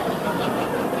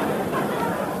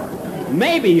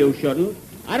 Maybe you shouldn't.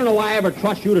 I don't know why I ever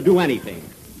trust you to do anything.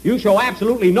 You show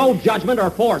absolutely no judgment or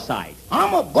foresight.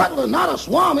 I'm a butler, not a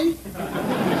swami.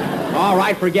 All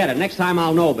right, forget it. Next time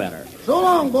I'll know better. So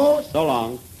long, boss. So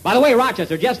long. By the way,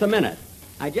 Rochester, just a minute.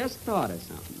 I just thought of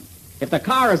something. If the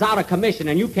car is out of commission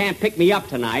and you can't pick me up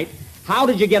tonight, how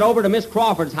did you get over to Miss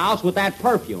Crawford's house with that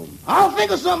perfume? I'll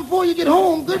think of something before you get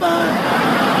home.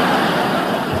 Goodbye.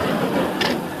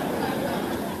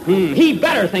 He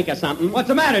better think of something. What's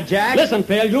the matter, Jack? Listen,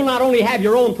 Phil, you'll not only have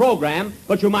your own program,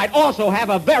 but you might also have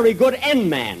a very good end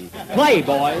man. Play,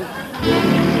 boys.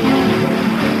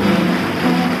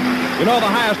 You know, the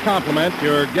highest compliment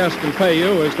your guest can pay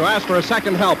you is to ask for a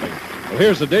second helping. Well,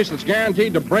 here's the dish that's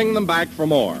guaranteed to bring them back for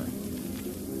more.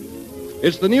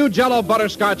 It's the new Jell-O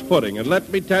butterscotch pudding, and let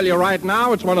me tell you right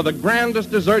now, it's one of the grandest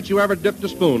desserts you ever dipped a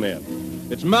spoon in.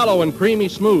 It's mellow and creamy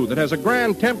smooth. It has a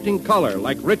grand, tempting color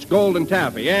like rich golden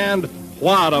taffy, and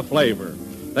what a flavor.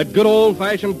 That good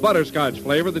old-fashioned butterscotch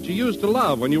flavor that you used to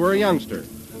love when you were a youngster.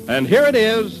 And here it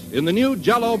is in the new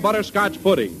Jell-O butterscotch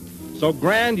pudding. so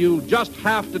grand you'll just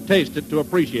have to taste it to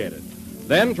appreciate it.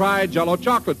 Then try Jell-O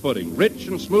chocolate pudding, rich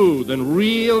and smooth and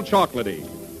real chocolatey.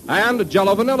 And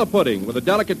Jell-O vanilla pudding with a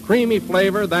delicate creamy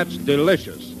flavor that's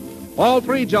delicious. All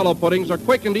three Jell-O puddings are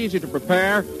quick and easy to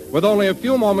prepare with only a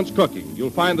few moments cooking.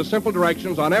 You'll find the simple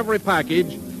directions on every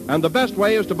package, and the best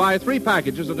way is to buy 3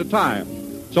 packages at a time.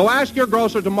 So ask your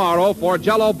grocer tomorrow for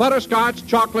Jell-O butterscotch,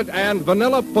 chocolate, and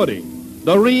vanilla pudding,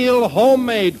 the real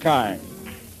homemade kind.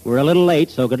 We're a little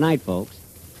late, so good night, folks.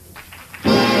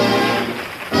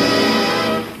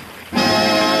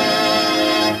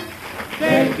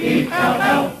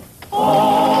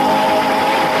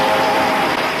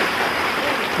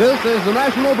 This is the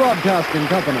National Broadcasting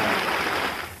Company.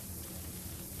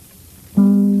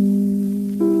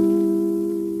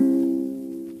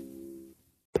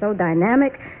 So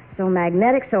dynamic, so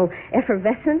magnetic, so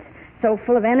effervescent, so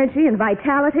full of energy and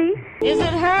vitality. Is it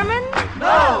Herman?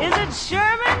 No. Is it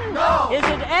Sherman? No. Is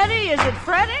it Eddie? Is it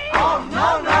Freddie? Oh,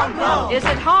 no. Is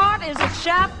it Hart? Is it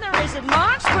Schaffner? Is it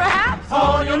March, perhaps?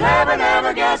 Oh, you'll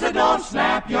never guess it. Don't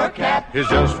snap your cap. Here's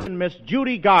just Miss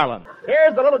Judy Garland.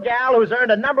 Here's the little gal who's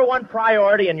earned a #1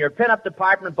 priority in your pinup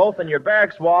department, both in your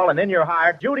barracks wall and in your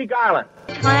heart, Judy Garland.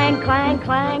 Clang, clang,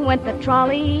 clang went the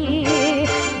trolley.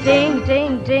 Ding,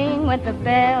 ding, ding went the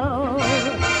bell.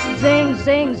 Zing,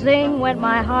 zing, zing went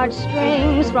my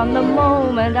heartstrings. From the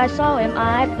moment I saw him,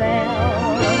 I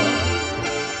fell.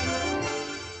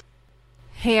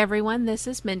 Hey everyone, this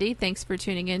is Mindi. Thanks for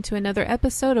tuning in to another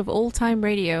episode of Old Time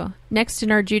Radio. Next in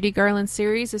our Judy Garland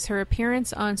series is her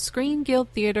appearance on Screen Guild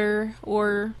Theater,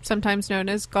 or sometimes known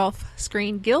as Golf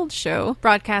Screen Guild Show,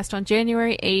 broadcast on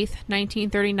January 8th,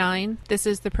 1939. This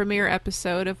is the premiere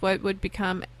episode of what would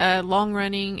become a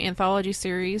long-running anthology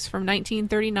series from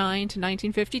 1939 to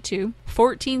 1952.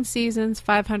 14 seasons,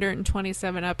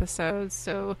 527 episodes,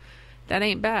 so that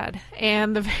ain't bad.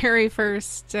 And the very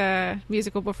first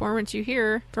musical performance you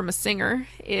hear from a singer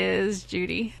is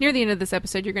Judy. Near the end of this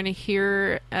episode, you're going to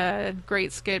hear a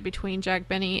great skit between Jack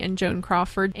Benny and Joan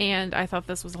Crawford, and I thought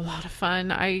this was a lot of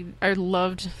fun. I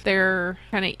loved their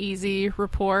kind of easy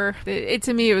rapport.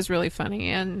 To me, it was really funny.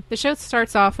 And the show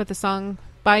starts off with a song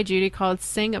by Judy called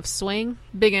Sing of Swing.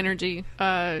 Big energy,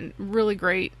 really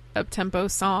great up-tempo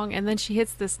song, and then she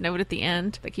hits this note at the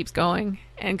end that keeps going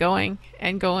and going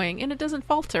and going, and it doesn't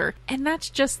falter. And that's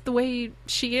just the way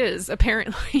she is,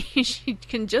 apparently. She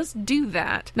can just do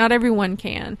that. Not everyone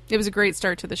can. It was a great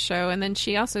start to the show, and then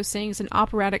she also sings an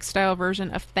operatic style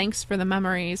version of Thanks for the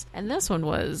Memories, and this one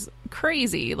was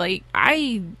crazy. Like,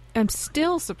 I am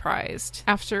still surprised.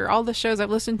 After all the shows I've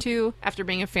listened to, after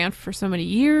being a fan for so many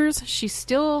years, she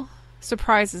still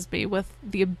surprises me with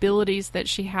the abilities that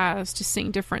she has to sing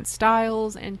different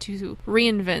styles and to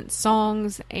reinvent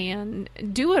songs and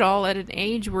do it all at an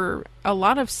age where a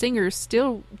lot of singers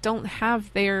still don't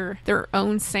have their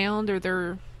own sound or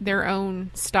their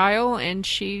own style, and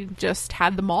she just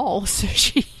had them all, so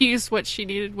she used what she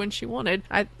needed when she wanted.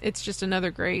 It's just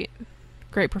another great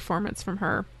performance from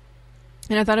her.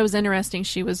 And I thought it was interesting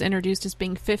she was introduced as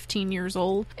being 15 years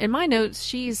old. In my notes,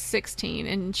 she's 16,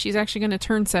 and she's actually going to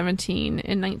turn 17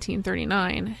 in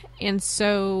 1939. And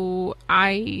so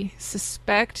I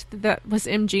suspect that was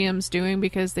MGM's doing,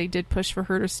 because they did push for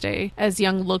her to stay as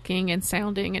young looking and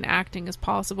sounding and acting as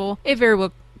possible. It very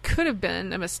well could have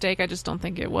been a mistake. I just don't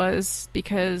think it was,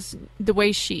 because the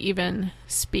way she even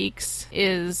speaks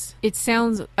it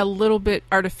sounds a little bit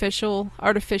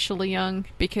artificially young,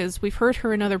 because we've heard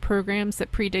her in other programs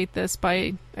that predate this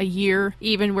by a year,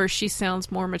 even where she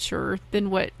sounds more mature than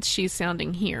what she's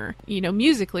sounding here. You know,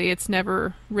 musically, it's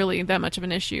never really that much of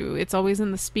an issue. It's always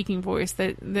in the speaking voice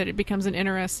that it becomes an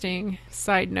interesting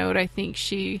side note. I think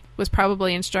she was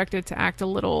probably instructed to act a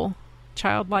little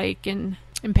childlike and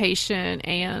impatient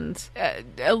and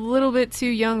a little bit too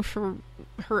young for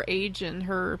her age and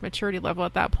her maturity level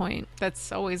at that point.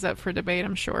 That's always up for debate,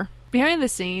 I'm sure. Behind the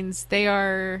scenes, they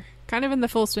are kind of in the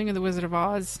full swing of The Wizard of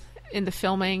Oz in the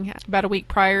filming. About a week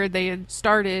prior, they had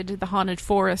started the Haunted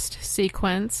Forest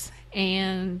sequence,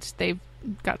 and they've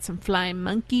got some flying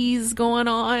monkeys going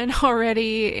on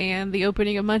already, and the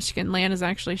opening of Munchkinland is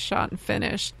actually shot and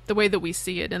finished the way that we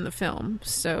see it in the film,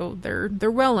 so they're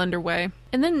well underway.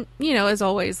 And then, you know, as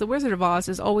always, The Wizard of Oz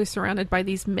is always surrounded by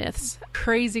these myths,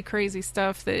 crazy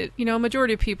stuff that, you know, a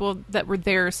majority of people that were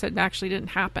there said actually didn't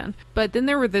happen, but then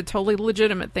there were the totally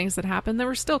legitimate things that happened that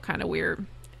were still kind of weird.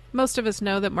 Most of us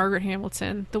know that Margaret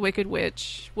Hamilton, the Wicked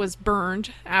Witch, was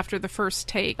burned after the first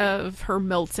take of her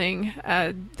melting.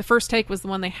 The first take was the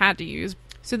one they had to use.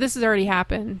 So this has already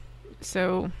happened.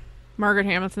 So Margaret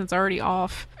Hamilton's already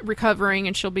off recovering,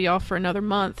 and she'll be off for another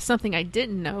month. Something I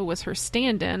didn't know was her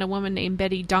stand-in, a woman named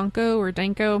Betty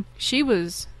Danko. She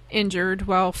was injured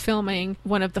while filming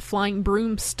one of the flying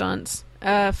broom stunts.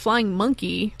 A flying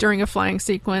monkey during a flying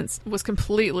sequence was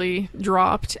completely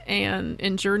dropped and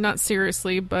injured, not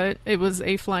seriously, but it was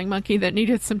a flying monkey that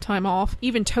needed some time off.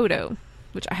 Even Toto,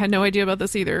 which I had no idea about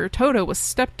this either, Toto was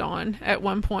stepped on at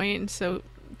one point, so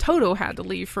Toto had to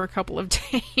leave for a couple of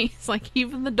days. Like,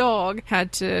 even the dog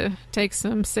had to take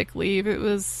some sick leave. It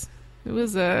was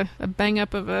a bang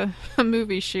up of a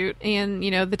movie shoot. And,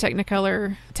 the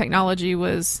Technicolor technology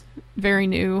was very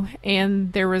new,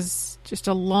 and there was just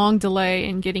a long delay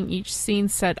in getting each scene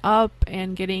set up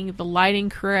and getting the lighting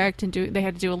correct, and they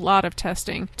had to do a lot of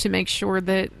testing to make sure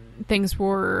that things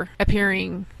were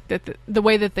appearing that the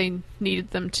way that they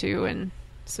needed them to, and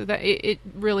so that it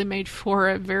really made for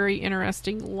a very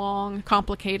interesting, long,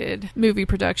 complicated movie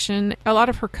production. A lot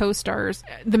of her co-stars,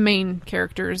 the main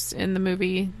characters in the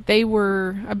movie, there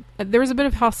was a bit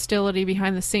of hostility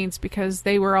behind the scenes because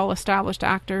they were all established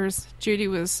actors. Judy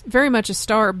was very much a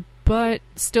star, but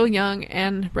still young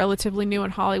and relatively new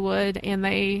in Hollywood, and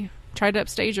they tried to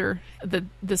upstage her.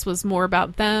 This was more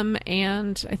about them,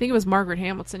 and I think it was Margaret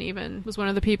Hamilton even was one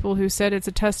of the people who said it's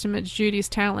a testament to Judy's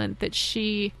talent that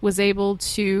she was able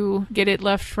to get it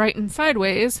left, right, and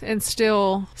sideways and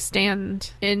still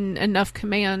stand in enough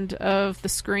command of the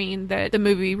screen that the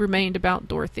movie remained about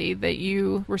Dorothy, that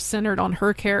you were centered on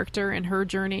her character and her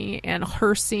journey and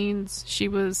her scenes. She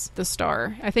was the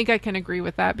star. I think I can agree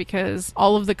with that because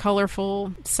all of the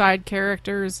colorful side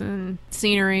characters and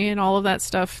scenery and all of that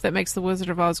stuff that makes The Wizard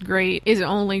of Oz great is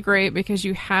only great because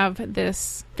you have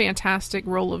this fantastic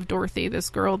role of Dorothy, this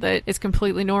girl that is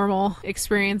completely normal,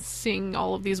 experiencing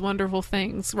all of these wonderful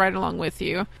things right along with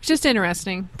you. It's just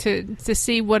interesting to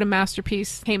see what a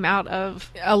masterpiece came out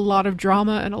of a lot of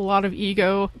drama and a lot of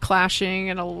ego clashing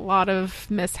and a lot of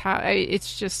mishap.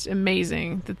 It's just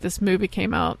amazing that this movie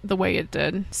came out the way it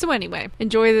did. So anyway,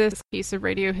 enjoy this piece of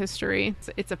radio history.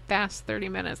 It's a fast 30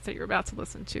 minutes that you're about to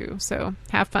listen to, so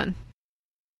have fun.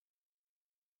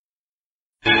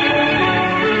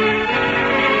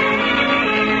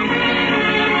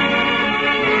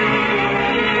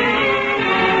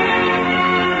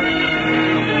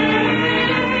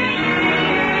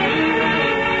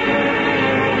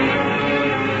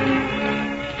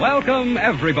 Welcome,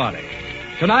 everybody.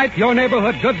 Tonight, your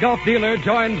neighborhood Good Gulf dealer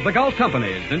joins the Gulf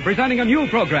companies in presenting a new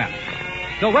program.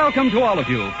 So welcome to all of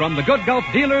you from the Good Gulf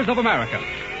Dealers of America.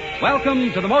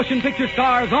 Welcome to the Motion Picture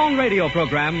Star's own radio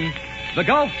program, The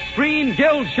Gulf Screen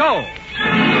Guild Show.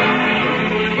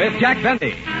 With Jack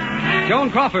Benny,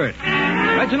 Joan Crawford,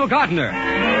 Reginald Gardner,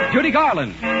 Judy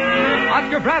Garland,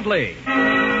 Oscar Bradley,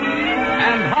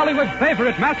 and Hollywood's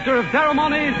favorite master of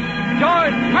ceremonies,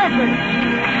 George Murphy.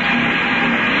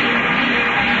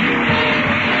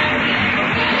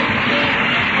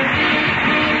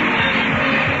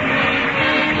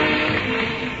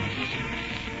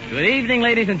 Good evening,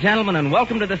 ladies and gentlemen, and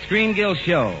welcome to the Screen Guild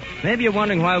Show. Maybe you're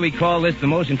wondering why we call this the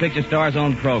Motion Picture Star's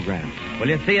own program. Well,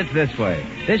 you see, it's this way.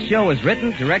 This show is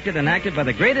written, directed, and acted by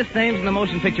the greatest names in the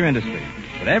motion picture industry,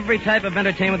 with every type of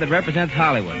entertainment that represents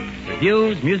Hollywood.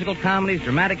 Reviews, musical comedies,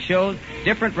 dramatic shows,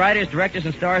 different writers, directors,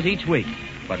 and stars each week.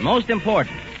 But most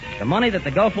important, the money that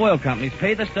the Gulf Oil Companies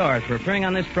pay the stars for appearing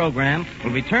on this program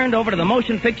will be turned over to the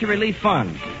Motion Picture Relief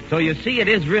Fund. So you see, it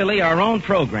is really our own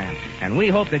program. And we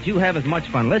hope that you have as much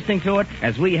fun listening to it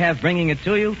as we have bringing it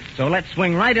to you. So let's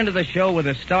swing right into the show with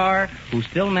a star who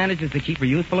still manages to keep her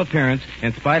youthful appearance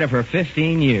in spite of her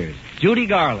 15 years. Judy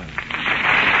Garland.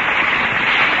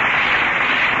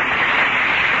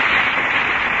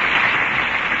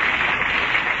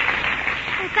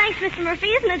 Mr. Murphy,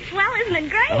 isn't it swell? Isn't it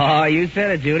great? Oh, you said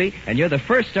it, Judy. And you're the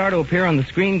first star to appear on the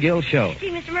Screen Guild Show.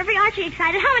 Gee, Mr. Murphy, aren't you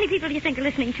excited? How many people do you think are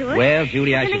listening to us? Well,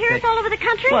 Judy, I should say... Can they hear us all over the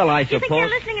country? Well, I suppose... Do you think they're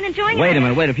listening and enjoying it? Wait a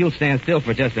minute. If you'll stand still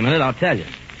for just a minute, I'll tell you.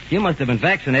 You must have been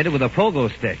vaccinated with a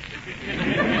pogo stick.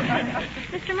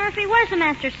 Mr. Murphy, where's the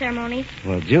Master of Ceremonies?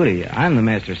 Well, Judy, I'm the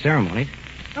Master of Ceremonies.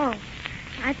 Oh,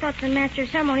 I thought the Master of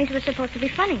Ceremonies was supposed to be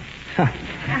funny.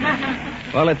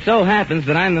 Well, it so happens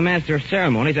that I'm the Master of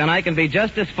Ceremonies, and I can be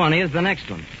just as funny as the next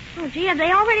one. Oh, gee, have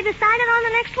they already decided on the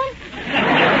next one?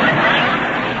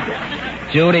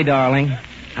 Judy, darling,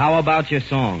 how about your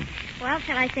song? Well,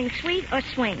 shall I sing Sweet or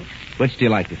Swing? Which do you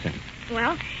like to sing?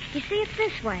 Well, you see, it's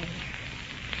this way.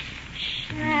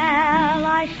 Shall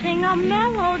I sing a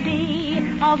melody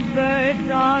of birds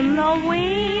on the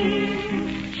wing?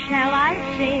 Shall I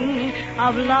sing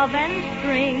of love and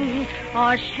spring?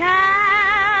 Or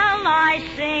shall I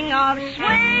sing of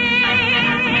swing?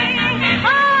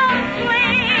 Oh,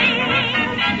 swing!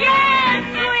 Yes,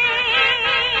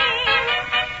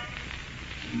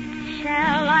 swing!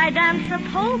 Shall I dance a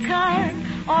polka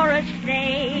or a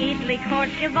stately court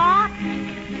gavotte?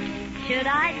 Should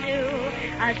I do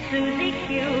a Susie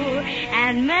Q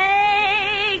and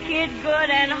make it good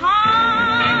and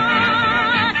hot?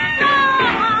 Too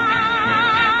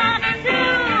hot,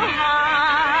 too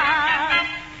hot.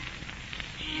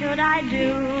 Should I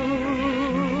do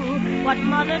what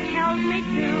mother tells me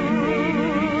to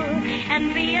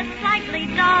and be a slightly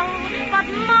dull but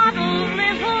model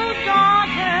little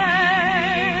daughter?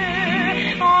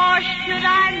 Or should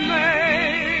I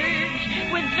merge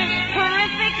with this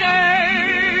terrific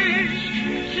urge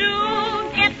to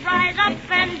get right up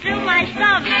and do my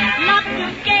stuff, not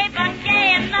to gay but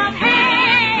gay enough?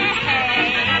 Hey,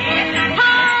 hey,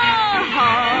 ho, ho.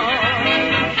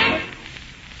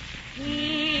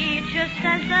 He just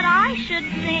says that I should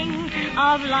sing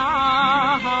of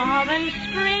love and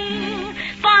spring,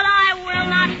 but I will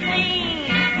not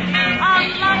sing of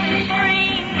love and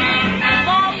spring,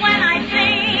 for when I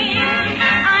sing,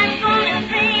 I'm gonna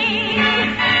sing,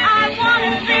 I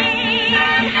wanna sing,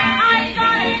 I'm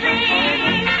gonna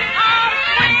sing of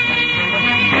spring.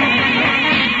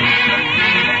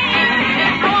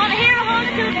 I wanna hear a horn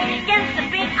toot against the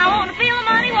beat, I wanna feel the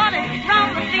money water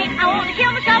from the feet, I wanna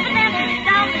kill myself and dance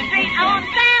down the street, I wanna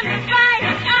stand right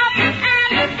up and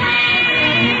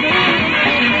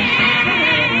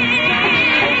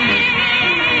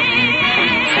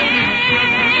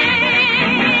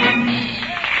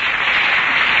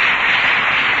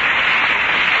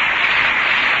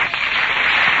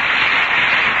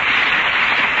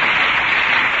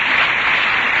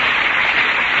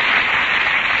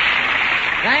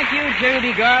Thank you,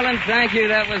 Judy Garland. Thank you.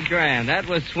 That was grand. That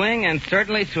was swing and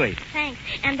certainly sweet. Thanks.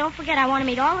 And don't forget, I want to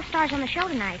meet all the stars on the show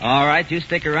tonight. All right, you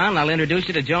stick around and I'll introduce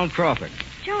you to Joan Crawford.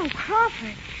 Joan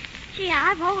Crawford? Gee,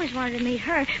 I've always wanted to meet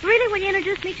her. Really, will you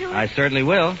introduce me to her? I certainly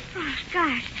will. Oh,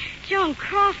 gosh. Joan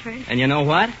Crawford. And you know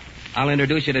what? I'll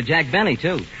introduce you to Jack Benny,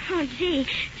 too. Oh, gee.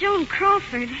 Joan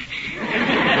Crawford.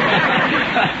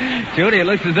 Judy, it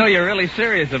looks as though you're really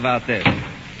serious about this.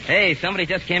 Hey, somebody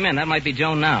just came in. That might be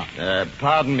Joan now.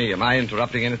 Pardon me. Am I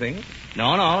interrupting anything?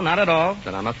 No, not at all.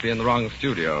 Then I must be in the wrong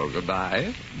studio.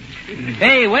 Goodbye.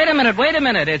 Hey, wait a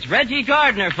minute. It's Reggie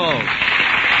Gardner, folks.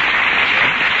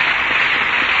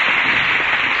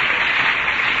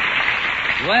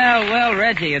 Well,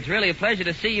 Reggie, it's really a pleasure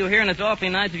to see you here, and it's awfully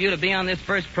nice of you to be on this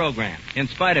first program, in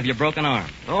spite of your broken arm.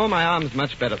 Oh, my arm's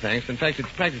much better, thanks. In fact,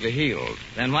 it's practically healed.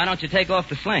 Then why don't you take off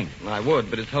the sling? I would,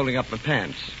 but it's holding up my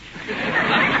pants.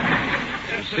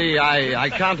 You see, I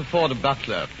can't afford a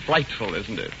butler. Frightful,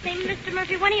 isn't it? Say, Mr.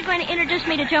 Murphy, when are you going to introduce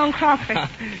me to Joan Crawford?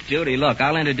 Judy, look,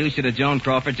 I'll introduce you to Joan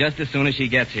Crawford just as soon as she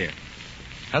gets here.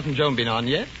 Hasn't Joan been on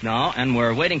yet? No, and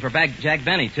we're waiting for Jack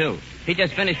Benny, too. He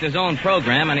just finished his own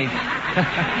program, and he's...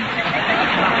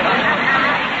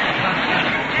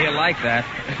 He'll like that.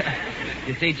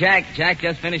 You see, Jack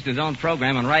just finished his own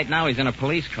program, and right now he's in a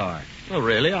police car. Oh,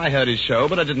 really? I heard his show,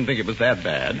 but I didn't think it was that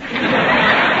bad.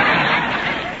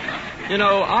 You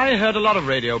know, I heard a lot of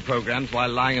radio programs while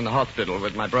lying in the hospital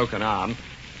with my broken arm.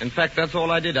 In fact, that's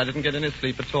all I did. I didn't get any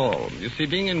sleep at all. You see,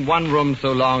 being in one room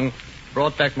so long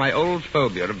brought back my old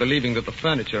phobia of believing that the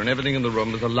furniture and everything in the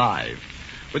room was alive.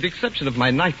 With the exception of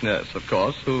my night nurse, of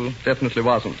course, who definitely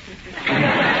wasn't.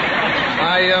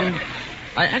 I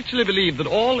actually believe that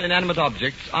all inanimate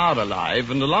objects are alive,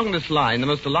 and along this line, the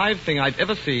most alive thing I've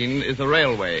ever seen is a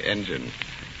railway engine.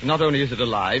 Not only is it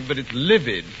alive, but it's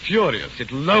livid, furious.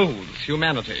 It loathes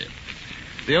humanity.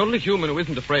 The only human who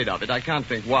isn't afraid of it, I can't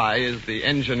think why, is the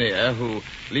engineer who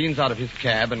leans out of his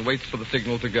cab and waits for the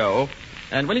signal to go.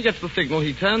 And when he gets the signal,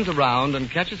 he turns around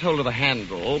and catches hold of a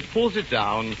handle, pulls it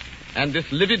down, and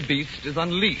this livid beast is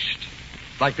unleashed.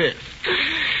 Like this.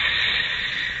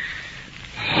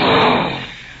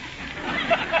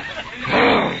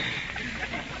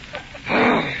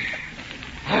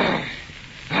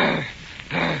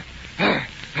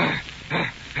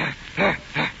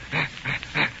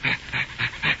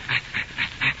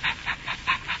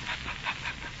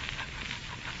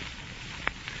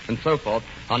 And so forth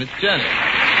on its journey.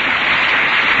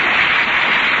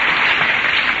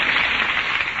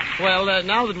 Well,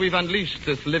 now that we've unleashed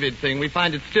this livid thing, we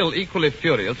find it still equally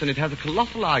furious, and it has a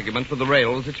colossal argument with the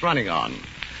rails it's running on.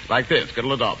 Like this.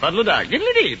 Giddle-a-dop, baddle-a-da,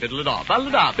 giddle-a-dee, biddle-a-dop,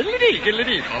 baddle-a-da, biddle-a-dee,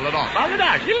 giddle-a-dee, baddle-a-dop,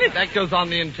 baddle-a-da, giddle-a-dee. That goes on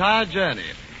the entire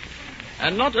journey.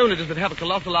 And not only does it have a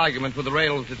colossal argument with the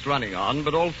rails it's running on,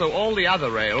 but also all the other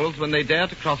rails when they dare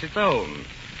to cross its own.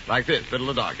 Like this.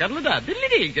 Biddle-a-da, giddle-a-da,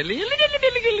 diddle-a-dee, giddle-a-dee,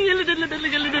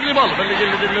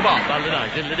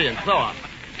 giddle-a-dee, and so on.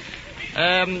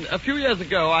 A few years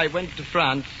ago, I went to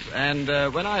France, and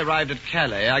when I arrived at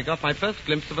Calais, I got my first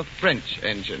glimpse of a French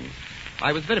engine.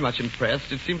 I was very much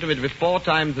impressed. It seemed to me to be 4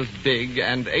 times as big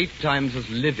and 8 times as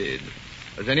livid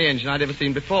as any engine I'd ever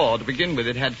seen before. To begin with,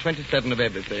 it had 27 of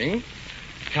everything.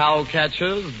 Cow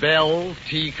catchers, bells,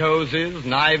 tea cozies,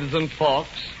 knives and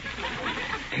forks.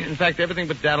 In fact, everything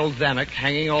but Darrell Zanuck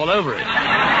hanging all over it.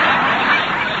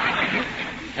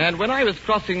 And when I was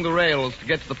crossing the rails to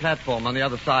get to the platform on the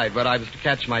other side where I was to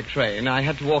catch my train, I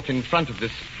had to walk in front of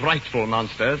this frightful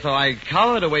monster, so I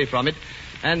cowered away from it,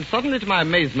 and suddenly, to my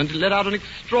amazement, it let out an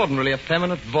extraordinarily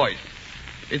effeminate voice.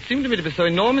 It seemed to me to be so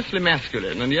enormously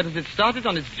masculine, and yet as it started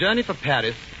on its journey for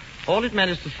Paris, all it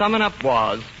managed to summon up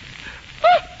was...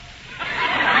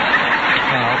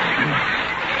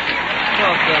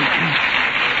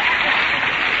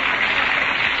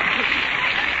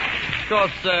 Of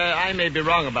course, I may be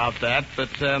wrong about that, but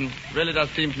really does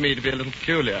seem to me to be a little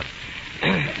peculiar.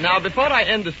 Now, before I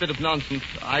end this bit of nonsense,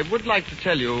 I would like to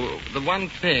tell you the one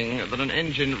thing that an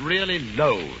engine really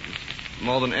loathes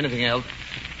more than anything else,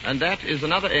 and that is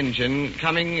another engine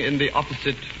coming in the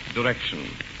opposite direction.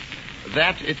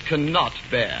 That it cannot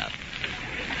bear.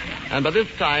 And by this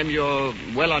time, you're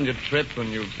well on your trip,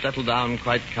 and you've settled down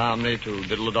quite calmly to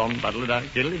diddle-a-dom, buddle-a-da,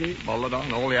 diddle-a-dee, boddle-a-da,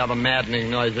 and all the other maddening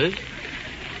noises,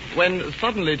 when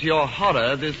suddenly, to your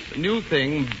horror, this new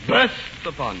thing bursts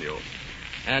upon you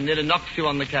and nearly knocks you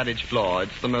on the carriage floor.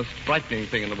 It's the most frightening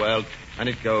thing in the world, and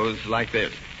it goes like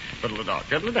this. Diddle-a-da,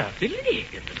 diddle-a-da, diddle-a-dee,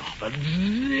 diddle-a-da,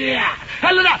 yeah.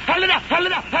 Hell-a-da, hell-a-da,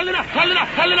 hell-a-da, hell-a-da, hell-a-da,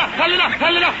 hell-a-da, hell-a-da,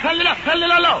 hell-a-da, hell-a-da,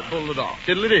 hell-a-da, diddle-a-da,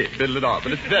 diddle-a-dee, diddle-a-da.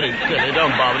 But it's very silly,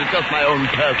 don't bother. It's just my own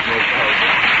personal code.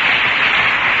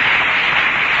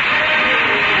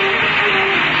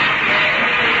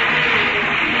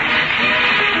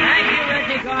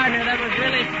 Gardner, that was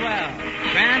really swell.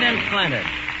 Grand and splendid.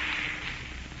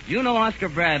 You know Oscar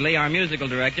Bradley, our musical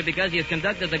director, because he has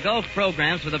conducted the Gulf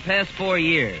programs for the past 4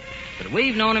 years. But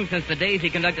we've known him since the days he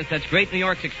conducted such great New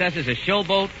York successes as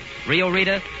Showboat, Rio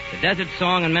Rita, The Desert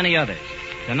Song, and many others.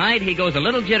 Tonight, he goes a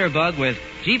little jitterbug with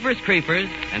Jeepers Creepers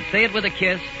and Say It With a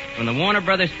Kiss from the Warner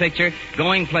Brothers picture,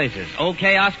 Going Places.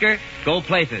 Okay, Oscar, go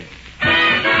places.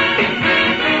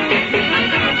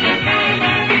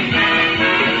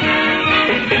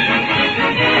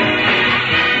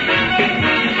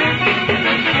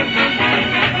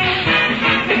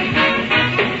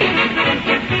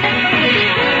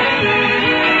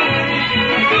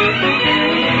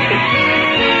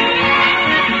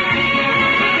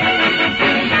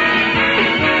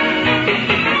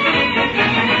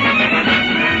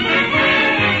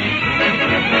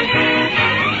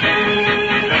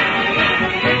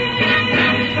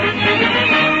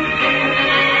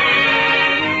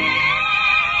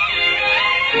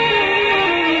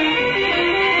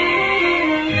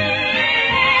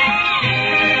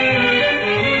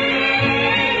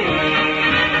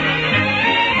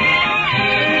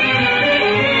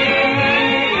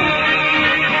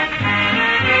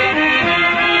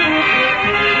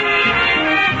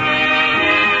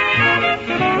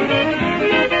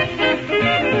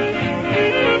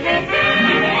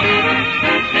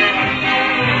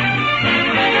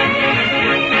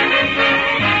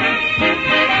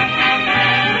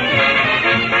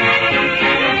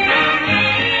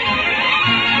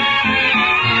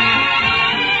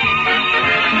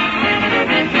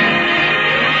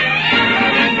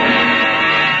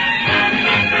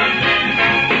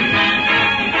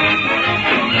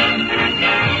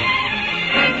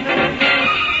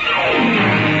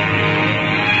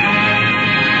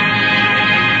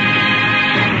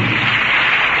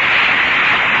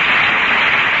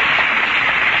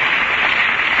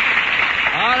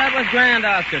 Grand,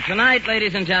 Oscar. Tonight,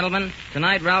 ladies and gentlemen,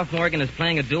 Ralph Morgan is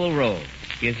playing a dual role.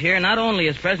 He is here not only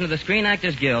as president of the Screen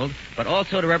Actors Guild, but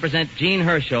also to represent Gene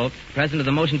Herschel, president of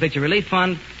the Motion Picture Relief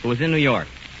Fund, who is in New York.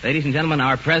 Ladies and gentlemen,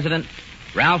 our president,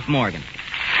 Ralph Morgan.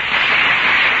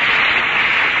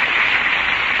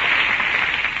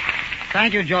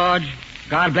 Thank you, George.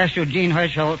 God bless you, Gene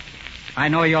Herschel. I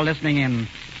know you're listening in.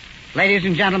 Ladies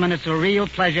and gentlemen, it's a real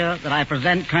pleasure that I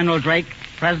present Colonel Drake,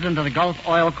 president of the Gulf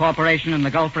Oil Corporation and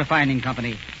the Gulf Refining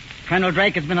Company. Colonel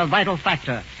Drake has been a vital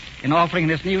factor in offering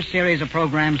this new series of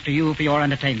programs to you for your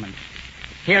entertainment.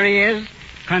 Here he is,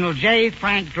 Colonel J.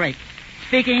 Frank Drake,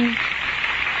 speaking...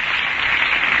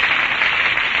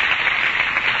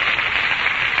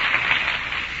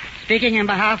 speaking in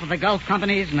behalf of the Gulf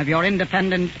companies and of your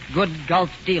independent, good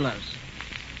Gulf dealers.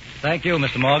 Thank you,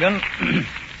 Mr. Morgan.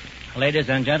 Ladies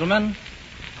and gentlemen,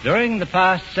 during the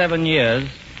past 7 years,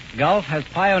 Gulf has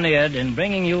pioneered in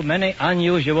bringing you many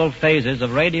unusual phases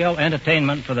of radio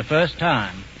entertainment for the first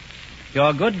time.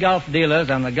 Your good Gulf dealers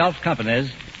and the Gulf companies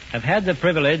have had the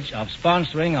privilege of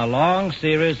sponsoring a long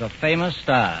series of famous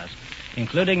stars,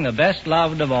 including the best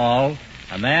loved of all,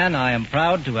 a man I am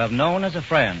proud to have known as a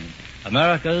friend,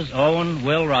 America's own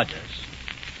Will Rogers.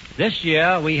 This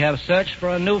year, we have searched for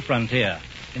a new frontier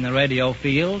in the radio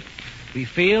field. We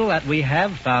feel that we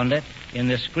have found it in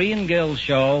the Screen Guild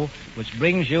show, which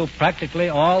brings you practically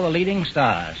all the leading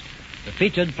stars, the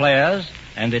featured players,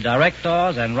 and the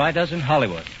directors and writers in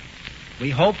Hollywood. We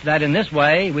hope that in this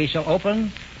way we shall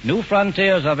open new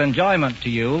frontiers of enjoyment to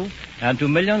you and to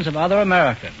millions of other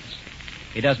Americans.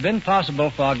 It has been possible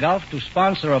for Gulf to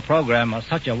sponsor a program of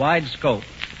such a wide scope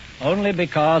only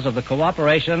because of the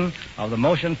cooperation of the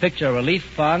Motion Picture Relief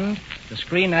Fund, the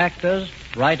Screen Actors,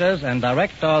 Writers, and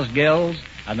Directors Guilds,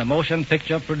 and the Motion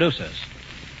Picture Producers.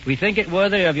 We think it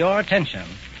worthy of your attention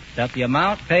that the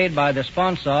amount paid by the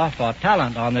sponsor for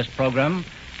talent on this program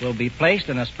will be placed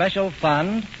in a special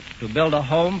fund to build a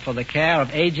home for the care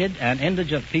of aged and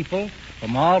indigent people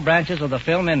from all branches of the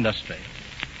film industry.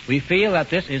 We feel that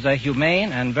this is a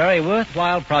humane and very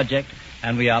worthwhile project,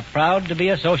 and we are proud to be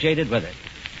associated with it.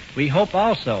 We hope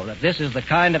also that this is the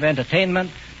kind of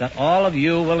entertainment that all of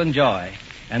you will enjoy,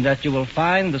 and that you will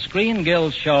find the Screen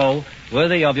Guild show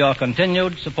worthy of your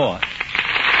continued support.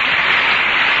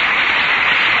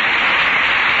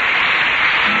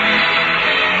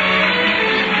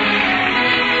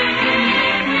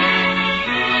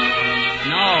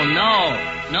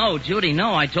 No, Judy,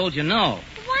 no. I told you no.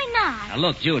 Why not? Now,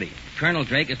 look, Judy, Colonel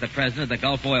Drake is the president of the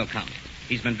Gulf Oil Company.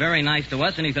 He's been very nice to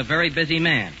us, and he's a very busy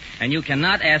man. And you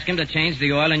cannot ask him to change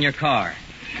the oil in your car.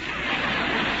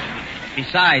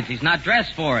 Besides, he's not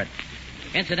dressed for it.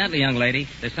 Incidentally, young lady,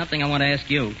 there's something I want to ask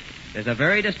you. There's a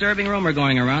very disturbing rumor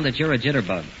going around that you're a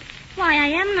jitterbug. Why, I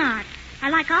am not. I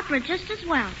like opera just as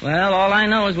well. Well, all I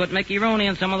know is what Mickey Rooney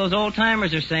and some of those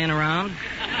old-timers are saying around.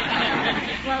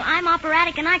 Well, I'm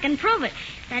operatic and I can prove it.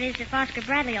 That is, if Oscar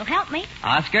Bradley will help me.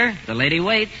 Oscar, the lady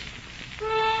waits.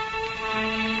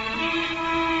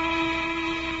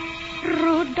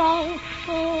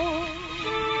 Rodolfo.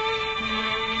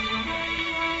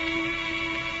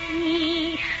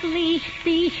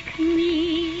 Dich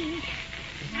mich.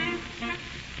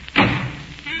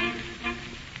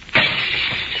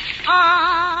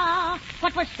 Ah,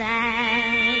 what was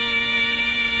that?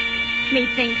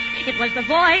 Methinks it was the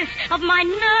voice of my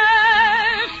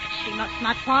nurse. She must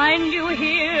not find you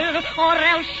here, or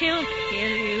else she'll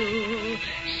kill you.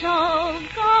 So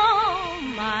go,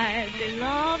 my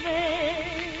beloved.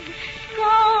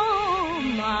 Go,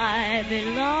 my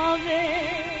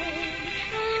beloved.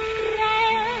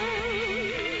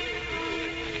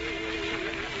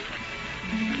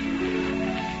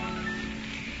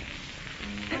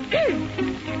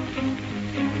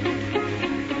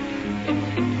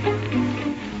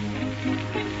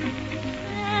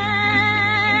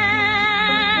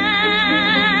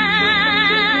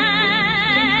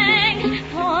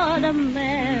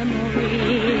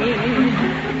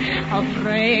 Of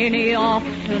rainy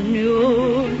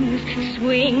afternoons,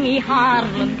 swingy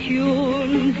Harlem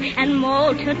tunes, and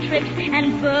motor trips,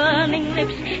 and burning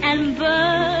lips, and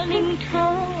burning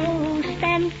toast,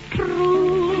 and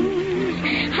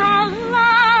prunes. How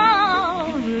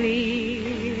lovely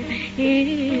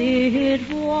it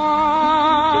was.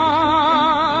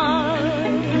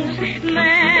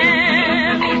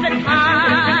 Many's the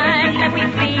time that we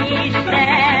feasted,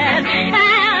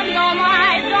 and oh my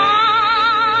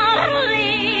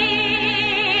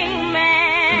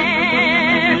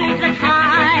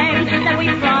that we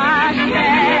frosted.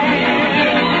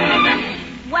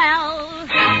 Well,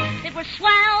 it was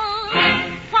swell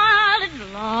while it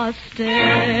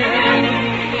lasted.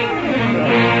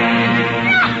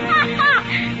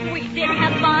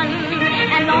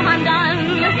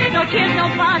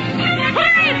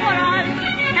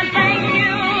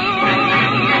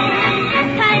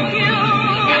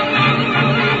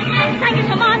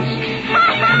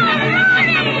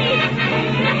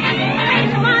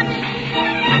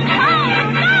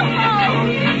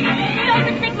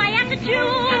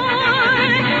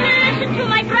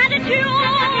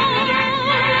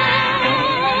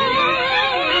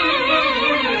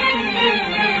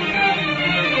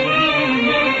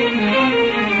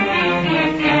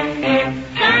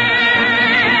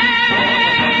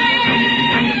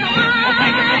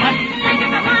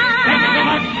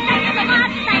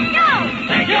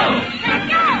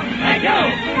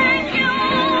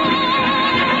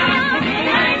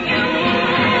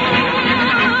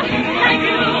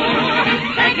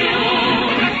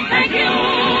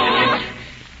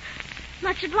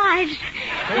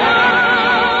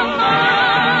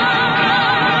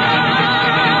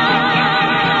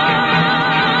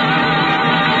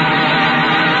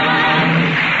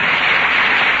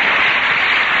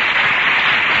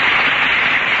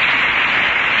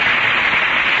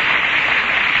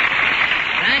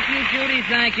 Thank you, Judy.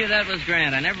 Thank you. That was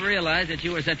grand. I never realized that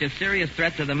you were such a serious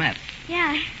threat to the Mets.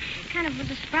 Yeah, it kind of was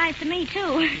a surprise to me,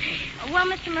 too. Well,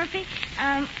 Mr. Murphy,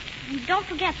 don't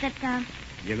forget that,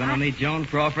 You're going to meet Joan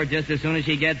Crawford just as soon as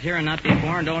she gets here and not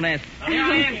before, and don't ask. Here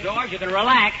I am, George. You can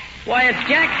relax. Why, it's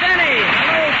Jack Benny.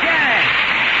 Hello, Jack.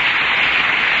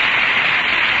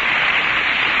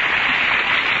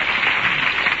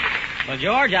 Well,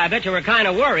 George, I bet you were kind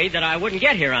of worried that I wouldn't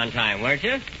get here on time, weren't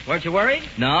you? Weren't you worried?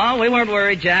 No, we weren't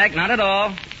worried, Jack. Not at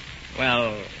all.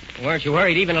 Well, weren't you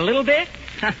worried even a little bit?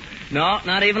 No,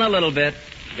 not even a little bit.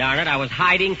 Darn it, I was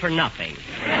hiding for nothing.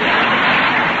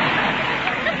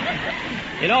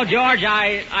 You know, George,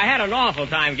 I had an awful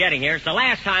time getting here. It's the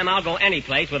last time I'll go any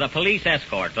place with a police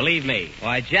escort, believe me.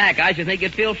 Why, Jack, I should think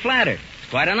you'd feel flattered. It's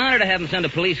quite an honor to have them send a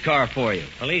police car for you.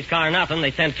 Police car nothing.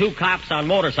 They sent 2 cops on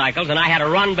motorcycles, and I had to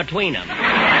run between them.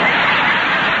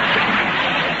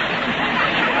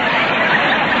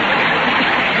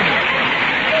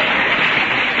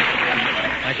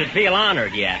 I should feel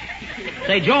honored yet.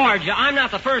 Say, George, I'm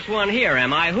not the first one here,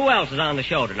 am I? Who else is on the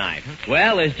show tonight?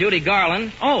 Well, there's Judy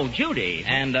Garland. Oh, Judy.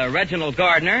 And Reginald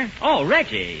Gardner. Oh,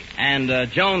 Reggie. And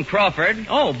Joan Crawford.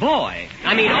 Oh, boy.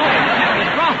 Miss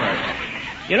Crawford.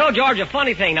 You know, George, a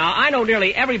funny thing. Now, I know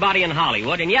nearly everybody in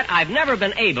Hollywood, and yet I've never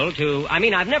been able to...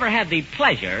 I've never had the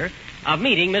pleasure of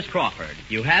meeting Miss Crawford.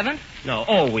 You haven't? No.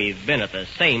 Oh, we've been at the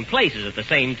same places at the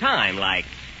same time, like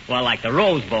the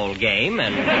Rose Bowl game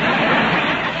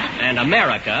and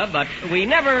America, but we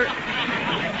never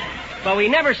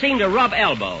seem to rub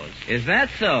elbows. Is that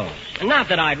so? Not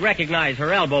that I'd recognize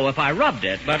her elbow if I rubbed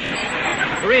it, but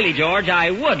really, George, I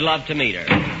would love to meet her.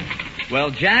 Well,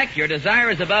 Jack, your desire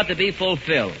is about to be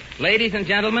fulfilled. Ladies and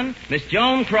gentlemen, Miss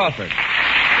Joan Crawford.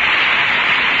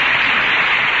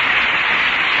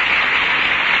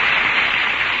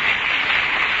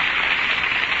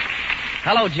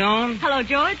 Hello, Joan. Hello,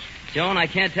 George. Joan, I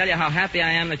can't tell you how happy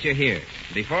I am that you're here.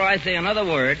 Before I say another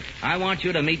word, I want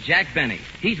you to meet Jack Benny.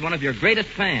 He's one of your greatest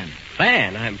fans.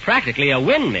 Fan? I'm practically a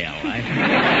windmill.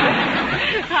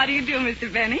 How do you do, Mr.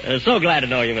 Benny? So glad to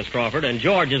know you, Miss Crawford. And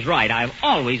George is right. I've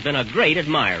always been a great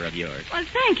admirer of yours. Well,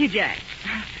 thank you, Jack.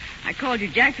 I called you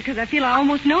Jack because I feel I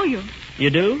almost know you. You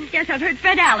do? Yes, I've heard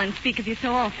Fred Allen speak of you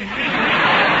so often.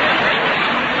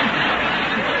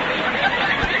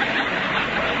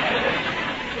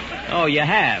 Oh, you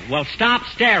have? Well, stop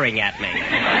staring at me.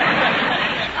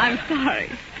 I'm sorry.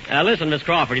 Listen, Miss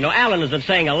Crawford, you know, Allen has been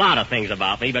saying a lot of things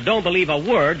about me, but don't believe a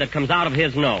word that comes out of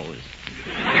his nose.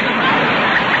 Oh,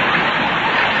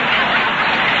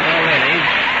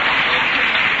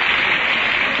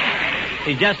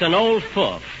 really? He's just an old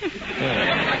foof.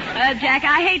 Jack,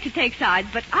 I hate to take sides,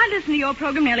 but I listen to your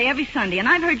program nearly every Sunday, and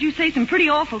I've heard you say some pretty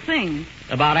awful things.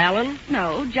 About Allen?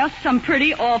 No, just some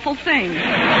pretty awful things.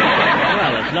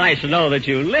 Well, it's nice to know that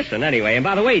you listen anyway. And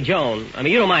by the way, Joan,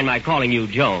 you don't mind my calling you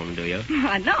Joan, do you?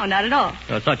 No, not at all.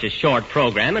 It's such a short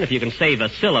program, and if you can save a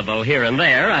syllable here and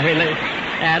there, they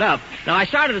add up. Now, I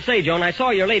started to say, Joan, I saw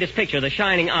your latest picture, The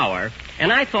Shining Hour,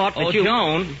 and I thought that you...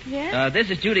 Joan. Yes? This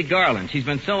is Judy Garland. She's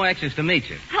been so anxious to meet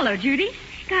you. Hello, Judy.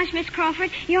 Gosh, Miss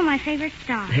Crawford, you're my favorite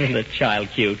star. The child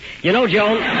cute. You know,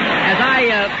 Joan,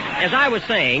 as I was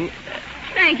saying...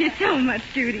 Thank you so much,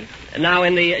 Judy. Now,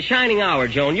 in The Shining Hour,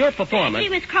 Joan, your performance... Gee,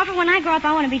 Miss Crawford, when I grow up,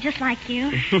 I want to be just like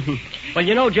you. Well,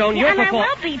 you know, Joan, your performance... And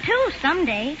I will be, too,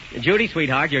 someday. Judy,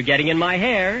 sweetheart, you're getting in my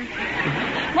hair.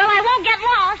 Well, I won't get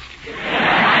lost.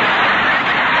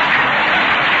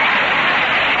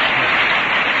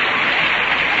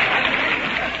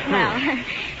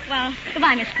 Well,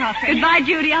 goodbye, Miss Crawford. Goodbye,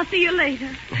 Judy. I'll see you later.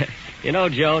 You know,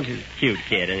 Joan, she's a cute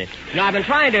kid, isn't it? You know, I've been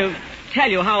trying to tell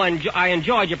you how I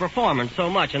enjoyed your performance so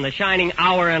much in The Shining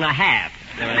Hour and a Half.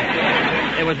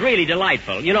 It was really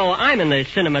delightful. You know, I'm in the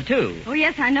cinema, too. Oh,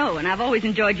 yes, I know, and I've always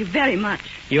enjoyed you very much.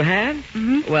 You have?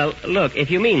 Mm-hmm. Well, look, if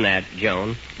you mean that,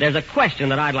 Joan, there's a question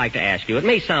that I'd like to ask you. It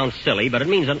may sound silly, but it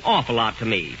means an awful lot to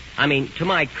me. To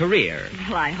my career.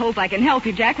 Well, I hope I can help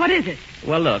you, Jack. What is it?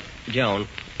 Well, look, Joan,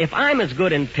 if I'm as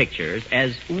good in pictures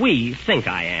as we think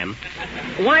I am,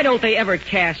 why don't they ever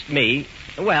cast me,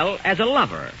 well, as a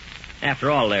lover?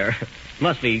 After all, there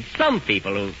must be some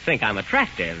people who think I'm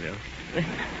attractive.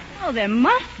 Oh, there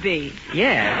must be.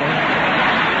 Yeah.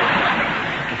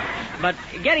 But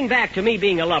getting back to me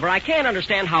being a lover, I can't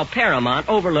understand how Paramount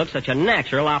overlooks such a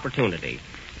natural opportunity.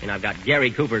 I've got Gary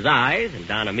Cooper's eyes and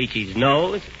Don Amici's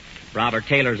nose, Robert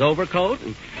Taylor's overcoat,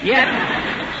 and yet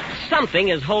something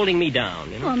is holding me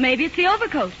down. Well, maybe it's the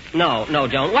overcoat. No,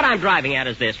 Joan. What I'm driving at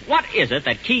is this. What is it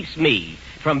that keeps me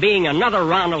from being another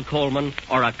Ronald Coleman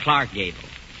or a Clark Gable?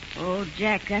 Oh,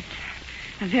 Jack, that's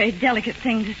a very delicate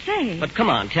thing to say. But come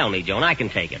on, tell me, Joan. I can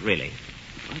take it, really.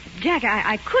 Jack,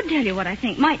 I could tell you what I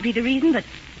think might be the reason, but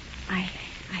I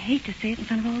hate to say it in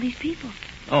front of all these people.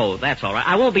 Oh, that's all right.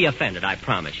 I won't be offended, I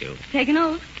promise you. Take an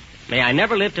oath. May I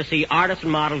never live to see Artists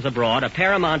and Models Abroad, a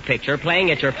Paramount picture,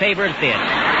 playing at your favorite theater.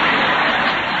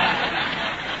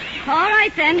 All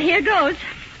right, then. Here goes.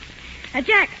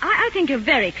 Jack, I think you're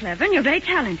very clever and you're very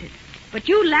talented. But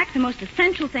you lack the most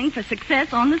essential thing for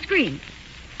success on the screen.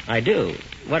 I do.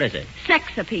 What is it?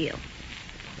 Sex appeal.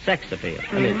 Sex appeal.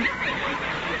 I mean,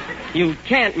 you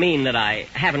can't mean that I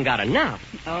haven't got enough.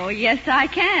 Oh, yes, I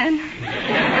can.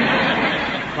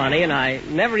 Funny, and I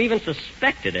never even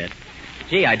suspected it.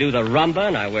 Gee, I do the rumba,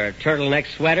 and I wear turtleneck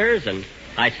sweaters, and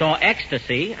I saw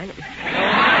ecstasy.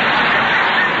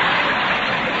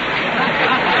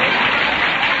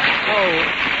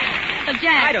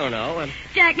 Jack. I don't know.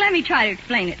 Jack, let me try to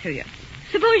explain it to you.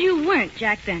 Suppose you weren't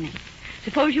Jack Benny.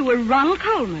 Suppose you were Ronald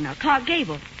Coleman or Clark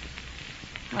Gable.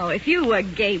 Oh, if you were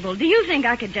Gable, do you think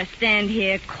I could just stand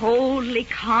here coldly,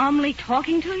 calmly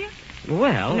talking to you?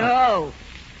 Well... No.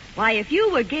 Why, if you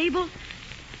were Gable,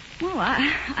 well,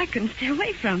 I couldn't stay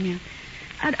away from you.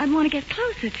 I'd want to get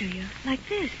closer to you, like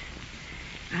this.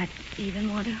 I'd even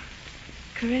want to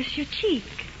caress your cheek,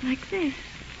 like this.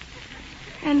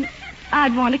 And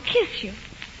I'd want to kiss you,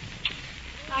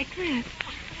 like this.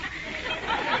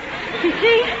 You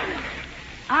see?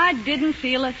 I didn't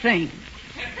feel a thing.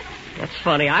 That's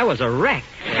funny. I was a wreck.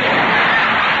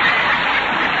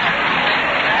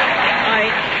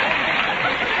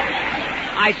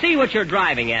 I see what you're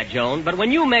driving at, Joan, but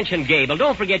when you mention Gable,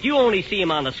 don't forget you only see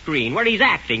him on the screen, where he's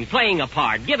acting, playing a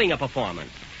part, giving a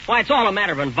performance. Why, it's all a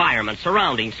matter of environment,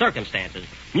 surroundings, circumstances,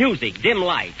 music, dim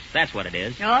lights. That's what it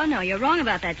is. Oh, no, you're wrong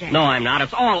about that, Jack. No, I'm not.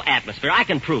 It's all atmosphere. I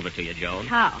can prove it to you, Joan.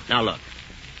 How? Now, look,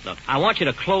 I want you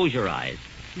to close your eyes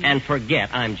and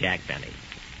forget I'm Jack Benny.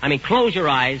 I mean, close your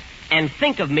eyes and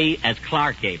think of me as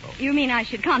Clark Gable. You mean I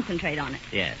should concentrate on it?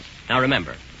 Yes. Now,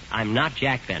 remember, I'm not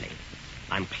Jack Benny.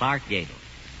 I'm Clark Gable.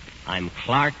 I'm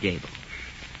Clark Gable.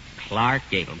 Clark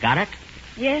Gable. Got it?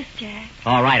 Yes, Jack.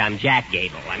 All right, I'm Jack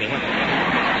Gable. I mean,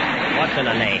 what's in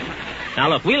a name? Now,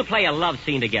 look, we'll play a love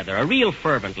scene together, a real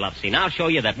fervent love scene. I'll show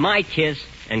you that my kiss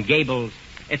and Gable's,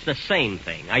 it's the same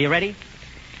thing. Are you ready?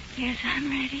 Yes, I'm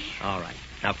ready. All right.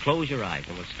 Now, close your eyes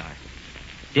and we'll start.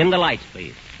 Dim the lights,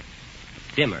 please.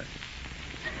 Dimmer.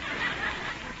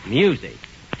 Music.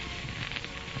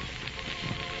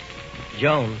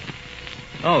 Joan.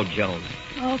 Oh, Joan.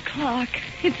 Oh, Clark,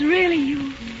 it's really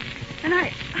you. And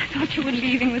I thought you were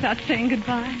leaving without saying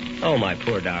goodbye. Oh, my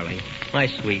poor darling. My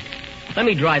sweet. Let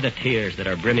me dry the tears that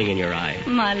are brimming in your eyes.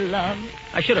 My love.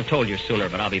 I should have told you sooner,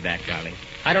 but I'll be back, darling.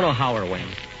 I don't know how or when,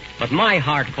 but my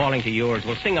heart calling to yours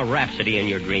will sing a rhapsody in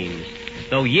your dreams,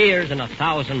 though years and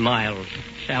 1,000 miles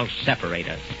shall separate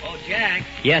us. Oh, Jack.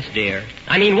 Yes, dear.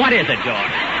 I mean, what is it,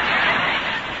 George?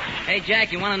 Hey,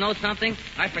 Jack, you want to know something?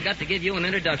 I forgot to give you an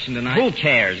introduction tonight. Who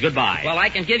cares? Goodbye. Well, I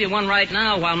can give you one right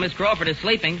now while Miss Crawford is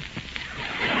sleeping.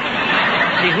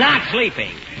 She's not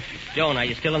sleeping. Joan, are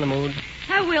you still in the mood?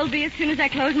 I will be as soon as I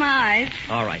close my eyes.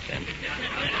 All right, then.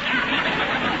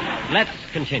 Let's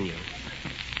continue.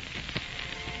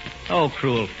 Oh,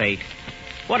 cruel fate.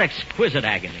 What exquisite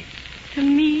agony. To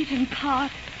meet and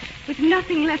part with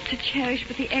nothing left to cherish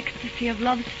but the ecstasy of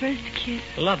love's first kiss.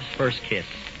 Love's first kiss.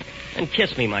 And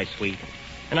kiss me, my sweet,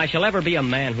 and I shall ever be a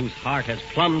man whose heart has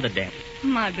plumbed the depths.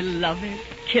 My beloved.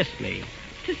 Kiss me.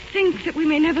 To think that we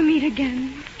may never meet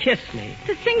again. Kiss me.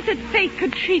 To think that fate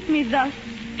could treat me thus.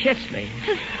 Kiss me.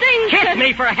 To think Kiss that...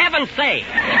 me, for heaven's sake.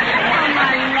 Oh,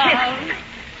 my love.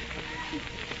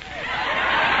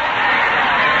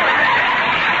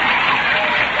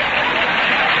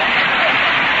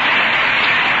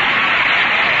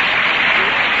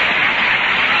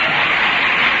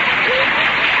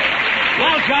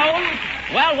 Well, Joan,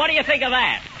 well, what do you think of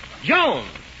that? Joan,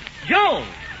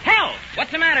 help!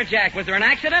 What's the matter, Jack? Was there an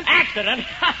accident? Accident?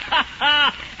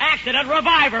 Accident.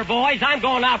 Revive her, boys. I'm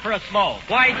going out for a smoke.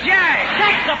 Why, Jack!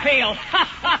 Sex appeal.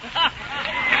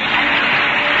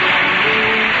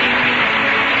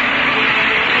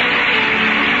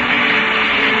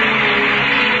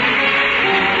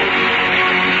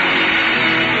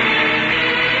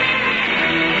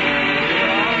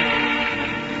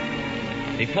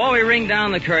 Before we ring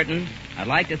down the curtain, I'd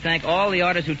like to thank all the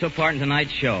artists who took part in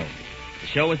tonight's show. The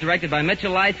show was directed by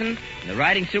Mitchell Lyson, and the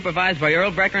writing supervised by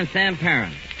Earl Brecker and Sam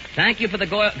Perrin. Thank you for the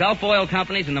Gulf Oil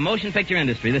Companies and the motion picture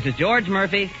industry. This is George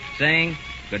Murphy saying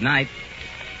good night.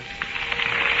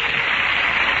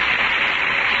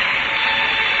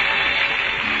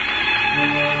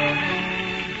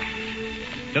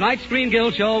 Tonight's Screen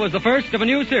Guild Show was the first of a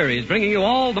new series bringing you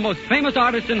all the most famous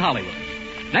artists in Hollywood.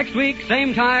 Next week,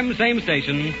 same time, same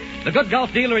station, the good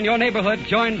golf dealer in your neighborhood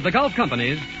joins the golf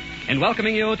companies in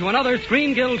welcoming you to another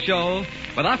Screen Guild show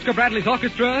with Oscar Bradley's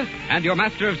orchestra and your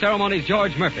master of ceremonies,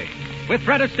 George Murphy. With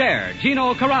Fred Astaire,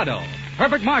 Gino Corrado,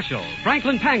 Herbert Marshall,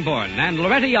 Franklin Pangborn, and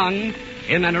Loretta Young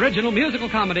in an original musical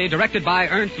comedy directed by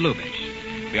Ernst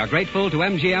Lubitsch. We are grateful to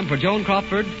MGM for Joan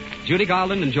Crawford, Judy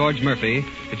Garland, and George Murphy,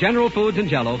 to General Foods and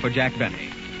Jell-O for Jack Benny.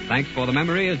 Thanks for the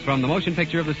memory is from the motion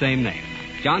picture of the same name.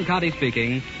 John Conte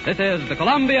speaking. This is the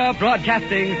Columbia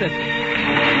Broadcasting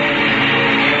System.